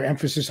all their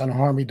emphasis on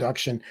harm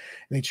reduction, and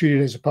they treat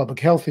it as a public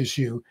health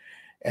issue.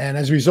 And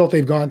as a result,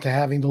 they've gone to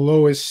having the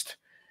lowest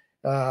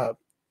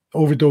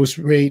overdose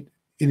rate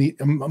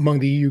among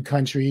the EU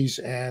countries,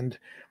 and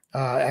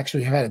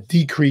actually had a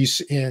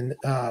decrease in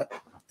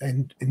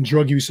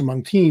drug use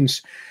among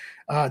teens.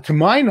 To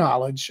my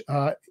knowledge,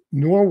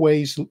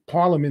 Norway's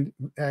parliament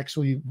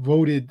actually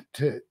voted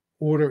to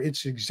order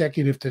its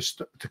executive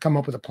to come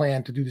up with a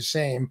plan to do the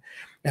same.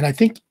 And I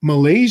think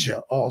Malaysia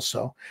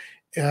also.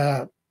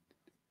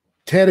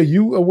 Ted, are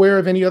you aware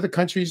of any other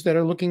countries that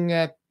are looking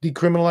at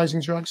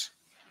decriminalizing drugs?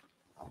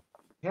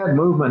 We had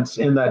movements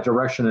in that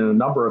direction in a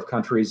number of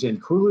countries,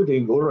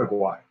 including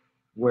Uruguay,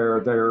 where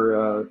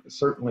there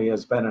certainly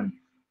has been an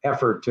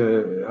effort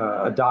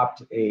to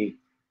adopt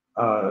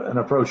an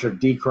approach of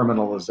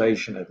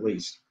decriminalization, at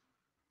least.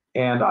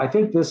 And I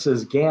think this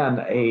is, again,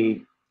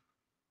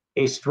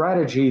 a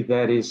strategy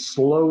that is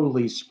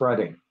slowly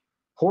spreading.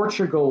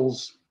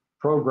 Portugal's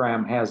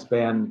program has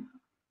been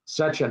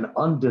such an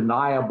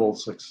undeniable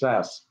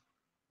success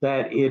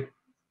that it,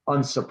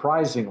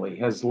 unsurprisingly,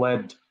 has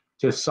led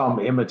to some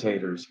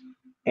imitators.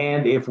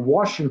 And if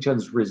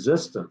Washington's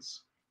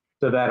resistance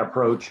to that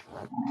approach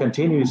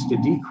continues to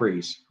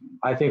decrease,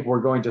 I think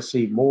we're going to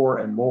see more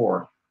and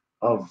more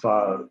of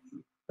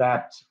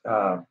that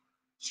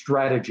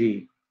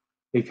strategy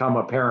become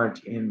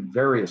apparent in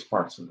various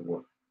parts of the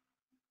world.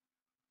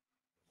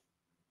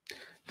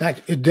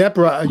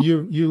 Deborah,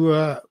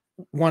 you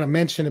want to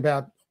mention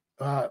about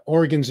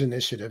Oregon's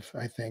initiative,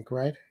 I think,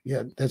 right?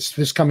 Yeah, that's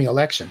this coming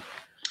election.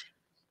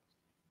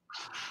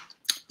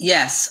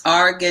 Yes,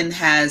 Oregon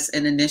has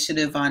an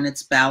initiative on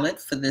its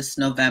ballot for this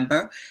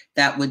November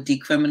that would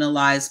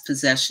decriminalize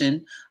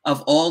possession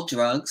of all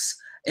drugs.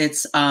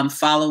 It's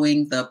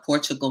following the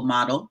Portugal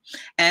model.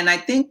 And I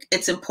think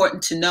it's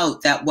important to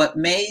note that what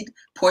made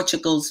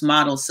Portugal's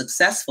model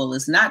successful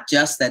is not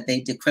just that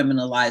they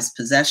decriminalized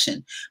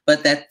possession,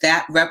 but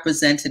that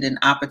represented an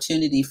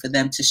opportunity for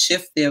them to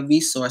shift their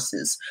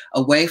resources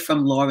away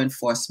from law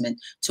enforcement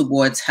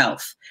towards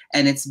health.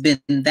 And it's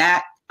been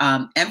that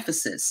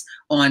emphasis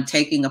on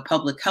taking a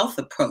public health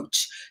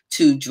approach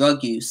to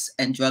drug use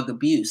and drug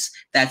abuse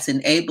that's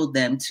enabled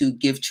them to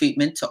give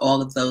treatment to all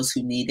of those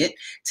who need it,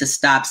 to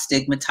stop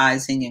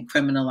stigmatizing and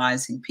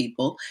criminalizing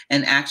people,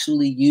 and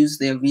actually use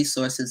their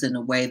resources in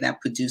a way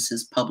that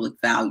produces public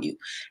value.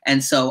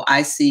 And so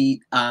I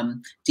see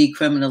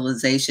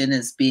decriminalization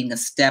as being a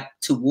step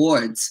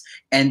towards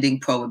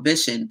ending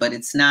prohibition, but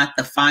it's not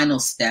the final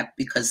step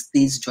because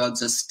these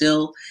drugs are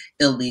still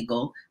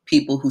illegal.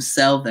 People who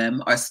sell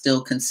them are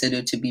still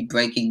considered to be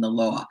breaking the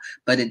law,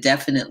 but it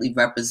definitely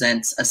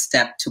represents a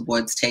step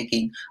towards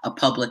taking a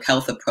public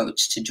health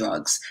approach to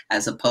drugs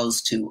as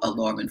opposed to a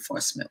law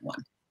enforcement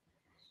one.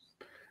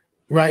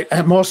 Right.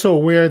 I'm also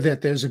aware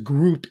that there's a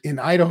group in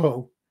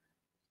Idaho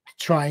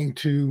trying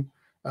to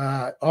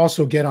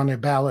also get on their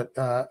ballot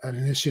an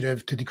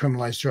initiative to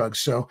decriminalize drugs.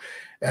 So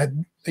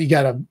you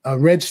got a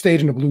red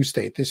state and a blue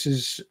state. This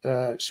is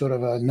sort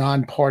of a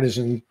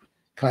nonpartisan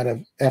kind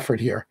of effort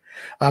here.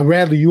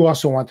 Radley, you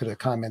also wanted to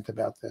comment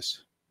about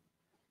this.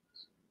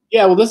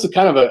 Yeah, well, this is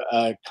kind of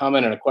a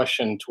comment and a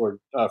question toward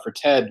for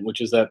Ted,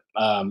 which is that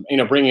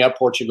bringing up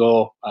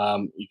Portugal,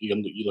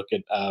 you look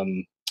at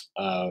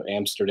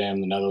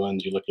Amsterdam, the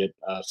Netherlands, you look at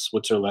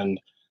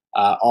Switzerland,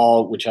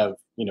 all which have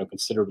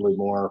considerably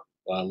more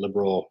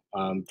liberal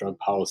drug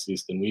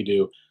policies than we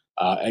do.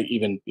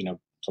 Even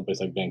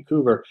someplace like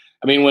Vancouver.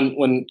 I mean,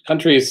 when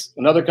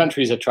other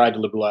countries have tried to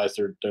liberalize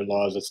their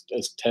laws,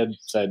 as Ted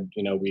said,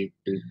 we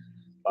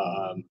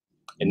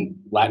in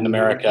Latin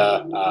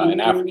America, in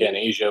Africa and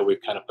Asia,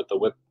 we've kind of put the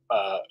whip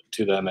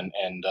to them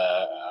and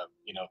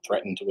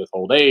threatened to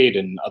withhold aid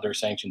and other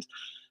sanctions.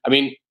 I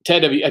mean,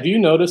 Ted, have you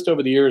noticed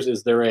over the years,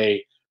 is there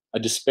a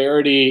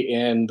disparity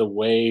in the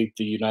way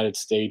the United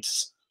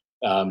States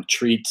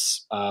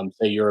treats,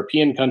 say,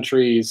 European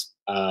countries,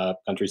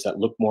 countries that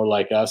look more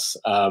like us,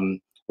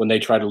 when they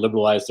try to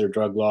liberalize their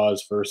drug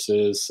laws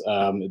versus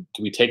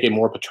do we take a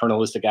more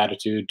paternalistic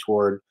attitude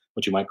toward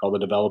what you might call the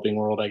developing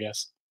world, I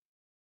guess?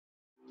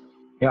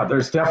 Yeah,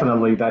 there's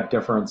definitely that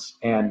difference,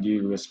 and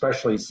you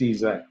especially see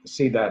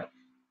that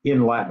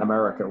in Latin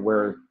America,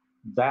 where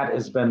that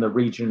has been the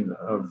region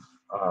of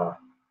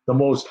the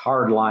most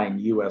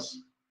hardline U.S.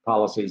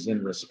 policies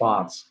in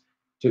response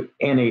to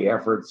any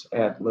efforts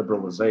at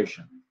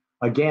liberalization.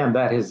 Again,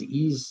 that has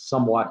eased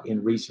somewhat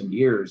in recent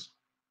years,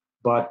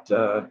 but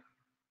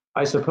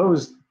I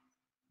suppose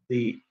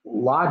the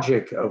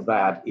logic of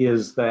that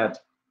is that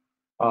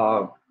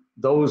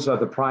those are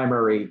the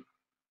primary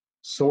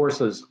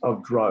sources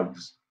of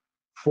drugs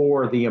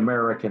for the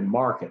American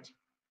market.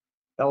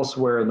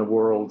 Elsewhere in the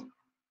world,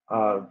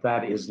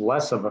 that is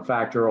less of a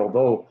factor,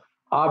 although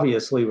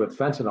obviously with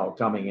fentanyl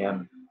coming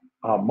in,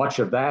 much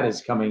of that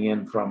is coming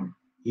in from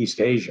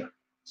East Asia,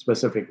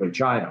 specifically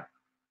China.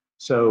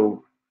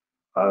 So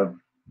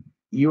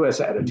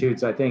U.S.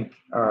 attitudes, I think,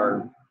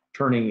 are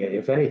turning,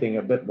 if anything,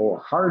 a bit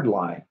more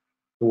hardline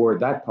toward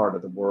that part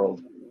of the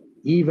world,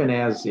 even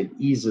as it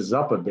eases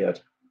up a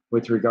bit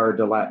with regard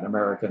to Latin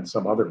America and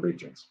some other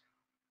regions.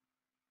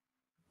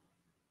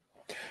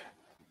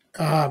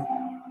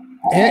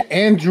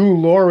 Andrew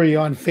Laurie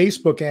on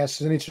Facebook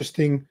asks an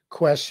interesting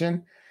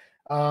question.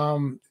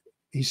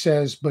 He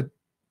says, but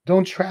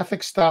don't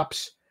traffic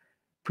stops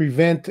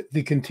prevent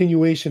the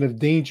continuation of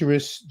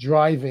dangerous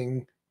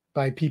driving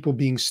by people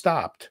being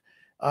stopped?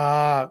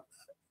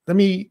 Let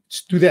me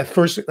do that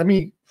first. Let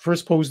me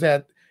first pose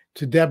that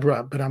to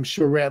Deborah, but I'm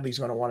sure Radley's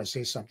going to want to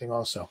say something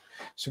also.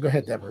 So go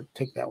ahead, Deborah,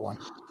 take that one.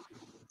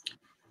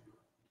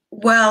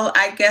 Well,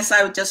 I guess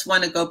I would just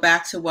want to go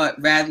back to what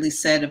Radley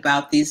said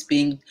about these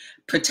being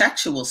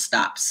protectual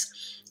stops.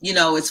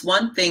 It's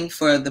one thing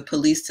for the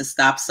police to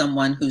stop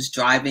someone who's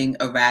driving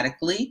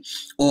erratically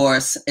or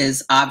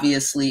is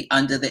obviously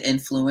under the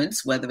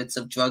influence, whether it's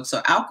of drugs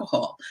or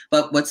alcohol.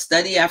 But what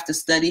study after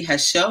study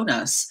has shown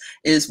us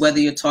is whether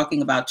you're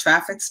talking about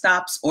traffic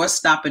stops or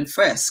stop and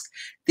frisk,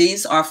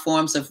 these are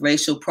forms of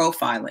racial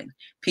profiling.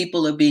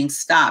 People are being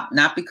stopped,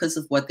 not because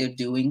of what they're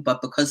doing,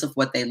 but because of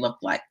what they look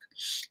like.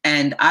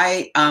 And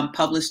I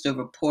published a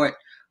report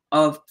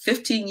of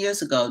 15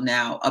 years ago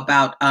now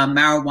about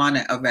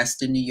marijuana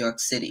arrest in New York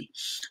City,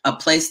 a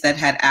place that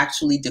had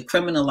actually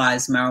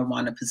decriminalized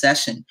marijuana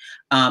possession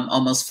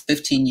almost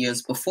 15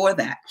 years before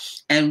that.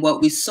 And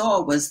what we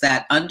saw was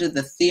that under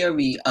the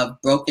theory of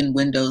broken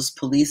windows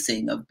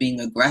policing, of being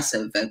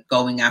aggressive at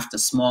going after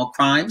small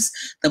crimes,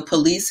 the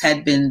police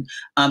had been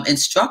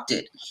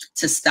instructed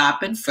to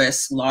stop and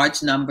frisk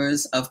large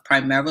numbers of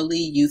primarily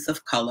youth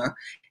of color.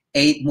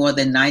 More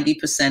than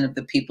 90% of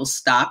the people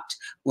stopped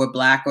were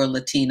Black or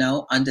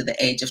Latino under the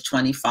age of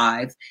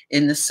 25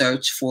 in the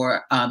search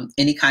for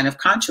any kind of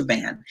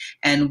contraband.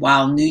 And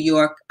while New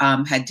York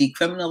had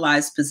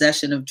decriminalized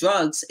possession of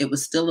drugs, it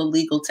was still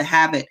illegal to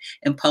have it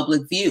in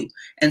public view.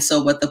 And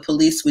so what the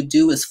police would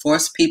do is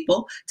force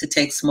people to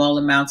take small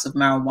amounts of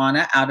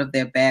marijuana out of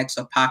their bags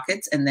or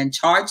pockets and then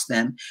charge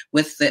them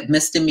with the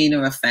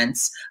misdemeanor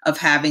offense of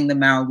having the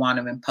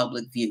marijuana in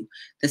public view.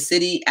 The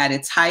city at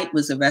its height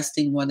was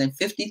arresting more than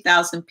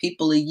 50,000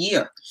 people a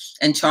year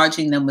and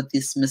charging them with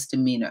this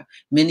misdemeanor.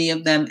 Many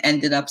of them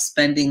ended up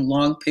spending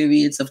long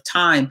periods of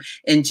time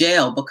in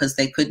jail because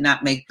they could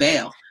not make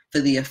bail for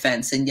the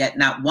offense, and yet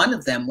not one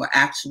of them were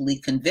actually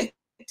convicted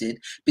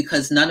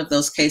because none of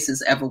those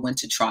cases ever went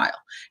to trial.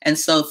 And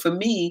so for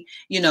me,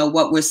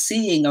 what we're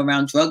seeing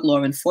around drug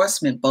law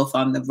enforcement, both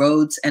on the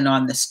roads and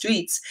on the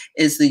streets,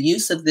 is the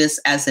use of this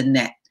as a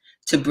net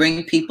to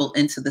bring people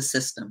into the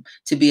system,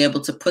 to be able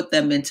to put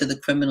them into the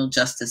criminal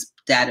justice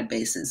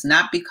databases,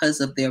 not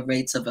because of their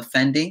rates of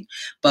offending,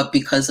 but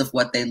because of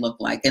what they look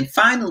like. And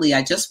finally,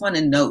 I just want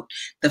to note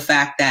the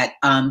fact that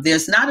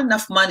there's not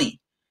enough money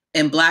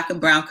in Black and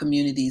brown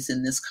communities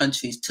in this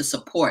country to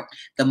support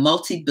the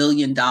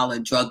multi-billion-dollar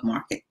drug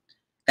market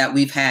that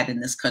we've had in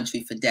this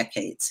country for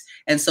decades.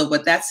 And so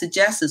what that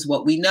suggests is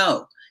what we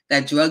know,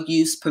 that drug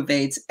use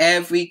pervades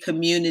every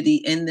community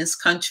in this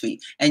country,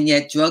 and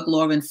yet drug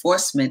law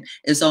enforcement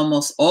is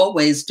almost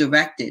always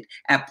directed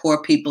at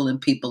poor people and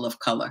people of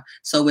color.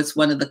 So it's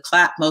one of the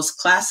most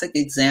classic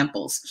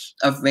examples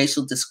of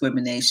racial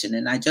discrimination.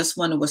 And I just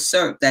want to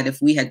assert that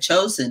if we had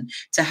chosen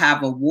to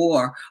have a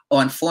war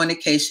on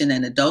fornication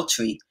and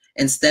adultery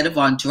instead of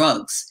on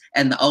drugs,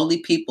 and the only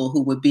people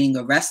who were being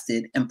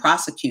arrested and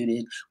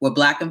prosecuted were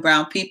Black and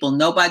brown people,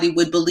 nobody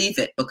would believe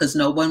it, because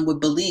no one would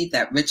believe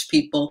that rich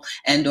people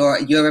and or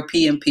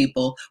European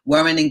people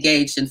weren't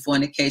engaged in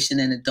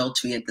fornication and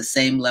adultery at the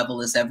same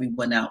level as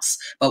everyone else.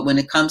 But when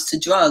it comes to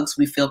drugs,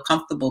 we feel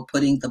comfortable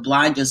putting the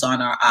blinders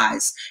on our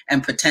eyes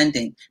and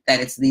pretending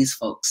that it's these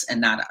folks and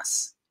not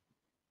us.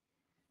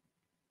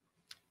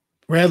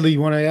 Bradley,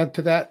 you want to add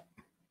to that?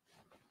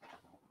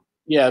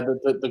 Yeah,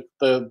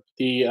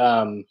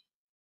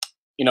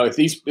 you know,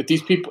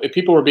 if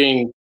people were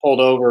being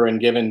pulled over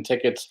and given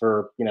tickets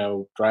for, you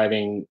know,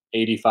 driving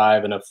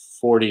 85 and a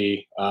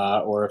 40,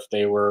 or if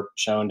they were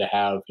shown to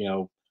have, you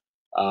know,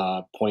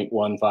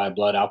 0.15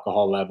 blood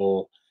alcohol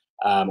level,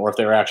 or if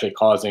they were actually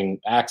causing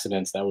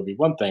accidents, that would be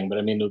one thing. But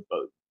I mean,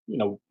 you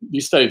know,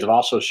 these studies have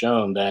also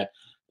shown that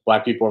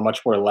Black people are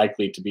much more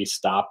likely to be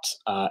stopped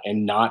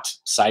and not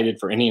cited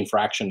for any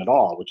infraction at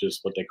all, which is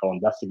what they call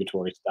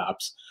investigatory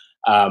stops.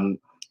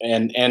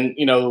 And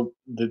you know,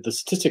 the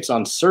statistics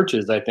on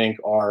searches, I think,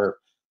 are,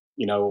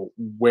 you know,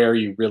 where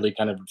you really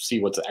kind of see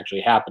what's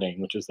actually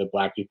happening, which is that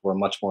Black people are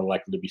much more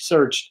likely to be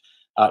searched,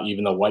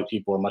 even though white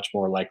people are much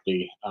more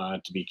likely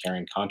to be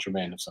carrying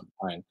contraband of some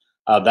kind.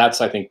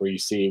 That's, I think, where you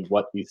see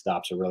what these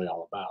stops are really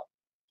all about.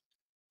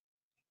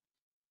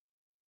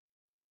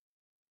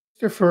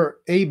 Christopher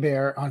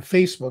Abear on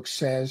Facebook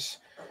says,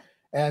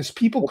 as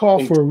people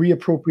call for a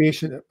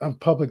reappropriation of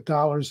public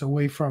dollars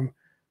away from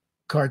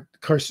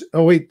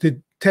oh wait,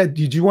 Ted,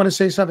 did you want to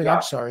say something? Yeah.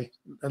 I'm sorry.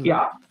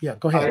 Yeah,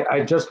 go ahead.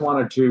 I just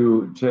wanted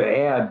to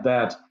add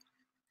that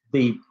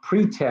the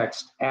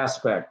pretext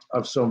aspect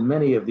of so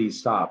many of these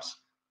stops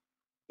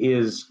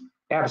is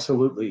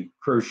absolutely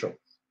crucial.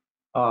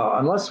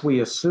 Unless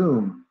we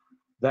assume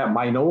that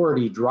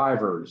minority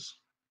drivers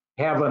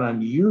have an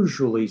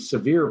unusually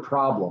severe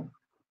problem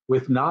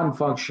with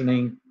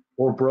non-functioning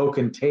or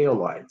broken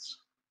taillights,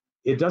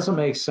 it doesn't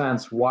make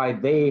sense why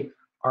they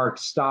are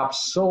stopped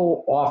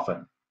so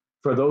often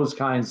for those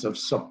kinds of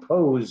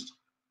supposed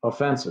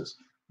offenses.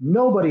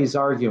 Nobody's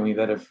arguing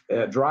that if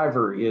a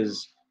driver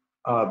is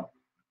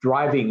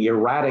driving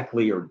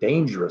erratically or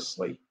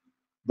dangerously,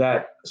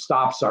 that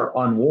stops are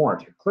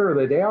unwarranted.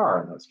 Clearly they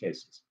are in those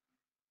cases.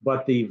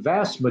 But the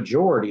vast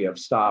majority of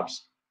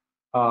stops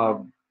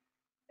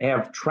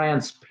have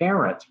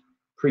transparent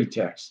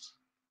pretexts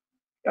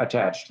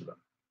attached to them.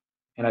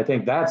 And I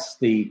think that's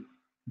the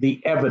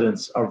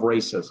evidence of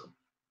racism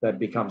that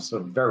becomes so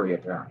very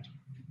apparent.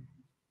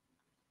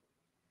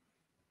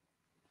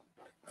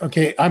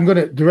 Okay, I'm going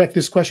to direct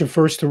this question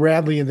first to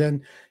Radley, and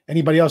then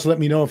anybody else let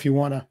me know if you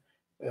want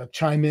to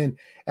chime in.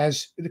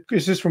 As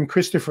this is from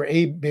Christopher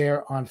A.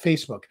 Bear on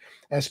Facebook.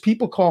 As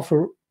people call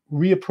for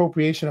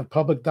reappropriation of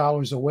public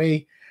dollars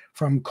away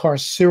from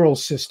carceral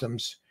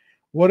systems,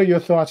 what are your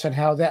thoughts on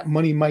how that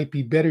money might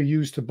be better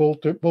used to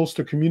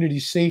bolster community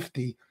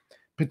safety,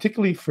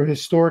 particularly for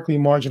historically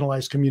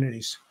marginalized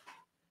communities?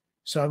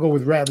 So I'll go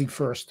with Radley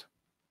first.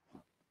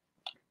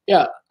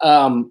 Yeah,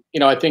 you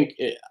know, I think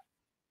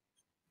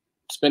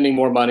spending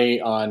more money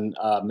on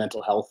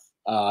mental health,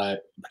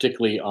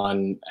 particularly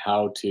on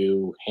how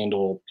to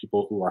handle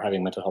people who are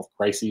having mental health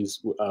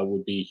crises,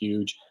 would be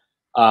huge.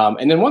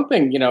 And then one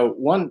thing, you know,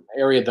 one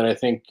area that I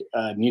think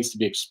needs to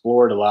be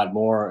explored a lot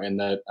more, and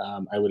that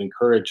I would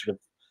encourage sort of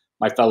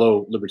my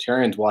fellow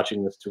libertarians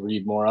watching this to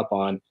read more up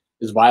on,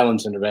 is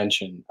violence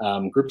intervention.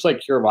 Groups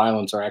like Cure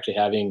Violence are actually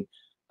having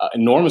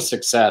enormous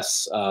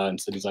success in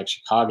cities like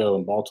Chicago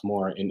and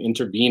Baltimore in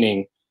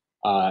intervening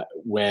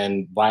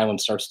when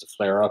violence starts to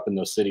flare up in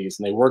those cities.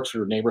 And they work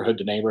through neighborhood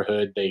to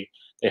neighborhood. They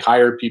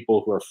hire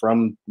people who are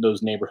from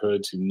those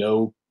neighborhoods, who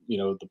know, you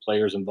know, the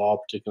players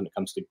involved, particularly when it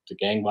comes to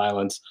gang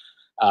violence.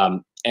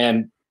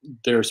 And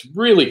there's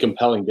really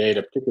compelling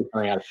data, particularly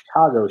coming out of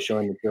Chicago,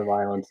 showing that Cure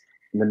Violence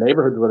in the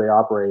neighborhoods where they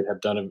operate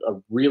have done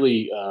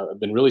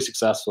been really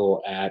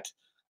successful at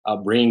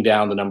bringing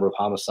down the number of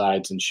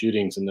homicides and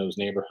shootings in those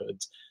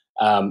neighborhoods.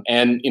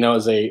 And, you know,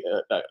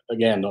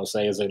 again, I'll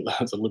say as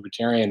a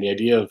libertarian, the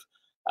idea of,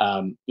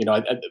 you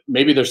know,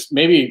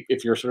 maybe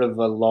if you're sort of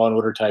a law and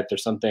order type,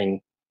 there's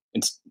something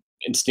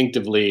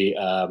instinctively,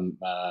 I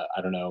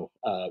don't know,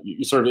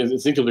 you sort of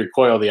instinctively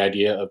recoil the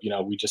idea of, you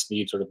know, we just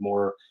need sort of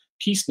more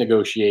peace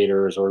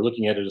negotiators, or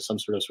looking at it as some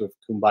sort of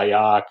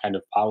kumbaya kind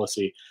of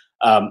policy.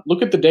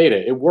 Look at the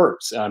data; it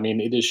works. I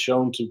mean, it is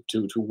shown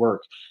to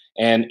work.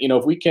 And, you know,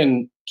 if we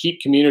can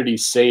keep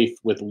communities safe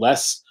with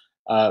less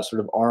sort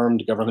of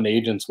armed government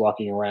agents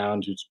walking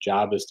around whose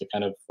job is to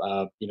kind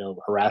of, you know,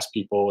 harass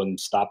people and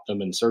stop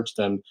them and search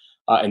them,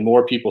 and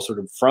more people sort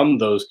of from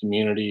those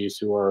communities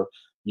who are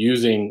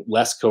using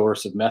less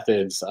coercive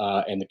methods,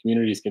 and the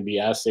communities can be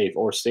as safe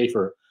or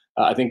safer,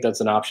 I think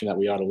that's an option that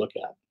we ought to look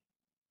at.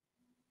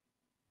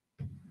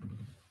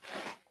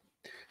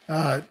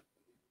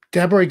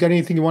 Deborah, you got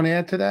anything you want to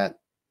add to that?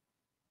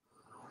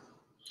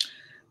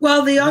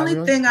 Well, the only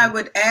thing I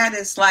would add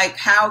is like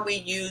how we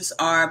use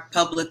our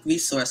public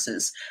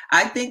resources.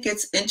 I think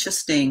it's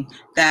interesting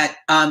that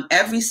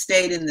every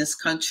state in this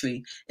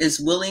country is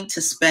willing to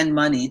spend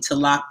money to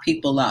lock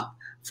people up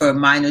for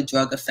minor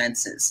drug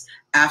offenses.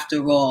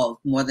 After all,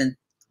 more than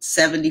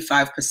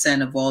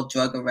 75% of all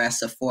drug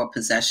arrests are for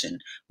possession,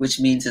 which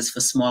means it's for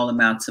small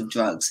amounts of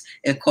drugs.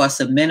 It costs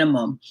a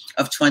minimum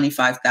of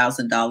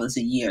 $25,000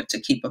 a year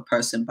to keep a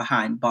person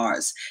behind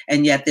bars.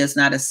 And yet there's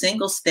not a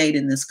single state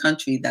in this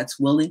country that's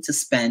willing to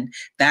spend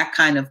that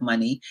kind of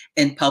money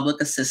in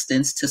public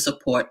assistance to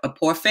support a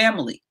poor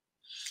family.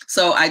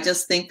 So I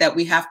just think that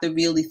we have to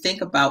really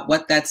think about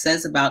what that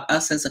says about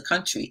us as a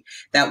country,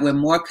 that we're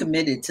more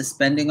committed to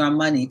spending our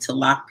money to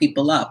lock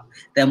people up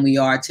than we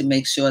are to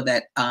make sure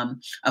that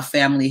a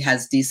family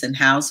has decent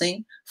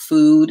housing,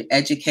 food,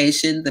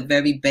 education, the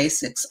very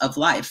basics of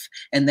life.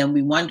 And then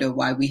we wonder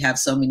why we have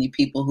so many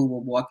people who are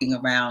walking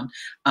around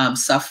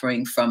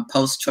suffering from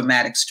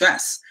post-traumatic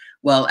stress.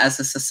 Well, as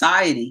a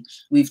society,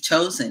 we've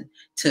chosen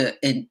to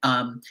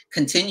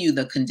continue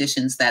the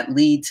conditions that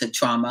lead to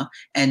trauma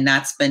and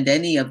not spend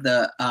any of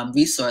the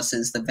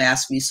resources, the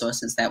vast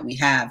resources that we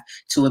have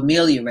to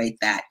ameliorate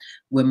that.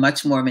 We're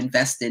much more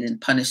invested in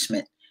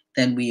punishment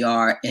than we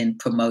are in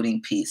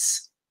promoting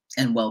peace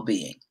and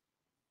well-being.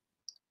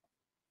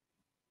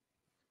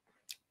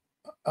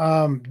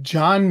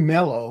 John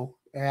Mello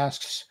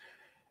asks,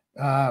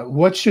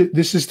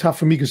 this is tough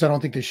for me because I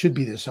don't think there should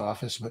be this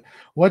office, but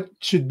what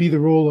should be the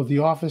role of the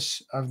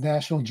Office of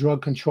National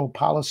Drug Control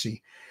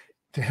Policy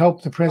to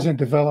help the president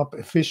develop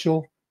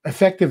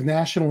effective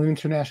national and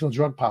international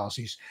drug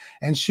policies?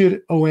 And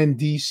should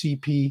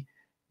ONDCP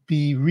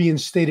be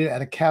reinstated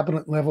at a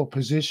cabinet level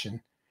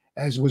position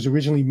as was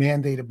originally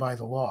mandated by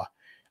the law?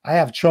 I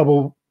have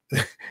trouble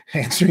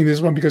answering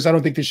this one because I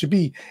don't think there should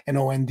be an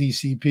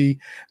ONDCP,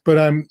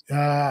 but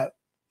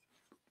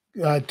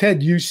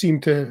Ted, you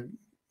seem to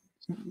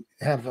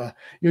have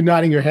you're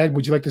nodding your head.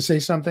 Would you like to say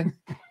something?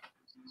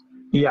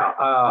 Yeah,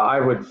 I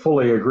would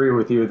fully agree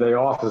with you. The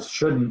office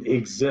shouldn't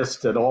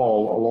exist at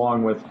all,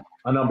 along with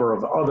a number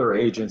of other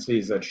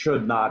agencies that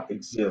should not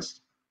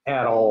exist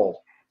at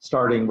all,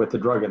 starting with the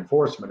Drug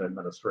Enforcement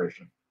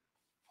Administration.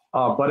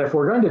 But if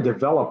we're going to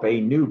develop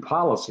a new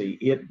policy,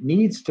 it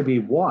needs to be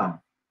one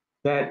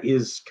that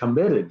is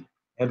committed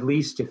at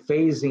least to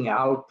phasing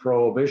out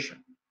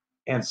prohibition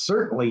and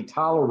certainly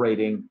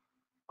tolerating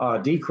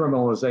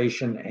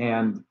decriminalization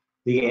and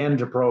the end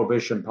to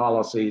prohibition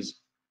policies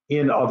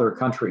in other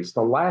countries.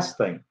 The last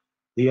thing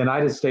the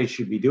United States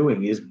should be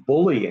doing is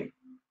bullying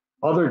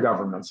other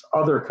governments,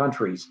 other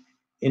countries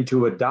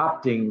into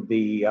adopting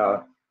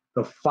the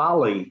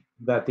folly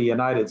that the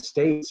United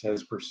States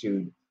has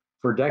pursued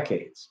for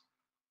decades.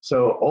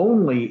 So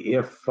only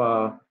if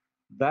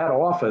that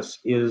office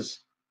is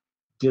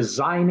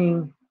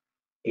designing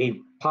a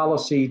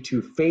policy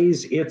to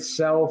phase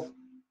itself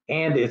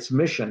and its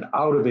mission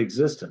out of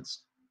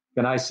existence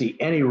can I see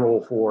any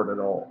role for it at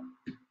all.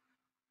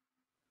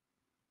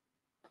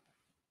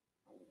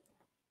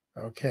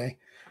 Okay.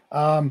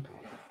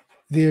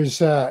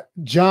 There's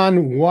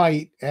John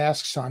White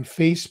asks on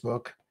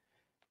Facebook,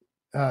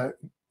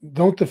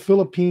 don't the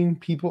Philippine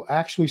people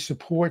actually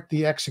support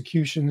the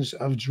executions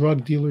of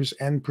drug dealers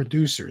and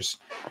producers?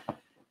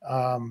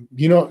 Rather,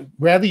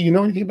 you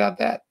know anything about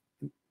that?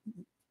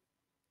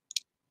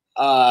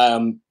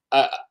 I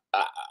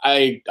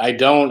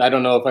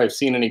don't know if I've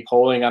seen any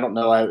polling. I don't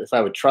know if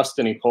I would trust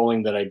any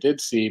polling that I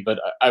did see, but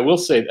I will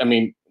say, I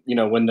mean,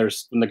 when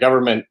the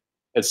government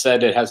has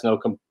said it has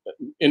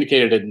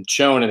indicated and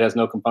shown it has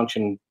no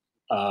compunction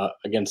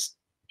against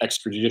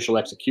extrajudicial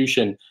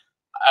execution,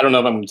 I don't know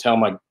if I'm going to tell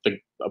the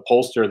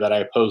pollster that I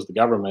oppose the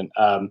government.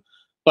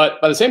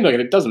 But by the same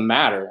token, it doesn't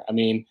matter. I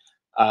mean,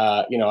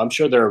 I'm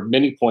sure there are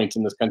many points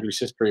in this country's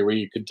history where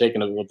you could take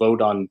a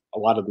vote on a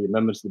lot of the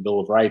amendments to the Bill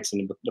of Rights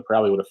and it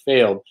probably would have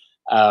failed.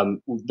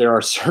 There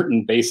are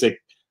certain basic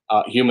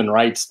human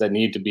rights that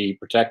need to be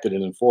protected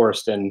and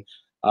enforced, and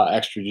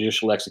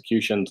extrajudicial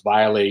executions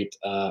violate,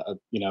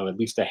 at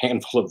least a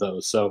handful of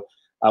those. So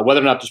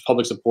whether or not there's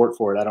public support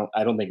for it,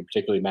 I don't think it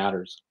particularly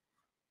matters.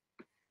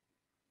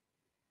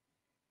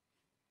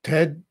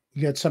 Ted,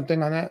 you got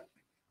something on that?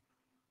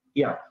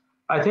 Yeah,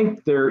 I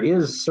think there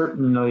is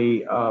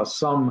certainly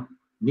some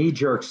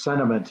knee-jerk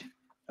sentiment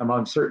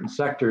among certain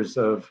sectors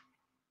of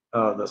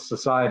the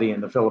society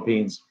in the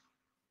Philippines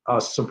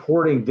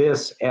supporting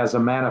this as a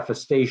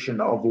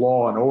manifestation of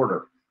law and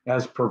order,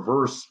 as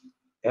perverse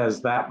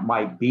as that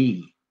might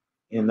be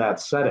in that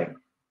setting.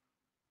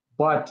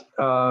 But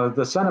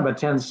the sentiment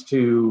tends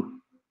to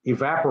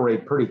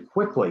evaporate pretty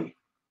quickly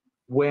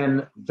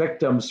when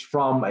victims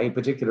from a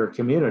particular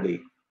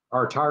community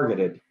are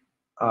targeted.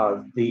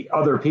 The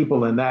other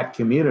people in that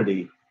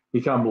community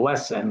become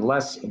less and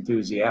less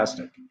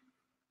enthusiastic.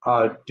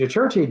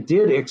 Duterte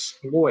did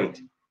exploit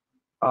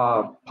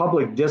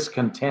public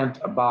discontent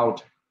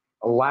about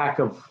a lack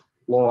of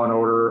law and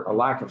order, a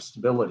lack of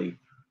stability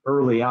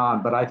early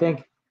on, but I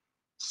think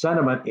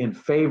sentiment in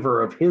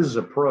favor of his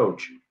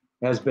approach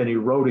has been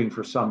eroding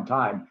for some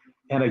time.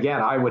 And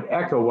again, I would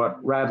echo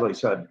what Radley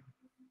said.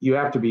 You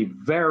have to be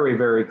very,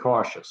 very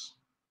cautious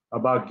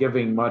about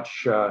giving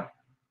much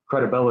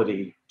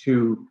credibility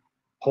to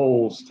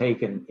polls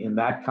taken in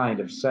that kind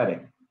of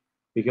setting,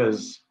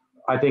 because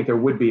I think there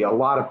would be a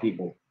lot of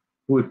people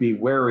who would be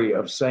wary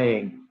of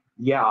saying,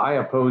 yeah, I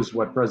oppose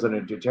what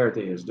President Duterte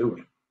is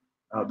doing.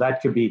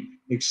 That could be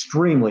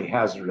extremely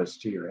hazardous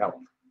to your health.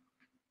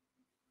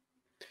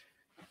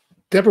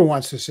 Deborah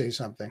wants to say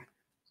something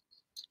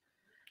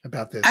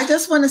about this. I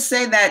just want to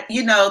say that,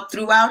 you know,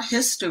 throughout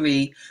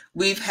history,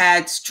 we've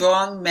had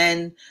strong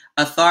men,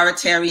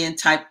 authoritarian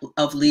type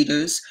of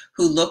leaders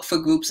who look for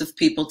groups of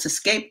people to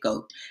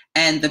scapegoat.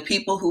 And the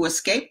people who are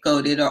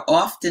scapegoated are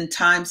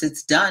oftentimes,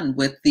 it's done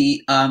with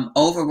the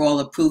overall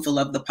approval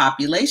of the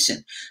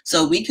population.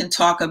 So we can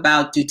talk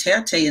about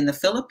Duterte in the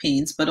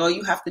Philippines, but all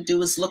you have to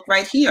do is look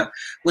right here.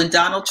 When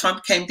Donald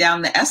Trump came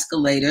down the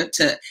escalator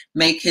to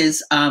make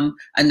his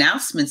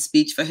announcement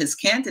speech for his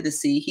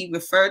candidacy, he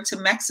referred to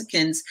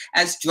Mexicans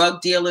as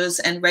drug dealers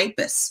and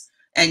rapists,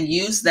 and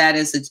used that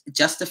as a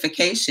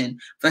justification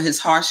for his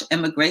harsh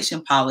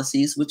immigration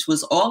policies, which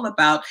was all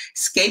about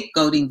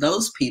scapegoating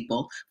those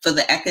people for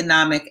the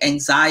economic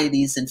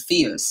anxieties and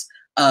fears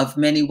of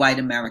many white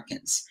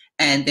Americans.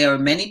 And there are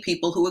many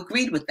people who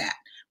agreed with that,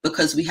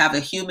 because we have a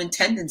human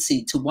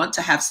tendency to want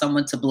to have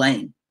someone to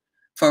blame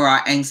for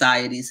our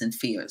anxieties and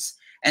fears.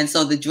 And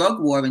so the drug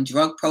war and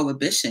drug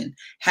prohibition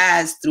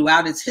has,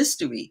 throughout its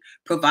history,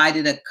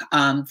 provided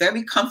a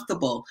very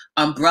comfortable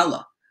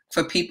umbrella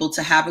for people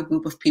to have a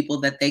group of people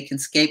that they can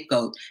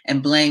scapegoat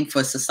and blame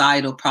for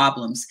societal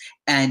problems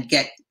and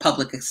get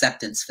public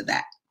acceptance for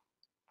that.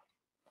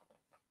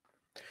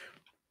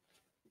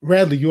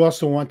 Radley, you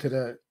also wanted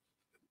to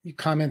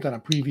comment on a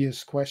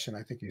previous question,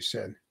 I think you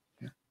said.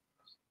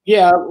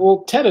 Yeah,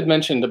 well, Ted had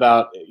mentioned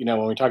about, you know,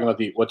 when we're talking about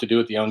what to do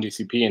with the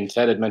ONDCP, and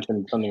Ted had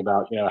mentioned something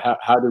about, you know,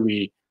 how do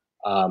we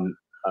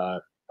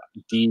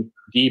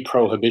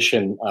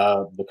de-prohibition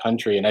the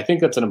country? And I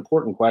think that's an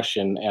important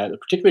question,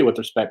 particularly with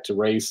respect to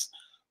race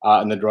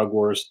and the drug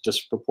war's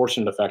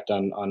disproportionate effect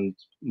on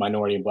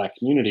minority and Black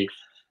community.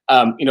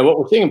 You know, what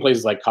we're seeing in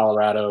places like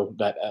Colorado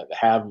that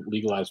have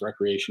legalized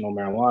recreational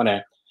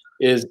marijuana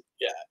is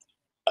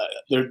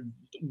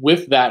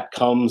with that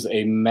comes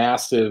a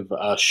massive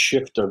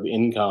shift of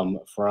income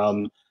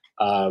from,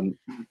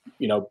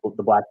 you know,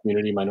 the Black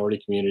community,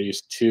 minority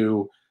communities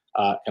to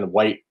kind of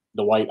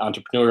the white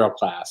entrepreneurial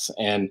class.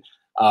 And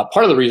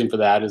part of the reason for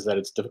that is that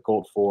it's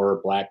difficult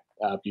for Black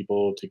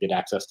people to get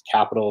access to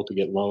capital, to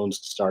get loans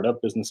to start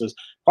up businesses.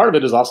 Part of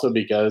it is also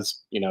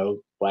because, you know,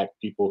 Black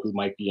people who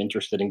might be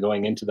interested in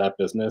going into that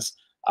business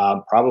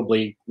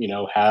probably, you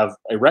know, have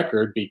a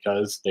record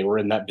because they were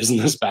in that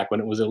business back when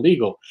it was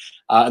illegal.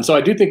 And so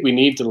I do think we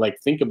need to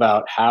think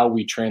about how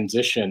we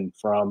transition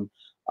from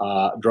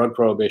drug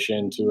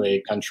prohibition to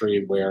a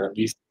country where at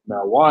least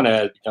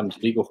marijuana becomes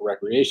legal for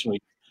recreation.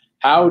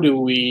 How do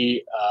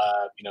we,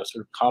 you know,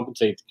 sort of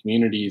compensate the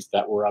communities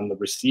that were on the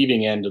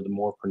receiving end of the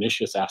more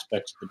pernicious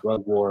aspects of the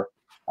drug war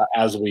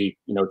as we,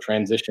 you know,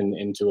 transition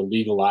into a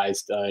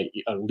legalized,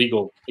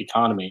 legal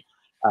economy?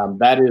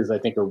 That is, I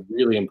think, a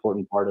really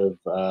important part of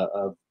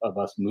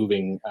us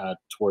moving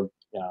toward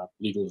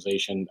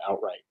legalization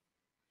outright.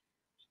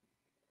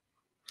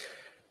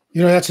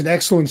 You know, that's an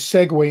excellent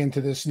segue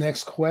into this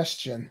next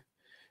question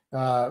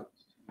by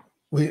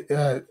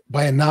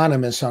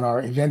Anonymous on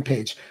our event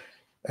page.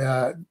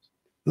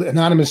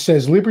 Anonymous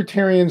says,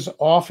 libertarians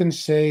often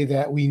say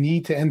that we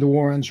need to end the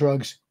war on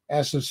drugs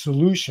as a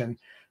solution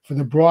for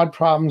the broad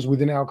problems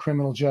within our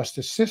criminal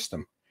justice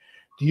system.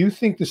 Do you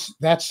think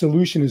that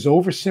solution is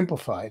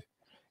oversimplified?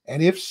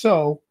 And if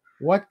so,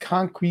 what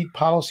concrete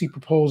policy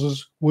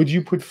proposals would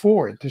you put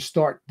forward to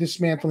start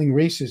dismantling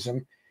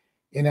racism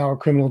in our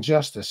criminal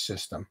justice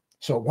system?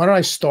 So why don't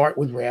I start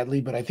with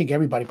Radley, but I think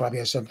everybody probably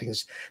has something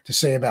to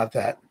say about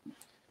that.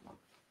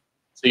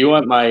 So you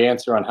want my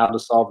answer on how to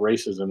solve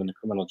racism in the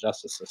criminal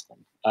justice system?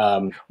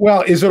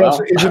 Well, is it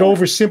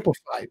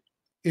oversimplified?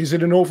 Is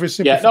it an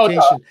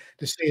oversimplification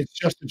to say it's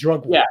just a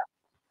drug war? Yeah.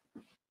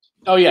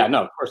 Oh yeah,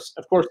 no, of course,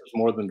 there's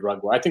more than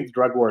drug war. I think the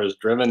drug war has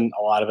driven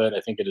a lot of it.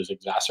 I think it has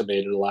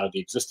exacerbated a lot of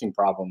the existing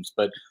problems.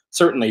 But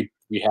certainly,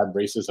 we had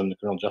racism in the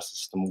criminal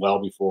justice system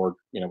well before,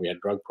 you know, we had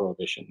drug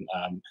prohibition.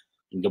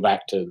 You can go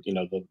back to, you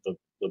know,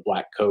 the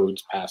black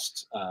codes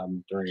passed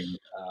during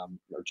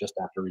or just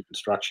after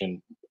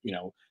Reconstruction, you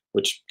know,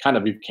 which kind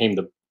of became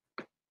the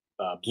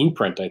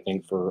blueprint, I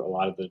think, for a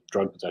lot of the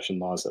drug possession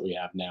laws that we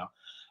have now.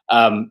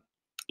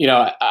 You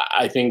know,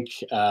 I think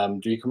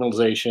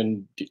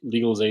decriminalization,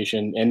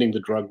 legalization, ending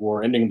the drug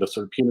war, ending the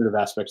sort of punitive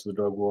aspects of the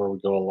drug war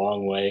would go a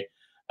long way.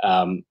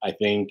 I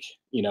think,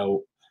 you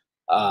know,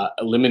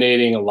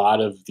 eliminating a lot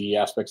of the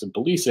aspects of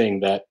policing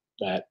that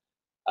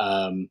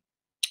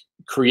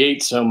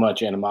create so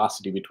much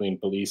animosity between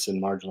police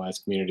and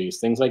marginalized communities.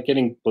 Things like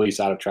getting police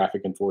out of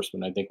traffic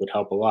enforcement, I think, would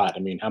help a lot. I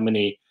mean,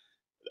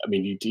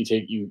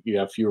 you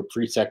have fewer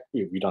pretext.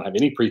 You don't have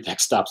any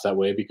pretext stops that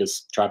way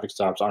because traffic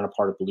stops aren't a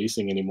part of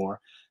policing anymore.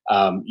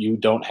 You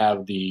don't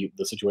have the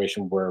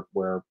situation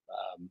where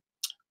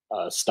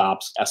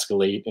stops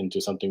escalate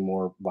into something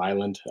more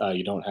violent.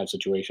 You don't have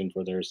situations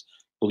where there's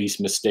police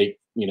mistake,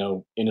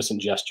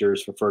 innocent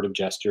gestures for furtive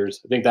gestures.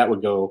 I think that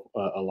would go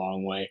a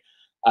long way.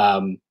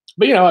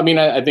 But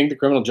I think the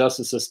criminal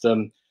justice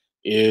system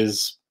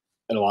is,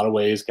 in a lot of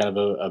ways, kind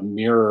of a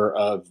mirror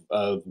of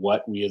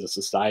what we as a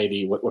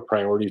society, what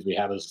priorities we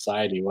have as a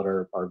society, what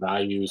our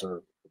values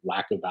or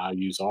lack of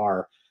values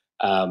are.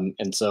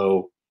 And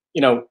so,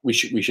 we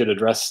should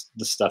address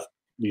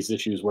these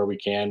issues where we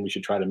can. We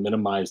should try to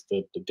minimize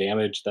the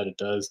damage that it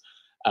does.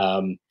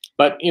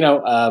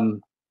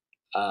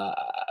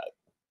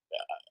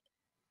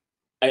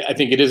 I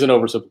think it is an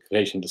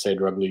oversimplification to say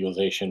drug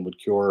legalization would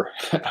cure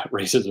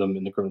racism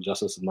in the criminal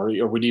justice system,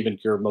 or would even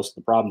cure most of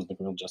the problems in the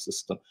criminal justice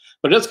system.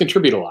 But it does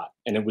contribute a lot,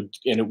 and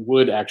it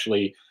would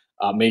actually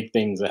make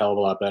things a hell of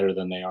a lot better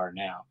than they are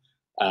now.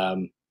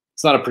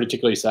 It's not a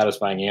particularly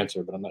satisfying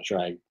answer, but I'm not sure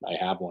I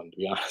have one, to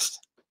be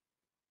honest.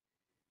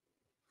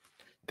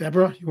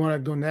 Deborah, you want to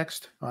go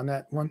next on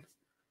that one?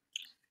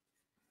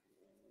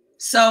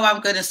 So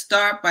I'm going to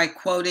start by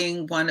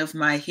quoting one of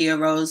my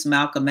heroes,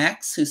 Malcolm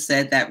X, who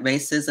said that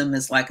racism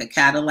is like a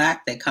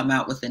Cadillac. They come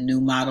out with a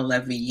new model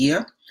every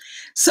year.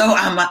 So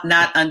I'm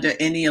not under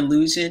any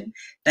illusion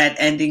that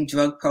ending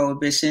drug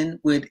prohibition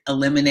would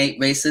eliminate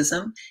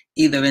racism,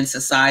 either in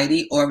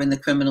society or in the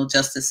criminal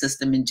justice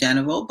system in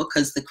general,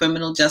 because the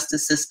criminal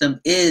justice system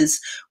is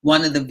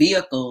one of the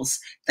vehicles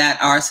that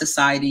our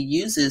society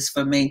uses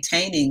for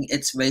maintaining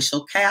its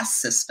racial caste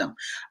system.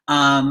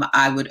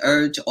 I would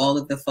urge all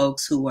of the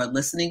folks who are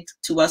listening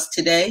to us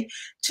today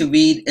to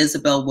read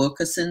Isabel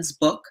Wilkerson's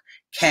book,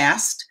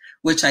 Caste,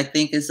 which I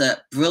think is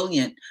a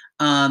brilliant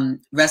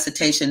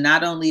recitation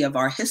not only of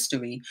our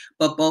history,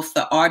 but both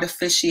the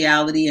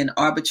artificiality and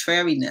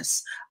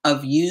arbitrariness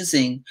of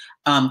using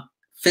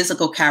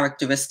physical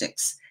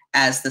characteristics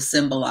as the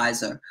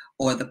symbolizer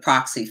or the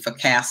proxy for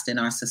caste in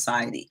our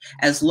society.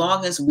 As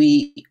long as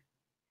we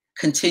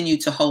continue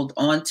to hold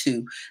on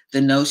to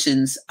the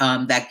notions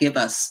that give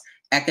us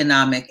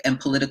economic and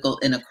political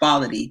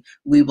inequality,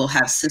 we will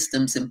have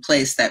systems in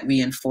place that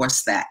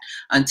reinforce that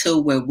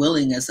until we're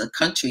willing as a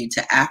country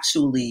to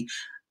actually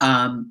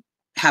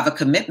have a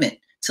commitment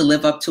to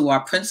live up to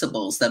our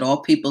principles, that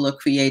all people are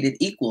created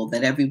equal,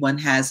 that everyone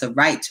has a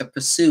right to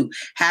pursue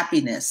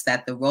happiness,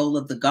 that the role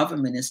of the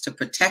government is to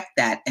protect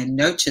that and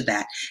nurture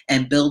that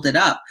and build it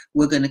up.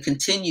 We're going to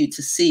continue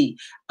to see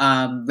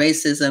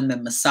racism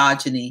and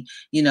misogyny,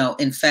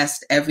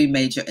 infest every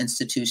major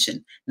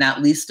institution,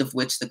 not least of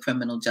which the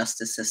criminal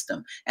justice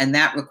system. And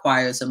that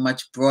requires a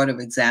much broader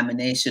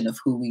examination of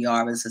who we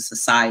are as a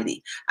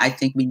society. I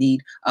think we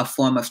need a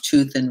form of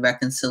truth and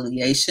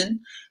reconciliation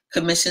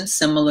commission,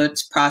 similar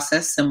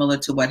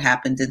to what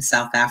happened in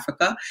South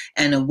Africa,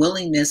 and a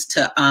willingness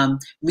to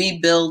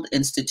rebuild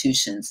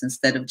institutions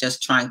instead of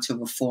just trying to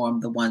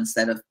reform the ones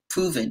that have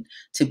proven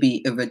to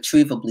be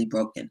irretrievably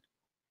broken.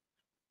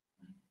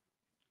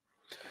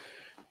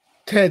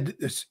 Ted,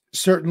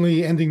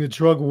 certainly ending the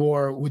drug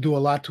war would do a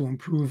lot to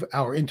improve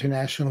our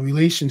international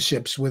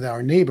relationships with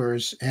our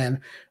neighbors, and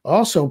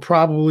also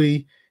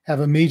probably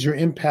have a major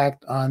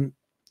impact on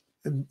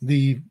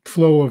the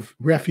flow of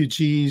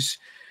refugees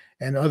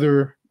and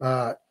other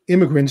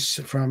immigrants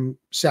from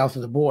south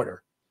of the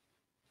border.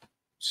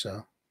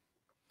 So,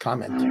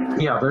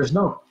 comment. Yeah, there's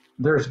no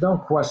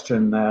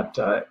question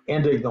that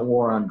ending the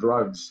war on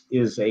drugs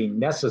is a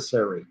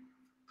necessary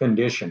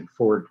condition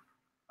for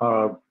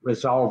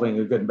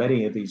resolving a good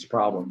many of these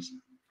problems,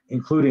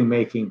 including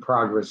making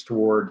progress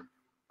toward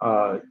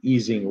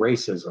easing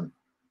racism.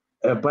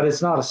 But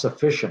it's not a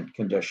sufficient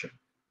condition.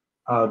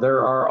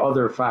 There are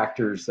other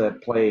factors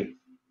that play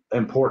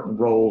important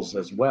roles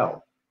as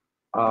well.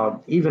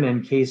 Even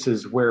in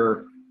cases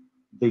where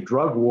the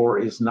drug war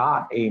is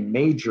not a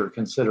major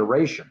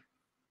consideration,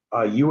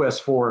 U.S.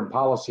 foreign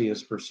policy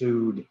has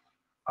pursued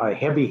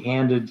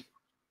heavy-handed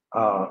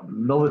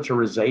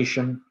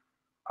militarization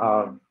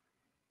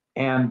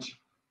and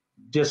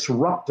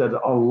disrupted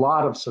a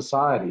lot of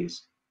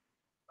societies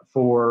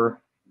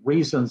for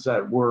reasons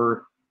that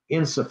were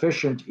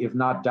insufficient, if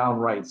not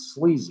downright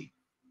sleazy.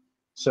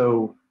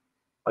 So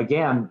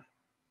again,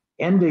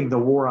 ending the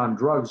war on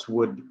drugs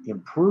would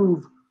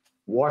improve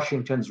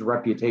Washington's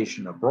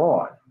reputation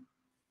abroad,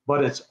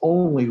 but it's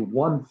only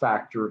one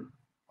factor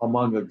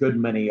among a good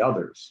many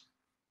others.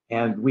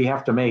 And we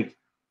have to make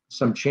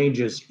some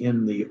changes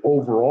in the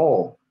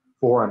overall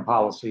foreign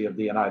policy of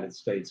the United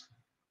States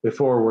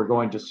before we're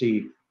going to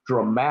see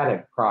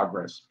dramatic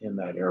progress in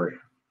that area.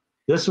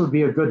 This would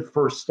be a good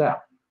first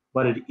step,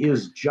 but it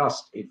is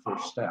just a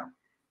first step.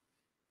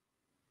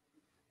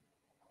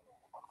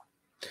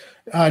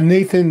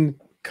 Nathan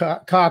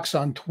Cox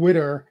on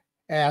Twitter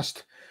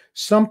asked,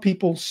 some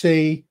people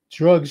say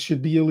drugs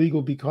should be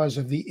illegal because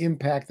of the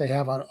impact they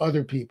have on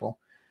other people.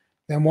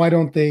 Then why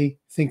don't they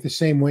think the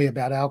same way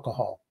about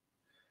alcohol?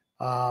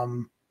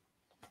 Who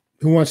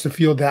wants to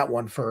field that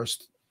one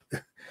first?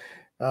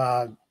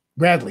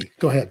 Bradley,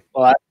 go ahead.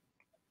 Well,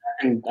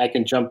 I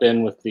can jump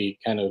in with the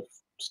kind of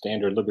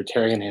standard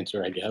libertarian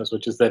answer, I guess,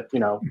 which is that,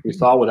 we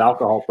saw with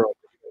alcohol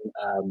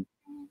prohibition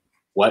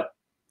what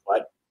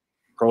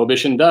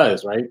prohibition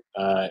does, right?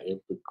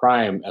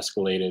 Crime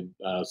escalated,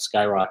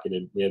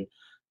 skyrocketed. We had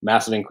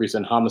massive increase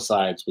in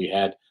homicides. We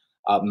had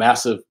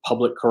massive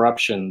public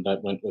corruption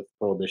that went with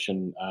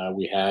prohibition.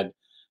 We had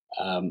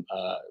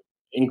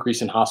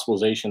increase in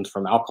hospitalizations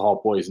from alcohol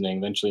poisoning,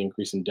 eventually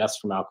increase in deaths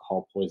from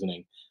alcohol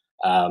poisoning.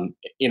 And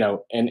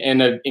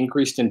an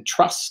increase in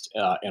trust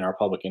in our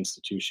public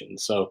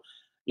institutions. So,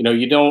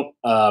 you don't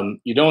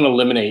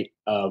eliminate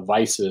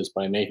vices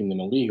by making them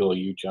illegal.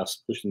 You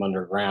just push them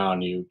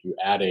underground. You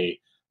add a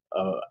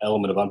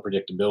element of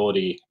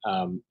unpredictability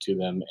to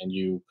them, and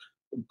you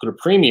put a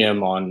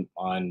premium on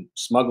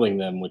smuggling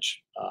them, which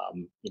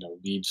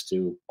leads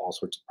to all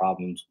sorts of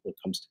problems when it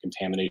comes to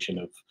contamination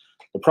of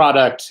the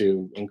product,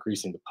 to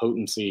increasing the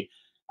potency.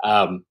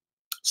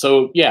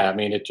 So yeah, I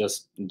mean, it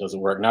just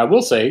doesn't work. Now, I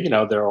will say,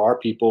 there are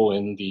people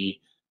in the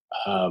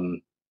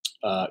kind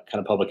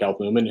of public health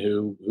movement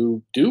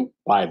who do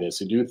buy this,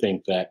 who do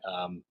think that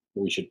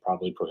we should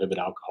probably prohibit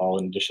alcohol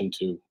in addition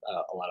to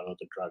a lot of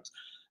other drugs.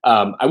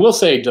 I will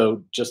say,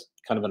 though, just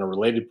kind of on a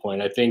related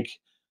point, I think,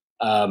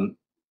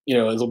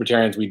 as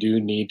libertarians, we do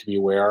need to be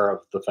aware of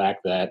the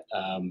fact that,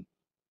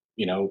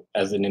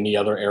 as in any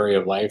other area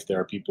of life, there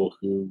are people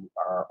who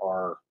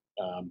are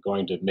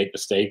going to make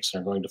mistakes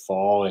and are going to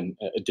fall, and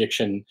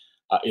addiction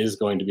is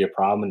going to be a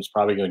problem, and it's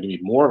probably going to be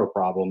more of a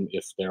problem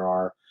if there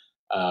are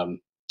addictive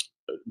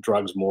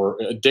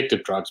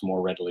drugs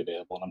more readily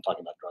available. And I'm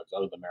talking about drugs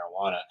other than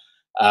marijuana.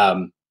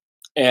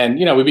 And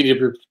we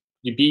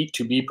need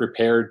to be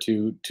prepared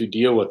to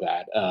deal with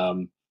that.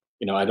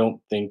 I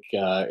don't think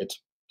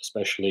it's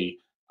especially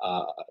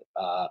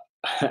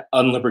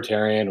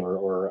unlibertarian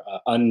or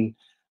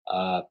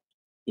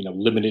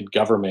limited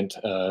government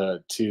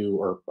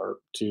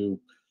to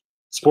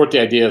support the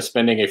idea of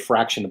spending a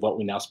fraction of what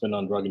we now spend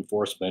on drug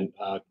enforcement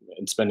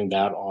and spending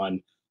that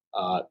on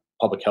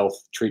public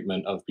health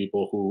treatment of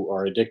people who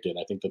are addicted.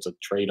 I think that's a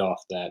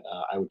trade-off that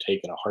I would take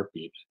in a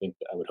heartbeat. I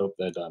would hope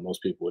that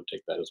most people would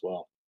take that as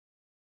well.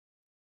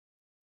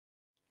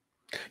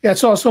 Yeah,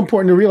 it's also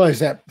important to realize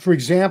that, for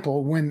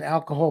example, when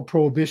alcohol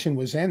prohibition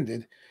was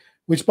ended,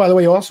 which, by the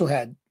way, also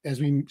had, as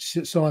we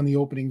saw in the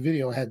opening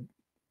video, had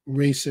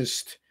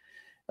racist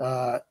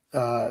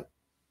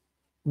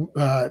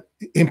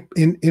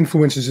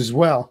influences as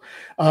well,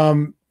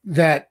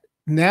 that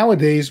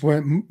nowadays,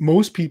 when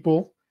most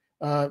people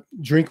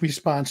drink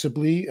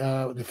responsibly,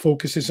 the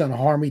focus is on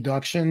harm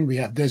reduction. We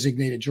have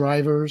designated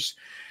drivers.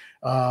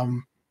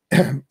 And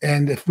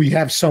if we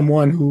have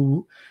someone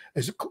who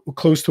is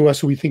close to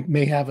us who we think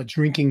may have a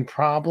drinking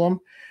problem,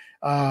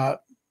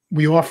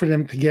 we offer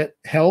them to get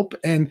help.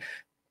 And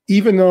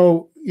even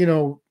though,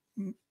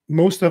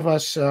 most of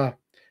us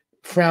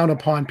frown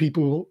upon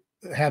people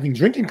having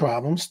drinking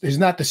problems, there's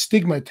not the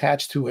stigma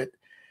attached to it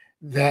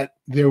that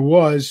there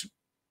was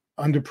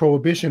under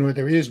prohibition, or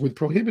there is with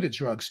prohibited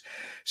drugs.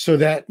 So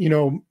that,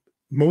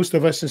 most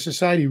of us in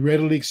society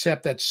readily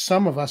accept that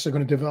some of us are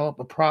going to develop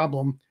a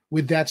problem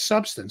with that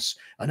substance,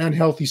 an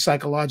unhealthy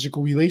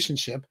psychological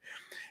relationship.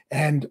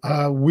 And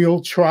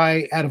we'll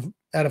try out of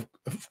a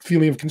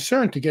feeling of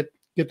concern to get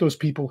those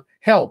people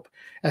help,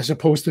 as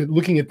opposed to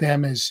looking at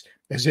them as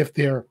if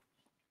they're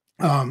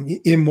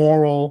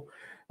immoral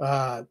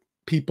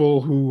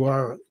people who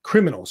are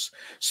criminals.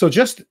 So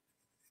just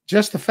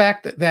the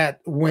fact that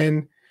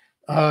when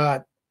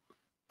a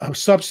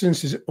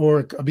substance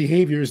or a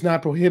behavior is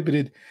not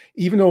prohibited,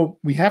 even though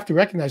we have to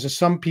recognize that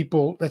some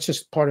people, that's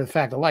just part of the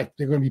fact of life.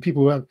 There are going to be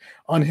people who have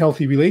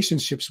unhealthy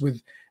relationships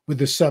with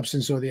the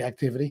substance or the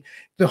activity.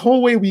 The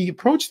whole way we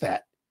approach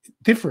that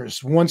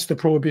differs once the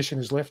prohibition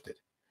is lifted.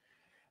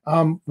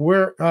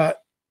 Deborah,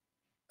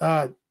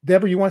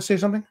 you want to say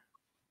something?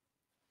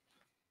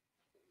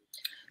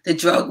 The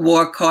drug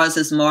war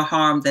causes more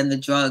harm than the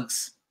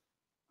drugs.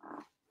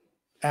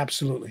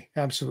 Absolutely.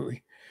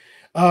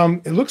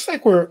 It looks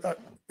like we're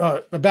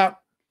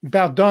about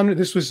done.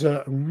 This was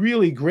a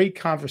really great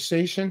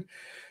conversation.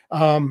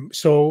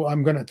 So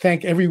I'm going to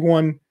thank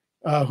everyone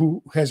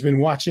who has been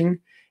watching.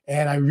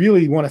 And I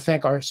really want to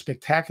thank our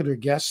spectacular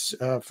guests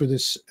for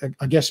this,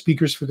 guest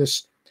speakers for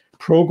this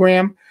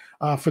program.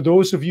 For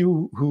those of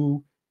you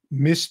who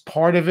missed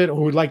part of it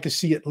or would like to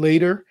see it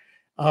later,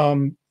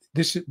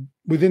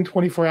 within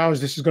 24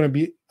 hours, this is going to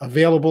be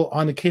available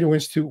on the Cato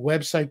Institute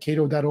website,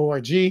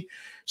 cato.org.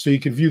 So you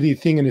can view the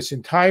thing in its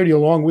entirety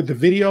along with the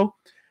video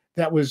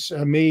that was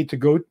made to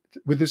go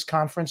with this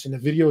conference. And the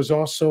video is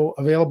also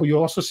available.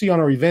 You'll also see on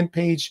our event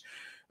page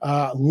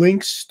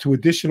links to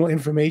additional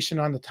information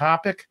on the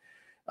topic.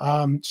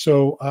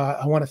 So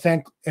I want to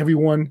thank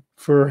everyone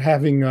for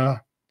having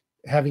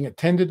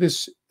attended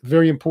this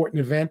very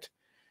important event,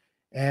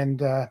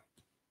 and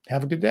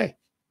have a good day.